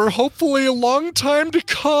Snap for hopefully a long time to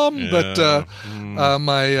come. Yeah. But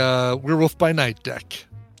my Werewolf by Night deck.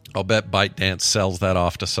 I'll bet ByteDance sells that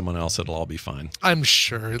off to someone else. It'll all be fine. I'm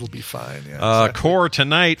sure it'll be fine. Yeah, exactly. Core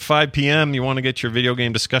tonight, 5 p.m. You want to get your video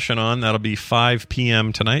game discussion on. That'll be 5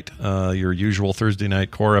 p.m. tonight, your usual Thursday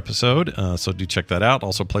night Core episode. So do check that out.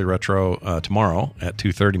 Also play Retro tomorrow at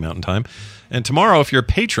 2:30 Mountain Time. And tomorrow, if you're a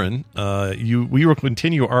patron, we will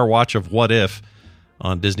continue our watch of What If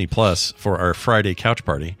on Disney Plus for our Friday couch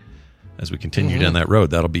party as we continue down that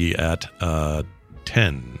road. That'll be at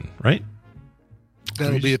 10, right?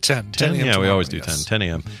 That'll be at 10. 10 a.m. Yeah, we always do yes. 10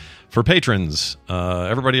 a.m. For patrons,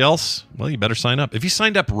 everybody else, well, you better sign up. If you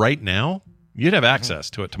signed up right now, you'd have access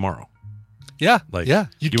to it tomorrow. Yeah, like, yeah.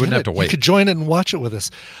 You wouldn't have to wait. You could join it and watch it with us.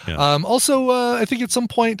 Yeah. Also, I think at some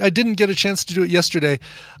point, I didn't get a chance to do it yesterday.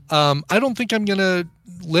 I don't think I'm going to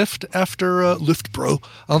lift after Lift Bro.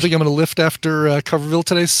 I don't think I'm going to lift after Coverville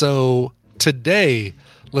today. So today,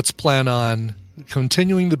 let's plan on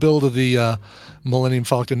continuing the build of the Millennium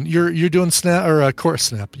Falcon. You're doing Snap or Core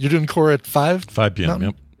Snap. You're doing Core at 5? 5 p.m.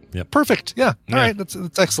 Mountain? Yep. Perfect. Yeah. All right. That's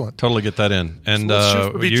excellent. Totally get that in. And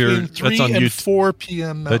so between 3 that's on and 4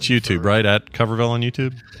 p.m. That's YouTube, right? At Coverville on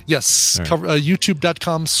YouTube? Yes. Right.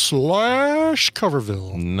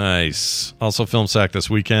 YouTube.com/Coverville. Nice. Also Film Sack this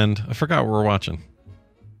weekend. I forgot what we're watching.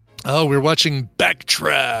 Oh, we're watching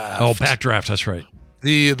Backdraft. Oh, Backdraft. That's right.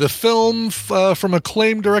 The film from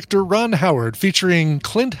acclaimed director Ron Howard, featuring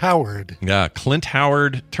Clint Howard. Yeah, Clint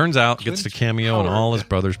Howard, turns out, gets to cameo in all his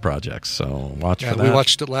brother's projects. So watch for that. We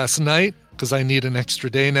watched it last night because I need an extra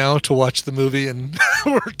day now to watch the movie and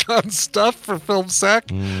work on stuff for Film Sack.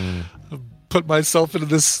 Put myself into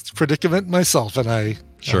this predicament myself, and I...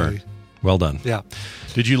 Sure. Well done. Yeah.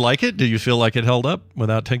 Did you like it? Did you feel like it held up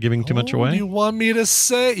without giving too much away? You want me to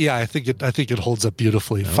say? Yeah, I think it holds up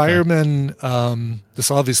beautifully. Okay. Firemen.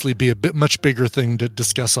 This will obviously be a much bigger thing to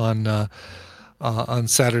discuss on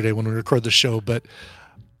Saturday when we record the show. But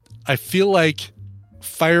I feel like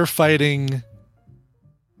firefighting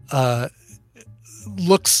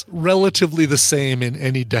looks relatively the same in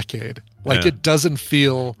any decade. Like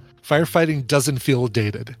firefighting doesn't feel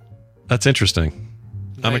dated. That's interesting.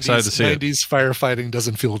 I'm excited to see 90s it. Firefighting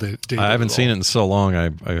doesn't feel dated. I haven't seen it in so long.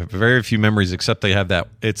 I have very few memories, except they have that.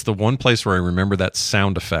 It's the one place where I remember that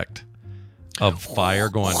sound effect of fire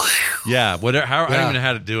going. Yeah, whatever. I don't even know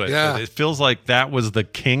how to do it. Yeah. It feels like that was the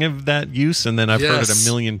king of that use, and then I've heard it a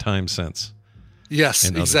million times since. Yes,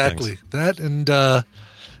 exactly. That and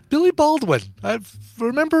Billy Baldwin. I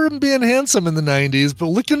remember him being handsome in the 90s, but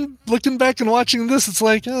looking back and watching this, it's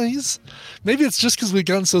like, maybe it's just because we've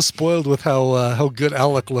gotten so spoiled with how good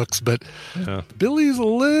Alec looks, but Billy's a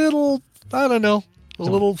little, I don't know, a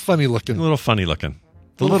little funny looking. A little funny looking.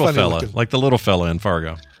 The little fella, like the little fella in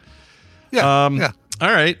Fargo. Yeah. Yeah.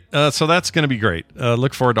 All right. So that's going to be great.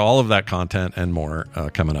 Look forward to all of that content and more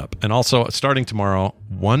coming up. And also, starting tomorrow,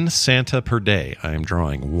 one Santa per day. I am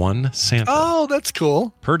drawing one Santa. Oh, that's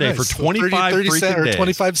cool. Per day for 25 freaking days.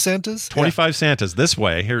 25 Santas? 25 Santas. This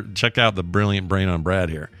way. Here, check out the brilliant brain on Brad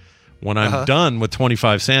here. When I'm done with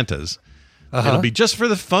 25 Santas, it'll be just for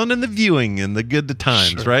the fun and the viewing and the good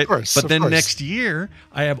times, right? Of course, but then next year,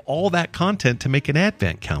 I have all that content to make an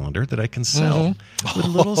advent calendar that I can sell with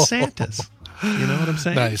little Santas. You know what I'm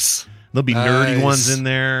saying? Nice. There'll be nerdy ones in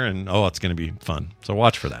there, and it's going to be fun. So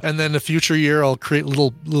watch for that. And then the future year, I'll create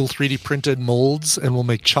little 3D printed molds, and we'll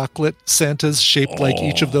make chocolate Santas shaped like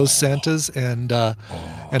each of those Santas, and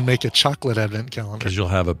make a chocolate advent calendar. Because you'll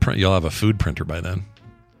have a food printer by then.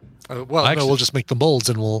 No, we'll just make the molds,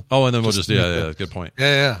 and we'll. Oh, and then we'll just good point.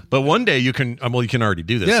 Yeah. But one day you can. You can already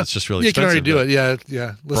do this. Yeah. It's just really you can expensive. already do it.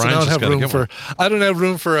 Yeah. Listen, Brian's I don't have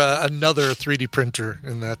room for another 3D printer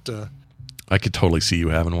in that. I could totally see you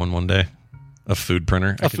having one day. A food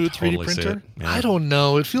printer. A food 3D printer? Yeah. I don't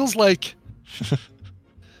know. It feels like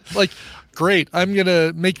great. I'm going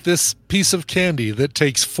to make this piece of candy that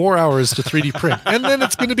takes 4 hours to 3D print, and then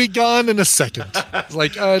it's going to be gone in a second. It's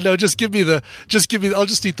like, no, just give me I'll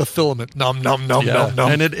just eat the filament. Nom, nom, nom, nom,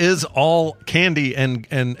 nom. And it is all candy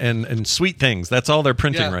and sweet things. That's all they're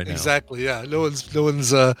printing right now. Exactly. Yeah. No one's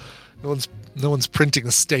printing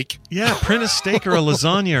a steak. Yeah. Print a steak or a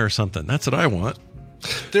lasagna or something. That's what I want.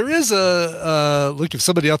 There is look, if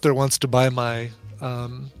somebody out there wants to buy my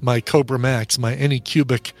my Cobra Max, my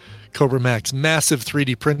Anycubic Cobra Max massive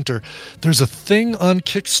 3D printer, there's a thing on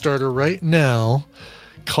Kickstarter right now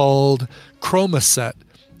called ChromaSet,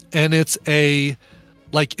 and it's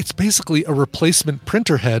basically a replacement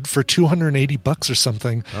printer head for $280 or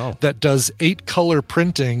something that does 8 color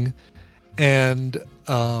printing and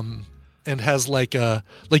has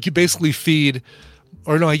you basically feed.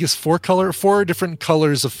 Or no, I guess 4 different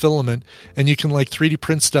colors of filament, and you can 3D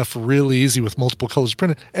print stuff really easy with multiple colors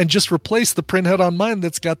printed, and just replace the print head on mine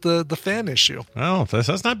that's got the fan issue. Oh,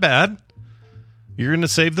 that's not bad. You're going to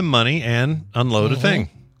save the money and unload a thing.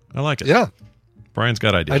 I like it. Yeah, Brian's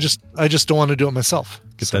got ideas. I just don't want to do it myself.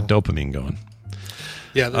 Get that dopamine going.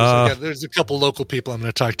 Yeah, there's a couple local people I'm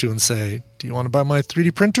going to talk to and say, "Do you want to buy my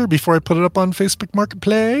 3D printer before I put it up on Facebook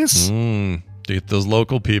Marketplace?" Get those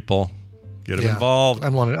local people. Get them involved. I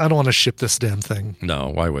don't want to ship this damn thing. No,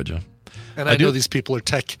 why would you? And I know these people are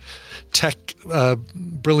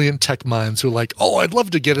brilliant tech minds who are like, I'd love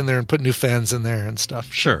to get in there and put new fans in there and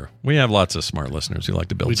stuff. Sure. We have lots of smart listeners who like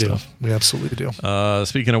to build stuff. We absolutely do.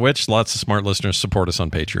 Speaking of which, lots of smart listeners support us on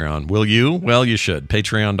Patreon. Will you? Well, you should.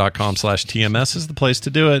 Patreon.com/TMS is the place to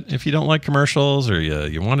do it. If you don't like commercials, or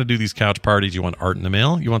you want to do these couch parties, you want art in the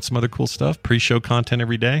mail, you want some other cool stuff, pre-show content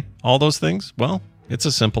every day, all those things, well, it's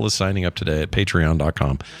as simple as signing up today at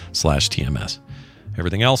patreon.com/TMS.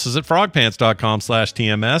 Everything else is at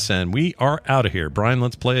frogpants.com/TMS, and we are out of here. Brian,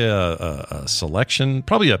 let's play a selection,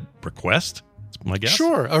 probably a request, my guess.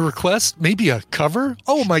 Sure, a request, maybe a cover.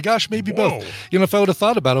 Oh my gosh, maybe both. If I would have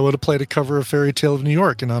thought about it, I would have played a cover of Fairy Tale of New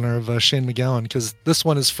York in honor of Shane McGowan, because this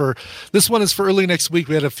one is for early next week.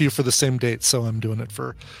 We had a few for the same date, so I'm doing it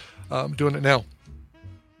now.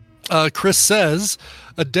 Chris says,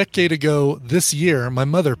 a decade ago this year, my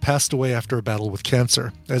mother passed away after a battle with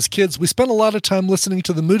cancer. As kids, we spent a lot of time listening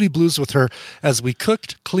to the Moody Blues with her as we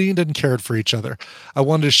cooked, cleaned, and cared for each other. I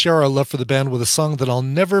wanted to share our love for the band with a song that I'll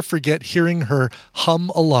never forget hearing her hum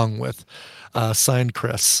along with. Signed,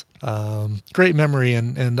 Chris. Great memory,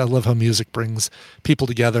 and I love how music brings people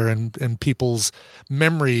together and people's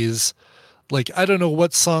memories. I don't know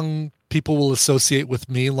what song people will associate with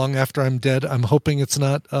me long after I'm dead. I'm hoping it's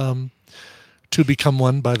not To Become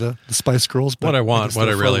One by the Spice Girls. But what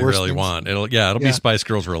I really want. It'll be Spice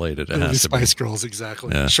Girls related. It'll be Spice Girls,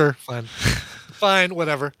 exactly. Yeah. Sure, fine. Fine,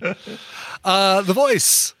 whatever. The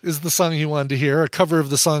Voice is the song you wanted to hear, a cover of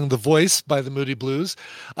the song The Voice by the Moody Blues.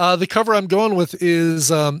 The cover I'm going with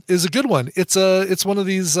is a good one. It's one of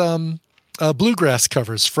these bluegrass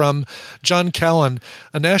covers from John Cowan.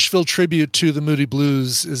 A Nashville tribute to the Moody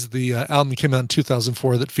Blues is the album that came out in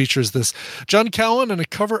 2004 that features this John Cowan and a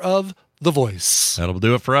cover of The Voice. That'll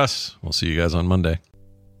do it for us. We'll see you guys on Monday.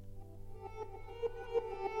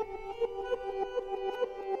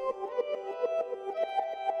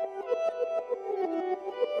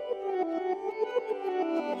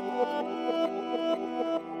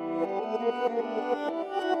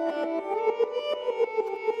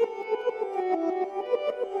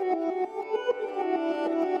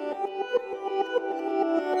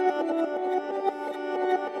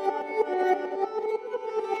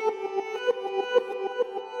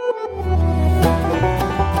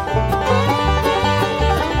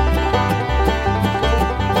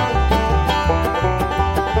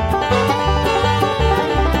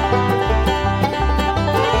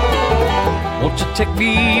 take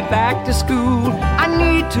me back to school. I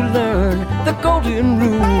need to learn the golden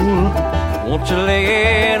rule. Won't you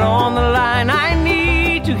lay it on the line? I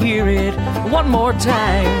need to hear it one more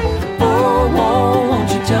time. Oh,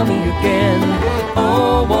 won't you tell me again?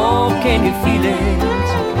 Oh, can you feel it?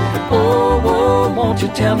 Oh, won't you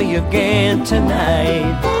tell me again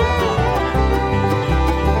tonight?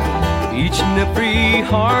 Each and every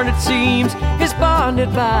heart, it seems, is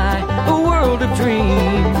bonded by a world of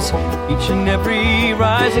dreams. Each and every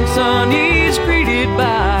rising sun is greeted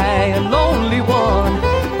by a lonely one.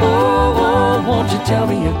 Oh, won't you tell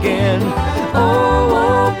me again?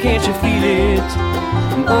 Oh, can't you feel it?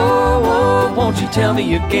 Oh, won't you tell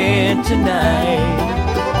me again tonight?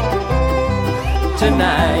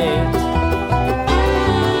 Tonight.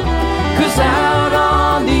 'Cause out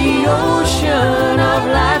on the ocean of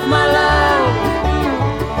life, my love,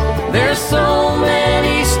 there's so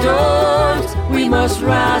many storms we must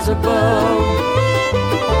rise above.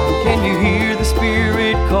 Can you hear the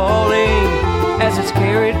spirit calling as it's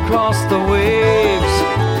carried across the waves?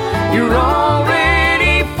 You're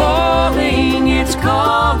already falling, it's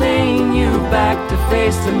calling you back to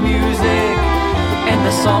face the music and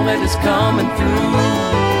the song that is coming through.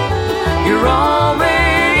 You're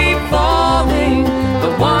already falling,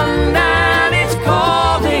 but one night it's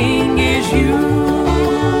calling is you.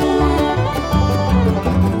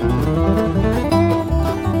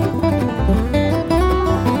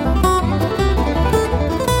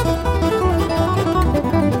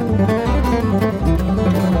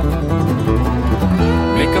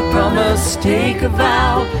 Make a promise, take a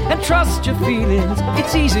vow, and trust your feelings,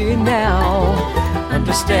 it's easy now.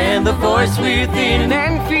 Understand the voice within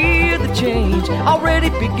and feel the change already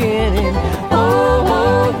beginning.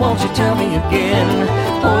 Oh, won't you tell me again?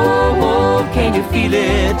 Oh, can you feel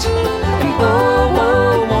it? And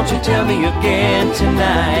oh, won't you tell me again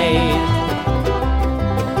tonight?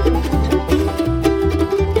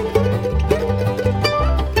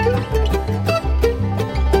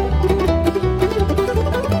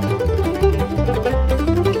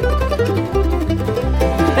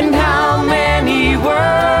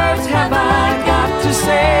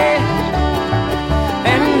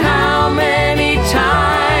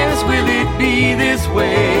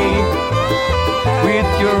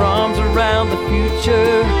 Your arms around the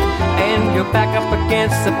future and your back up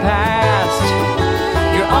against the past.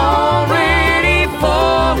 You're already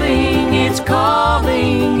falling, it's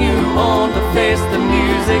calling you on to face the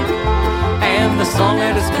music and the song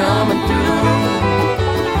that is coming through.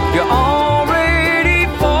 You're already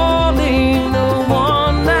falling, the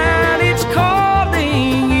one that it's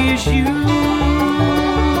calling is you.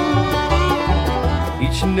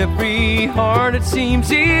 Each and every heart, it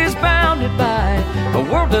seems, is bounded by a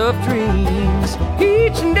world of dreams.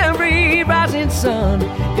 Each and every rising sun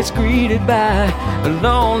is greeted by a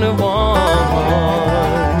lonely one.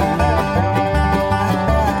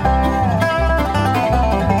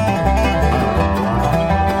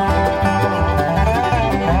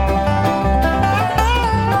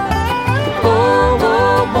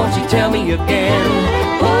 Oh, won't you tell me again?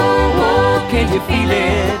 Oh, can you feel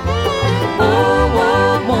it?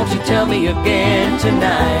 Oh, won't you tell me again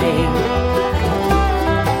tonight?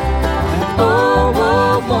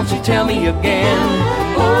 Oh, won't you tell me again?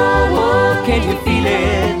 Oh, can you feel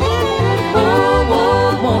it?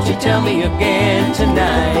 Oh, won't you tell me again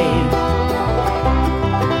tonight?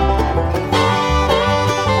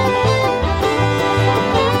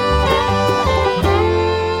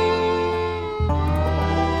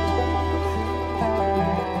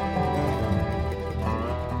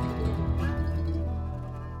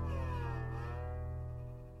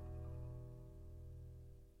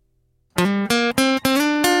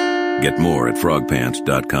 Get more at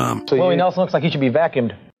frogpants.com. Chloe Nelson looks like he should be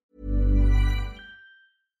vacuumed.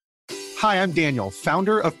 Hi, I'm Daniel,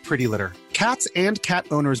 founder of Pretty Litter. Cats and cat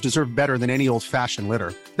owners deserve better than any old-fashioned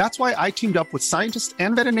litter. That's why I teamed up with scientists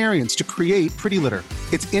and veterinarians to create Pretty Litter.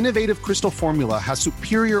 Its innovative crystal formula has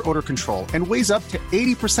superior odor control and weighs up to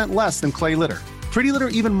 80% less than clay litter. Pretty Litter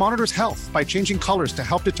even monitors health by changing colors to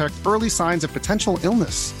help detect early signs of potential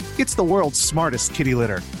illness. It's the world's smartest kitty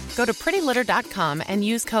litter. Go to prettylitter.com and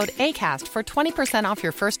use code ACAST for 20% off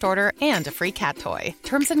your first order and a free cat toy.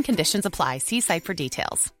 Terms and conditions apply. See site for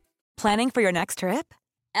details. Planning for your next trip?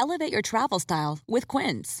 Elevate your travel style with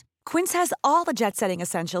Quince. Quince has all the jet-setting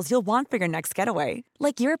essentials you'll want for your next getaway,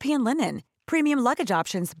 like European linen, premium luggage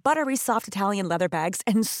options, buttery soft Italian leather bags,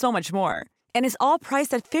 and so much more. And is all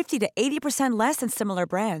priced at 50 to 80% less than similar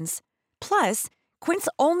brands. Plus, Quince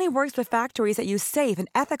only works with factories that use safe and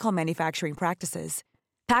ethical manufacturing practices.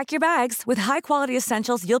 Pack your bags with high-quality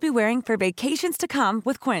essentials you'll be wearing for vacations to come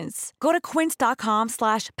with Quince. Go to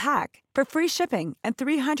quince.com/pack for free shipping and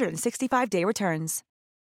 365-day returns.